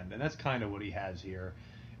back end, and that's kind of what he has here.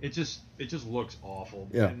 It just looks awful,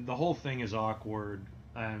 and the whole thing is awkward.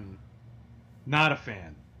 I'm not a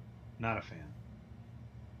fan. Not a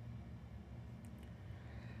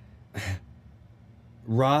fan.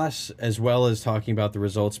 Ross, as well as talking about the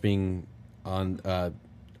results being on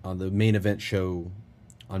the main event show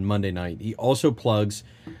on Monday night, he also plugs,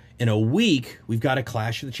 in a week, we've got a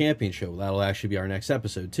Clash of the Champions show. That'll actually be our next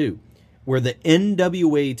episode, too, where the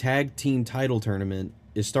NWA Tag Team Title Tournament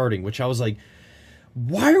is starting, which I was like,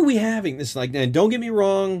 why are we having this? Like, and don't get me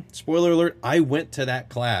wrong, spoiler alert, I went to that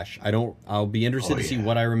Clash. I'll be interested to see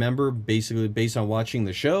what I remember, basically based on watching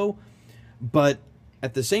the show. But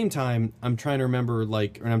at the same time, I'm trying to remember,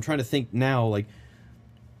 and I'm trying to think now,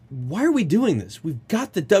 why are we doing this? We've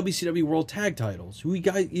got the WCW World Tag titles. You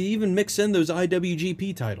even mix in those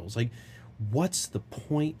IWGP titles. Like, what's the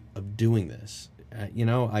point of doing this?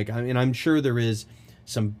 I'm sure there is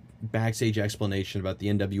some backstage explanation about the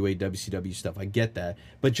NWA WCW stuff. I get that,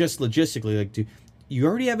 but just logistically, you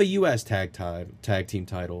already have a U.S. tag team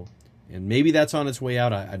title, and maybe that's on its way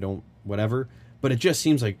out. I don't, whatever. But it just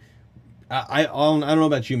seems like I don't know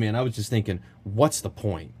about you, man. I was just thinking, what's the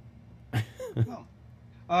point? Well,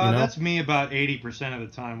 that's me about 80% of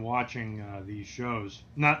the time watching these shows.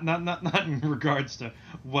 Not in regards to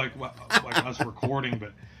like us recording,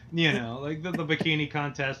 but like the bikini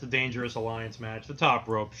contest, the Dangerous Alliance match, the top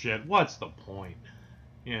rope shit. What's the point?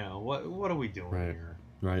 What are we doing here?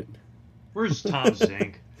 Right. Where's Tom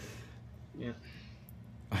Zink? Yeah.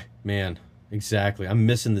 Man, exactly. I'm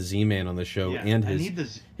missing the Z-Man on the show and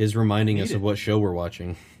his reminding us of what show we're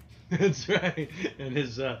watching. That's right. And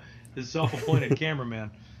his self-appointed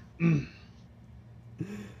cameraman.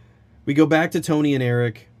 We go back to Tony and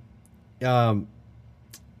Eric.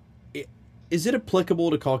 Is it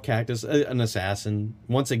applicable to call Cactus an assassin?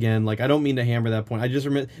 Once again, I don't mean to hammer that point. I just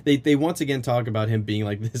remember they once again talk about him being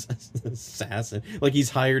like this assassin, like he's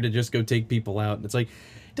hired to just go take people out. And it's like,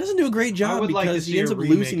 he doesn't do a great job because he ends up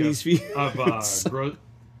losing these feuds.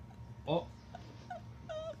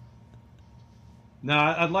 No,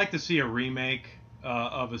 I'd like to see a remake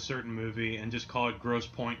of a certain movie and just call it Grosse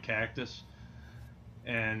Pointe Cactus,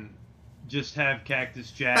 and just have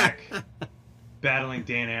Cactus Jack battling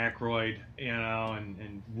Dan Aykroyd, you know,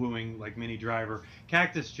 and wooing like Minnie Driver.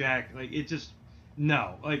 Cactus Jack, like it just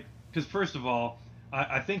no, like because first of all,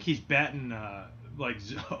 I think he's batting like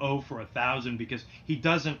 0 for 1,000 because he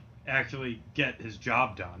doesn't actually get his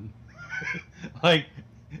job done. like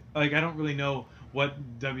I don't really know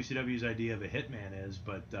what WCW's idea of a hitman is,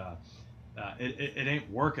 but it ain't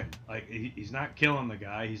working. Like he's not killing the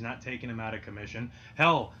guy. He's not taking him out of commission.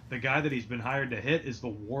 Hell, the guy that he's been hired to hit is the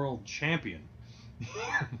world champion.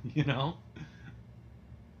 You know?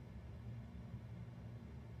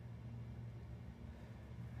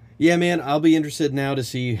 Yeah, man, I'll be interested now to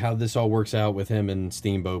see how this all works out with him and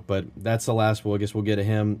Steamboat, but that's the last I guess we'll get to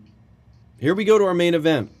him. Here we go to our main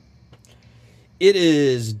event. It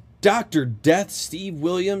is Dr. Death, Steve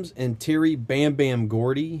Williams, and Terry Bam Bam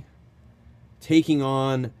Gordy taking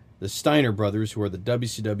on the Steiner brothers, who are the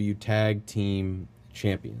WCW Tag Team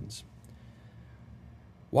Champions.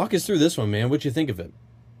 Walk us through this one, man. What'd you think of it?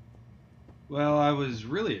 Well, I was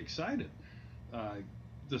really excited.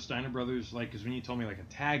 The Steiner brothers, like, because when you told me like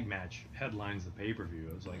a tag match headlines the pay-per-view,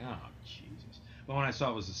 I was like, oh, Jesus. But when I saw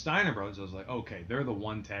it was the Steiner brothers, I was like, okay, they're the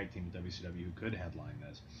one tag team in WCW who could headline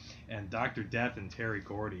this. And Dr. Death and Terry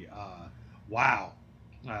Gordy, wow.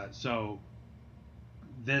 So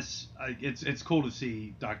this, it's cool to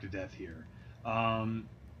see Dr. Death here.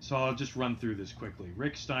 So I'll just run through this quickly.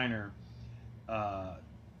 Rick Steiner,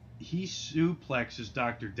 he suplexes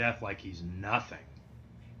Dr. Death like he's nothing.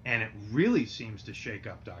 And it really seems to shake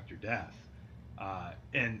up Dr. Death.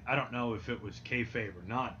 And I don't know if it was kayfabe or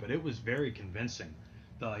not, but it was very convincing.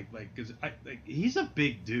 Because he's a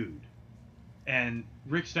big dude. And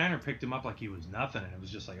Rick Steiner picked him up like he was nothing. And it was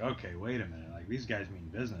just like, okay, wait a minute. Like, these guys mean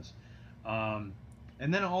business. And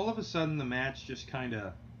then all of a sudden the match just kind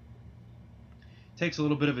of takes a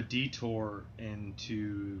little bit of a detour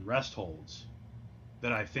into rest holds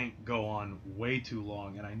that I think go on way too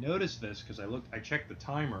long. And I noticed this because I checked the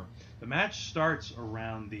timer. The match starts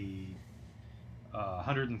around the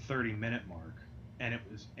 130-minute mark,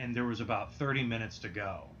 and there was about 30 minutes to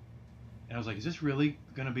go. And I was like, is this really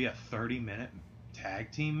going to be a 30-minute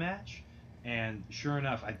tag team match? And sure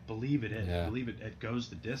enough, I believe it is. Yeah. I believe it goes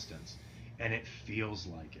the distance, and it feels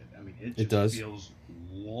like it. I mean, it It does. feels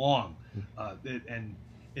long. And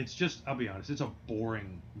it's just, I'll be honest, it's a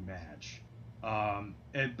boring match.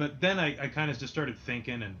 But then I kind of just started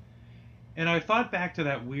thinking, and I thought back to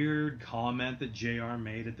that weird comment that JR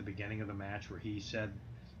made at the beginning of the match where he said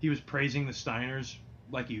he was praising the Steiners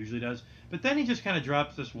like he usually does, but then he just kind of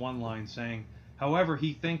drops this one line saying, however,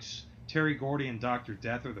 he thinks Terry Gordy and Dr.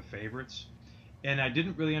 Death are the favorites, and I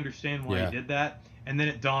didn't really understand why he did that, and then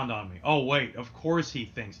it dawned on me, oh wait, of course he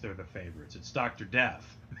thinks they're the favorites, it's Dr. Death.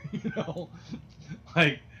 You know,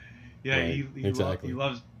 like, yeah, right. Exactly. he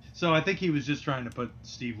loves. So I think he was just trying to put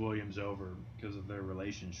Steve Williams over because of their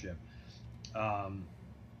relationship.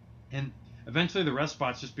 And eventually the rest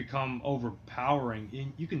spots just become overpowering.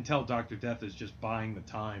 And you can tell Dr. Death is just buying the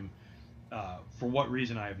time. For what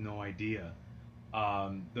reason, I have no idea.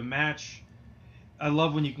 The match, I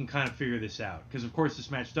love when you can kind of figure this out. Because, of course,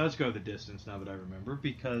 this match does go the distance, now that I remember,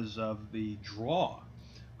 because of the draw.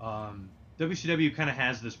 WCW kind of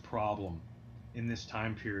has this problem in this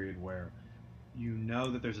time period where you know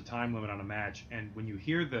that there's a time limit on a match, and when you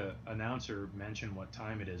hear the announcer mention what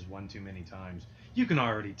time it is one too many times, you can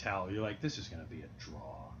already tell. You're like, this is going to be a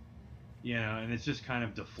draw. You know, and it's just kind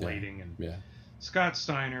of deflating. And Scott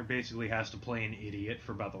Steiner basically has to play an idiot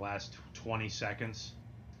for about the last 20 seconds.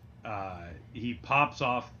 He pops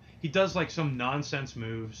off. He does like some nonsense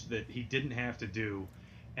moves that he didn't have to do,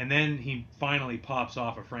 and then he finally pops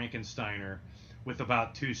off a Frankensteiner with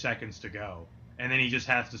about 2 seconds to go. And then he just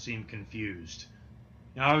has to seem confused.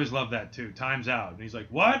 And I always love that too. Time's out. And he's like,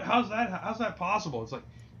 what? How's that possible? It's like,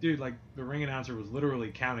 dude, like the ring announcer was literally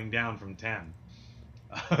counting down from 10.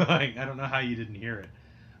 Like, I don't know how you didn't hear it.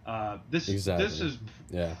 This is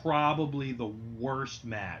probably the worst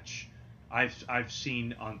match I've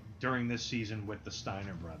seen during this season with the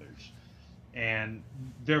Steiner brothers. And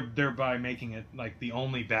thereby making it like the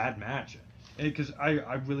only bad match. Because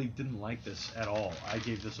I really didn't like this at all. I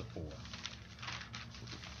gave this a 4.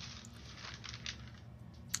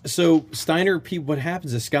 So Steiner, what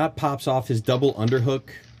happens is Scott pops off his double underhook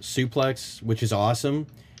suplex, which is awesome,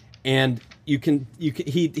 and he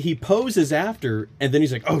poses after, and then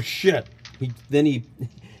he's like, oh shit.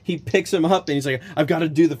 He picks him up and he's like, I've got to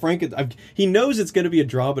do the Frankensteiner. He knows it's going to be a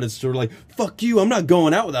draw, but it's sort of like, fuck you, I'm not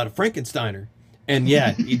going out without a Frankensteiner. And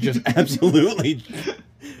yeah, he just absolutely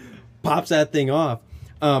pops that thing off.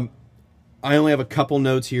 I only have a couple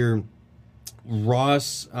notes here.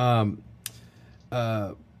 Ross,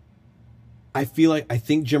 I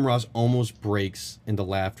think Jim Ross almost breaks into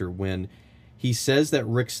laughter when he says that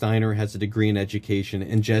Rick Steiner has a degree in education,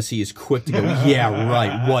 and Jesse is quick to go, yeah,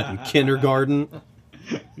 right, what, in kindergarten?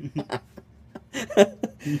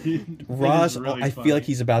 Ross, really I feel like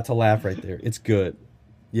he's about to laugh right there. It's good.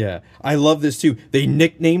 Yeah. I love this, too. They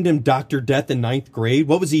nicknamed him Dr. Death in 9th grade.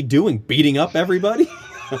 What was he doing? Beating up everybody?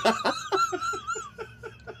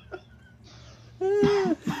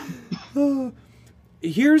 All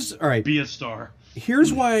right. Be a star.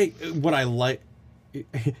 Here's what I like.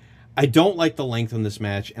 I don't like the length on this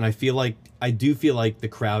match, and I do feel like the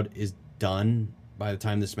crowd is done by the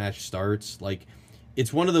time this match starts. Like,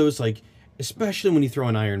 it's one of those, like, especially when you throw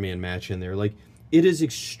an Iron Man match in there, like, it is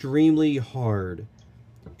extremely hard.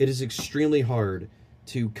 It is extremely hard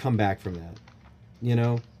to come back from that. You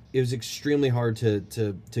know, it was extremely hard to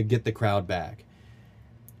get the crowd back.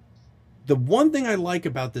 The one thing I like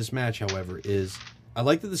about this match, however, is I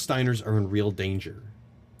like that the Steiners are in real danger.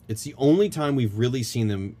 It's the only time we've really seen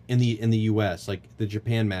them in the U.S. Like the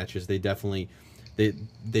Japan matches, they definitely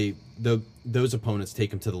those opponents take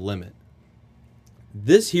them to the limit.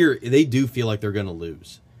 This here, they do feel like they're going to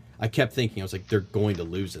lose. I kept thinking, I was like, they're going to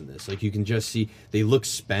lose in this. Like, you can just see they look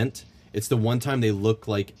spent. It's the one time they look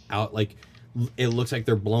like out, like it looks like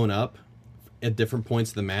they're blown up at different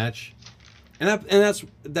points of the match, and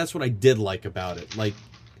that's what I did like about it. Like,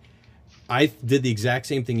 I did the exact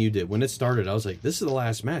same thing you did. When it started, I was like, this is the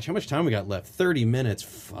last match. How much time we got left? 30 minutes.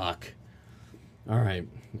 Fuck. All right.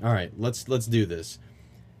 Let's do this.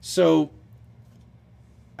 So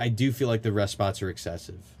I do feel like the rest spots are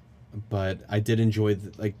excessive, but I did enjoy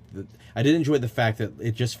the fact that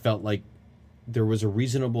it just felt like there was a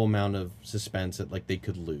reasonable amount of suspense that like they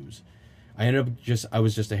could lose. I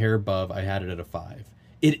was just a hair above. I had it at a 5.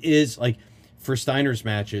 It is like for Steiner's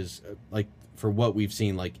matches, like for what we've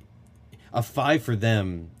seen, like a 5 for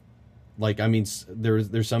them. Like, I mean,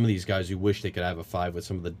 there's some of these guys who wish they could have a 5 with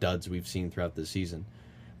some of the duds we've seen throughout the season.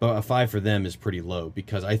 But a 5 for them is pretty low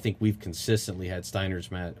because I think we've consistently had Steiner's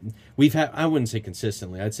match. I wouldn't say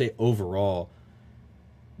consistently. I'd say overall,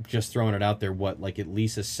 just throwing it out there, like at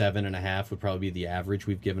least a 7.5 would probably be the average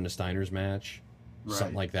we've given a Steiner's match. Right.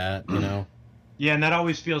 Something like that, you know? Yeah, and that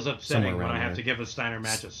always feels upsetting when I have to give a Steiner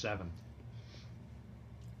match a 7.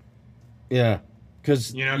 Yeah,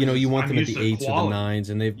 because you want them at the 8s or the 9s,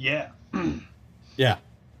 and they've yeah.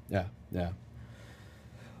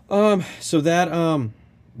 So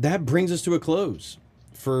that brings us to a close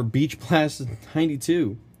for Beach Blast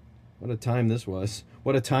 92. What a time this was!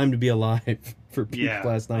 What a time to be alive for Beach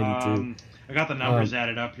Blast 92. I got the numbers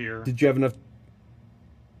added up here. Did you have enough?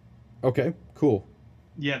 Okay, cool.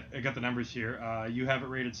 Yeah, I got the numbers here. You have it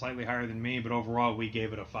rated slightly higher than me, but overall we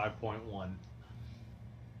gave it a 5.1.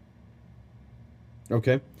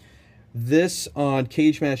 Okay. This on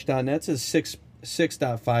cagematch.net says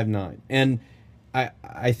 6.59. And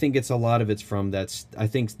I think it's a lot of it's from that. I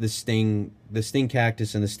think the Sting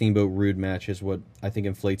Cactus and the Steamboat Rude match is what I think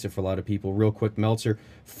inflates it for a lot of people. Real quick, Meltzer,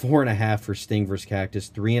 4.5 for Sting versus Cactus,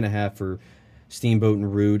 3.5 for Steamboat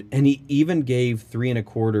and Rude, and he even gave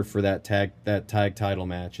 3.25 for that tag title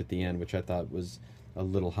match at the end, which I thought was a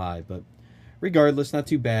little high, but regardless, not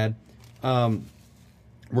too bad.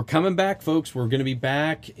 We're coming back, folks. We're going to be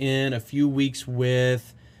back in a few weeks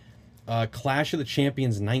with Clash of the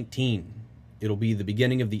Champions 19. It'll be the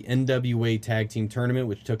beginning of the NWA Tag Team Tournament,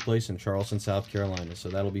 which took place in Charleston, South Carolina. So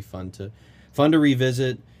that'll be fun to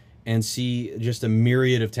revisit and see just a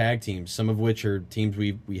myriad of tag teams, some of which are teams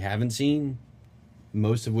we haven't seen,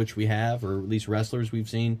 most of which we have, or at least wrestlers we've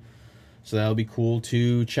seen. So that'll be cool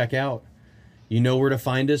to check out. You know where to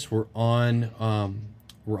find us. We're on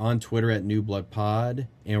Twitter at New Blood Pod,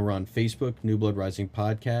 and we're on Facebook, New Blood Rising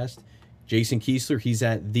Podcast. Jason Kiesler, he's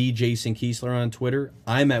at the Jason Kiesler on Twitter.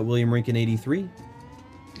 I'm at William Rinkin 83.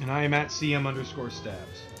 And I am at CM_Stabs.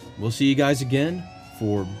 We'll see you guys again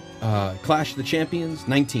for Clash of the Champions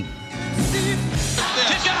 19. Kick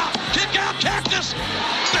out, Cactus!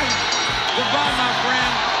 Goodbye, my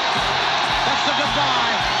friend. That's the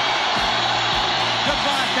goodbye.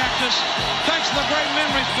 Goodbye, Cactus. Thanks for the great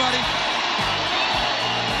memories, buddy.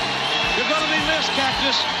 You're going to be missed,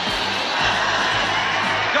 Cactus.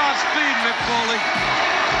 Godspeed, Mick Foley.